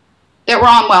that were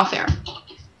on welfare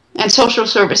and social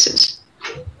services.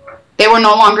 They were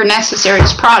no longer necessary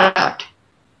as product.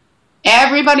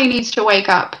 Everybody needs to wake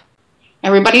up.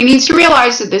 Everybody needs to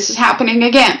realize that this is happening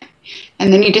again.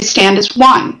 And they need to stand as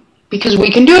one. Because we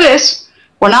can do this.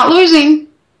 We're not losing.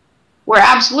 We're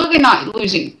absolutely not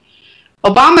losing.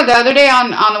 Obama, the other day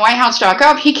on the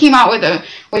WhiteHouse.gov, he came out with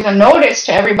a notice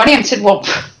to everybody and said, well,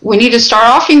 we need to start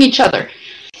offing each other.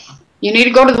 You need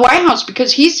to go to the White House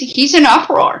because he's in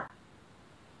uproar.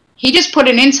 He just put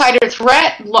an insider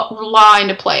threat law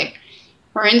into play,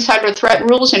 or insider threat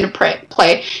rules into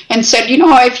play, and said, you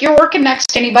know, if you're working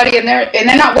next to anybody and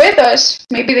they're not with us,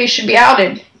 maybe they should be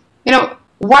outed. You know,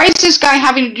 why is this guy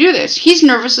having to do this? He's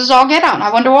nervous as all get out.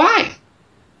 I wonder why.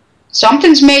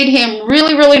 Something's made him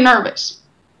really, really nervous.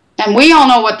 And we all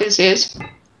know what this is.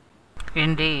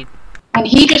 Indeed. And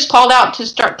he just called out to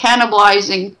start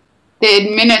cannibalizing the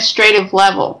administrative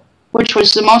level, which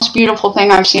was the most beautiful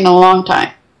thing I've seen in a long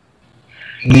time.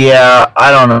 Yeah, I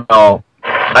don't know.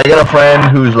 I got a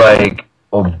friend who's like,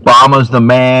 Obama's the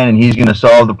man and he's going to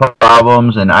solve the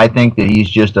problems, and I think that he's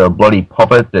just a bloody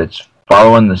puppet that's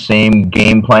following the same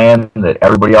game plan that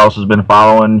everybody else has been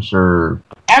following for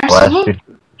the last 50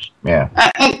 years.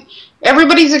 Yeah. And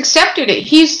everybody's accepted it.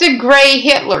 He's the gray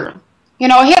Hitler. You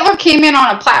know, Hitler came in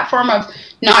on a platform of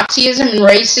Nazism and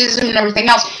racism and everything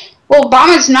else. Well,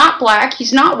 Obama's not black,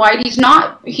 he's not white, he's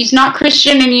not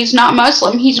Christian, and he's not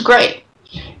Muslim, he's gray.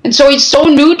 And so he's so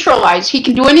neutralized, he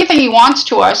can do anything he wants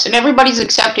to us, and everybody's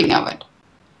accepting of it.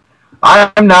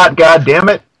 I'm not,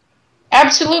 goddammit.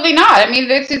 Absolutely not. I mean,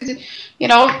 this is, you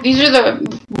know, these are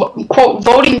the, quote,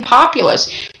 voting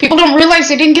populace. People don't realize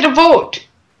they didn't get a vote.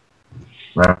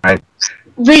 Right.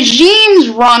 Regimes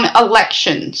run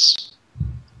elections.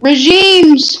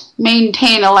 Regimes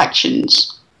maintain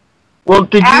elections. Well,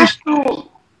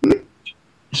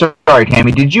 sorry,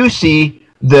 Tammy, did you see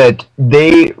that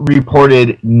they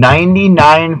reported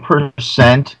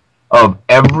 99% of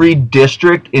every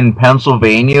district in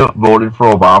Pennsylvania voted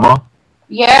for Obama?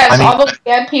 Yes, all those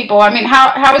dead people. I mean,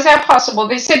 how is that possible?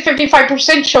 They said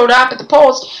 55% showed up at the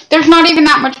polls. There's not even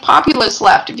that much populace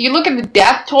left. If you look at the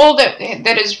death toll that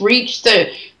has reached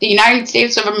the United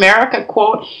States of America,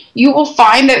 quote, you will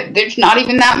find that there's not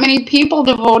even that many people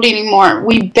to vote anymore.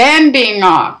 We've been being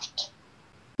offed.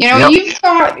 You know,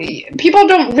 people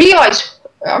don't realize,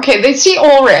 okay, they see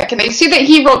Ulrich, and they see that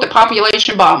he wrote the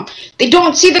population bomb. They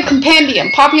don't see the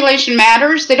compendium, Population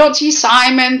Matters. They don't see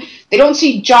Simon. They don't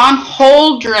see John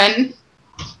Holdren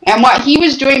and what he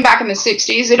was doing back in the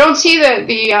 60s. They don't see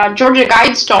the Georgia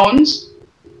Guidestones.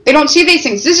 They don't see these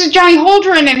things. This is Johnny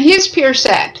Holdren and his peer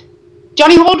set.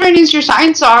 Johnny Holdren is your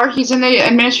science czar. He's in the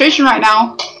administration right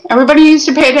now. Everybody needs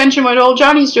to pay attention to what old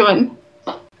Johnny's doing.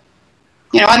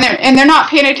 You know, and they're not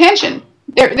paying attention.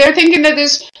 They're thinking that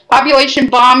this population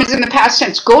bomb is in the past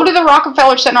tense. Go to the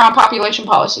Rockefeller Center on Population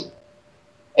Policy.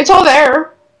 It's all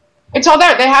there. It's all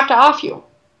there. They have to off you.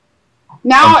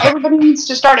 Now everybody needs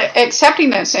to start accepting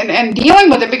this and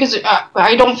dealing with it, because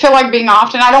I don't feel like being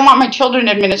offed, and I don't want my children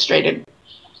administrated.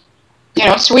 You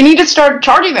know, so we need to start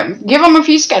charging them. Give them a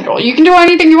fee schedule. You can do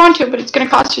anything you want to, but it's going to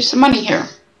cost you some money here.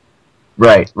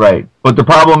 Right, right. But the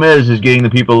problem is getting the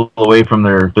people away from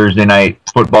their Thursday night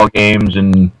football games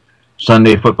and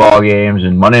Sunday football games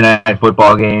and Monday night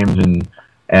football games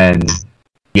and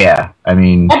yeah, I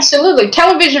mean... Absolutely.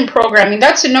 Television programming,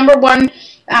 that's the number one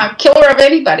killer of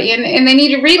anybody. And they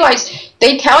need to realize,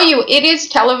 they tell you it is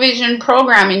television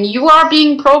programming. You are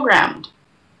being programmed.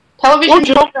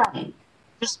 Television programming.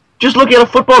 Just look at a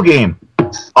football game.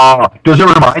 Does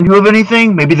it remind you of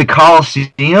anything? Maybe the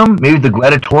Coliseum? Maybe the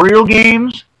gladiatorial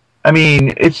games? I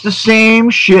mean, it's the same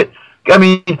shit. I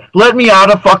mean, let me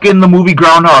out of fucking the movie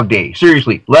Groundhog Day.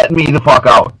 Seriously, let me the fuck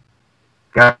out.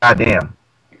 God damn.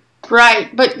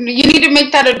 Right, but you need to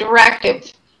make that a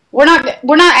directive. We're not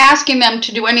asking them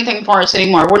to do anything for us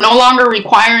anymore. We're no longer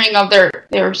requiring of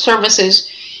their services,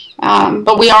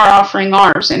 but we are offering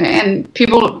ours. And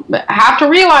people have to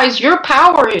realize your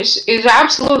power is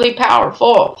absolutely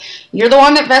powerful. You're the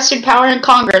one that vested power in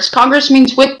Congress. Congress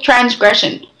means with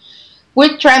transgression.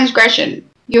 With transgression.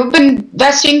 You've been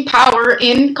vesting power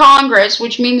in Congress,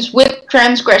 which means with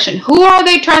transgression. Who are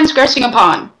they transgressing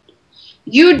upon?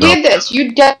 You did this.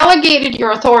 You delegated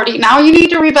your authority. Now you need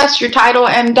to revest your title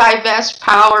and divest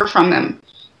power from them.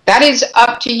 That is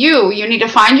up to you. You need to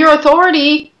find your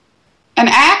authority and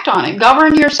act on it.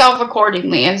 Govern yourself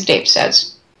accordingly, as Dave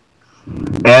says.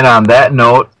 And on that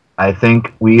note, I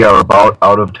think we are about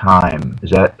out of time. Is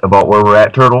that about where we're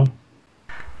at, Turtle?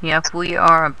 Yep, we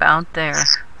are about there.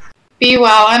 Be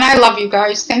well, and I love you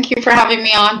guys. Thank you for having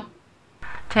me on.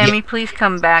 Tammy, please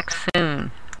come back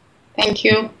soon. Thank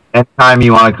you. Anytime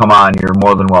you want to come on, you're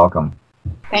more than welcome.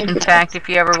 Thank you. In fact, if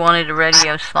you ever wanted a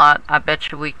radio slot, I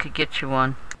bet you we could get you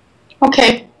one.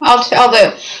 Okay, I'll tell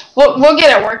we'll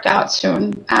get it worked out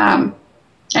soon. I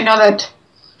know that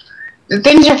the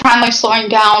things are finally slowing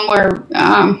down where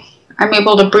I'm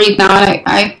able to breathe now.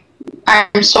 And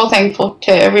I'm so thankful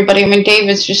to everybody. I mean, Dave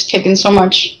has just taken so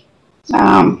much.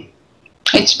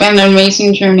 It's been an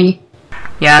amazing journey.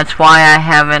 Yeah, that's why I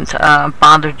haven't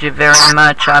bothered you very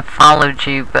much. I've followed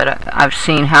you, but I've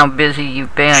seen how busy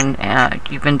you've been.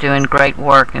 You've been doing great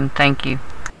work, and thank you.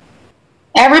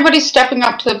 Everybody's stepping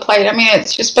up to the plate. I mean,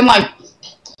 it's just been like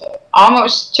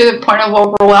almost to the point of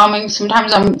overwhelming.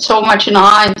 Sometimes I'm so much in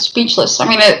awe and speechless. I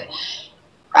mean,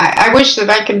 I wish that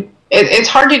I could. It's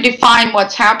hard to define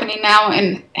what's happening now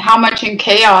and how much in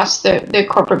chaos the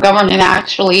corporate government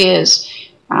actually is.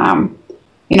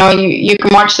 You know, you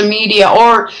can watch the media,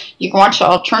 or you can watch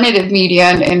alternative media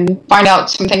and find out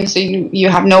some things that you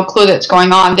have no clue that's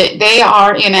going on. They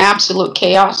are in absolute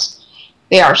chaos.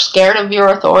 They are scared of your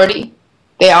authority.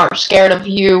 They are scared of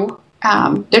you.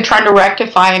 They're trying to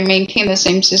rectify and maintain the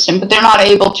same system, but they're not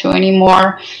able to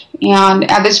anymore.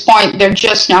 And at this point, they're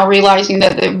just now realizing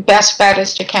that the best bet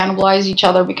is to cannibalize each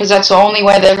other, because that's the only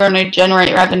way they're going to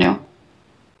generate revenue.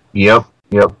 Yep.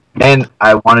 And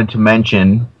I wanted to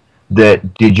mention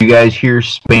that, did you guys hear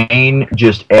Spain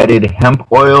just added hemp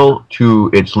oil to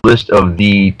its list of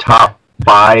the top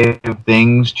 5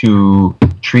 things to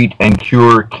treat and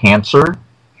cure cancer?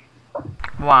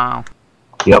 Wow.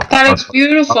 Yep. That is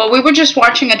beautiful. We were just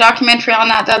watching a documentary on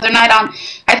that the other night on,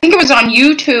 I think it was on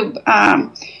YouTube,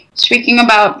 speaking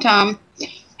about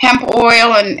hemp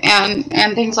oil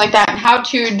and things like that, and how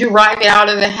to derive it out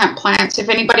of the hemp plants. If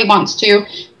anybody wants to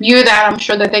view that, I'm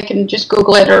sure that they can just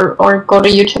Google it or go to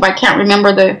YouTube. I can't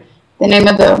remember the name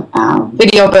of the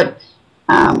video, but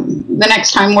the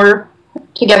next time we're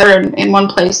together in one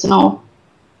place, then I'll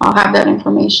have that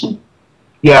information.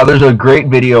 Yeah, there's a great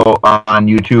video on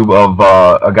YouTube of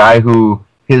a guy who,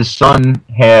 his son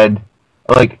had,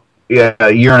 like,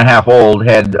 a year and a half old,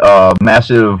 had a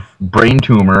massive brain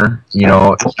tumor, you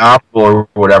know, or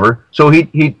whatever. So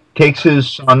he takes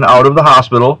his son out of the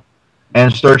hospital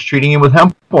and starts treating him with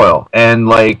hemp oil. And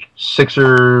like 6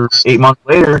 or 8 months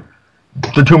later,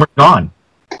 the tumor's gone,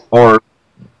 or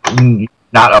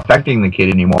not affecting the kid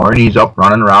anymore, and he's up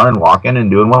running around and walking and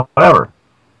doing whatever.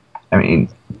 I mean,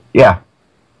 yeah,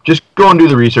 just go and do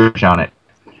the research on it.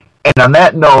 And on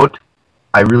that note,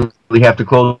 I really have to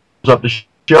close up the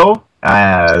show.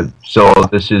 So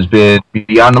this has been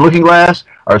Beyond the Looking Glass.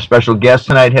 Our special guest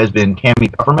tonight has been Tami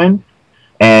Pepperman,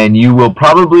 and you will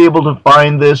probably be able to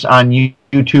find this on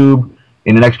YouTube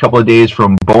in the next couple of days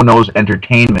from Bono's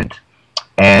Entertainment.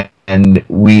 And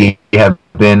we have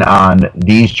been on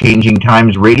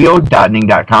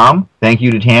TheseChangingTimesRadio.ning.com. Thank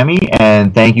you to Tami,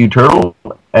 and thank you, Turtle.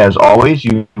 As always,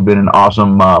 you've been an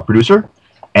awesome producer.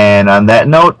 And on that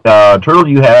note, Turtle, do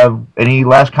you have any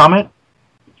last comment?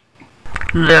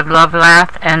 Live, love,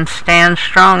 laugh, and stand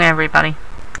strong, everybody.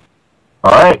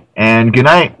 All right, and good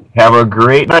night. Have a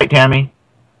great night, Tami.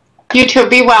 You too.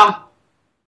 Be well.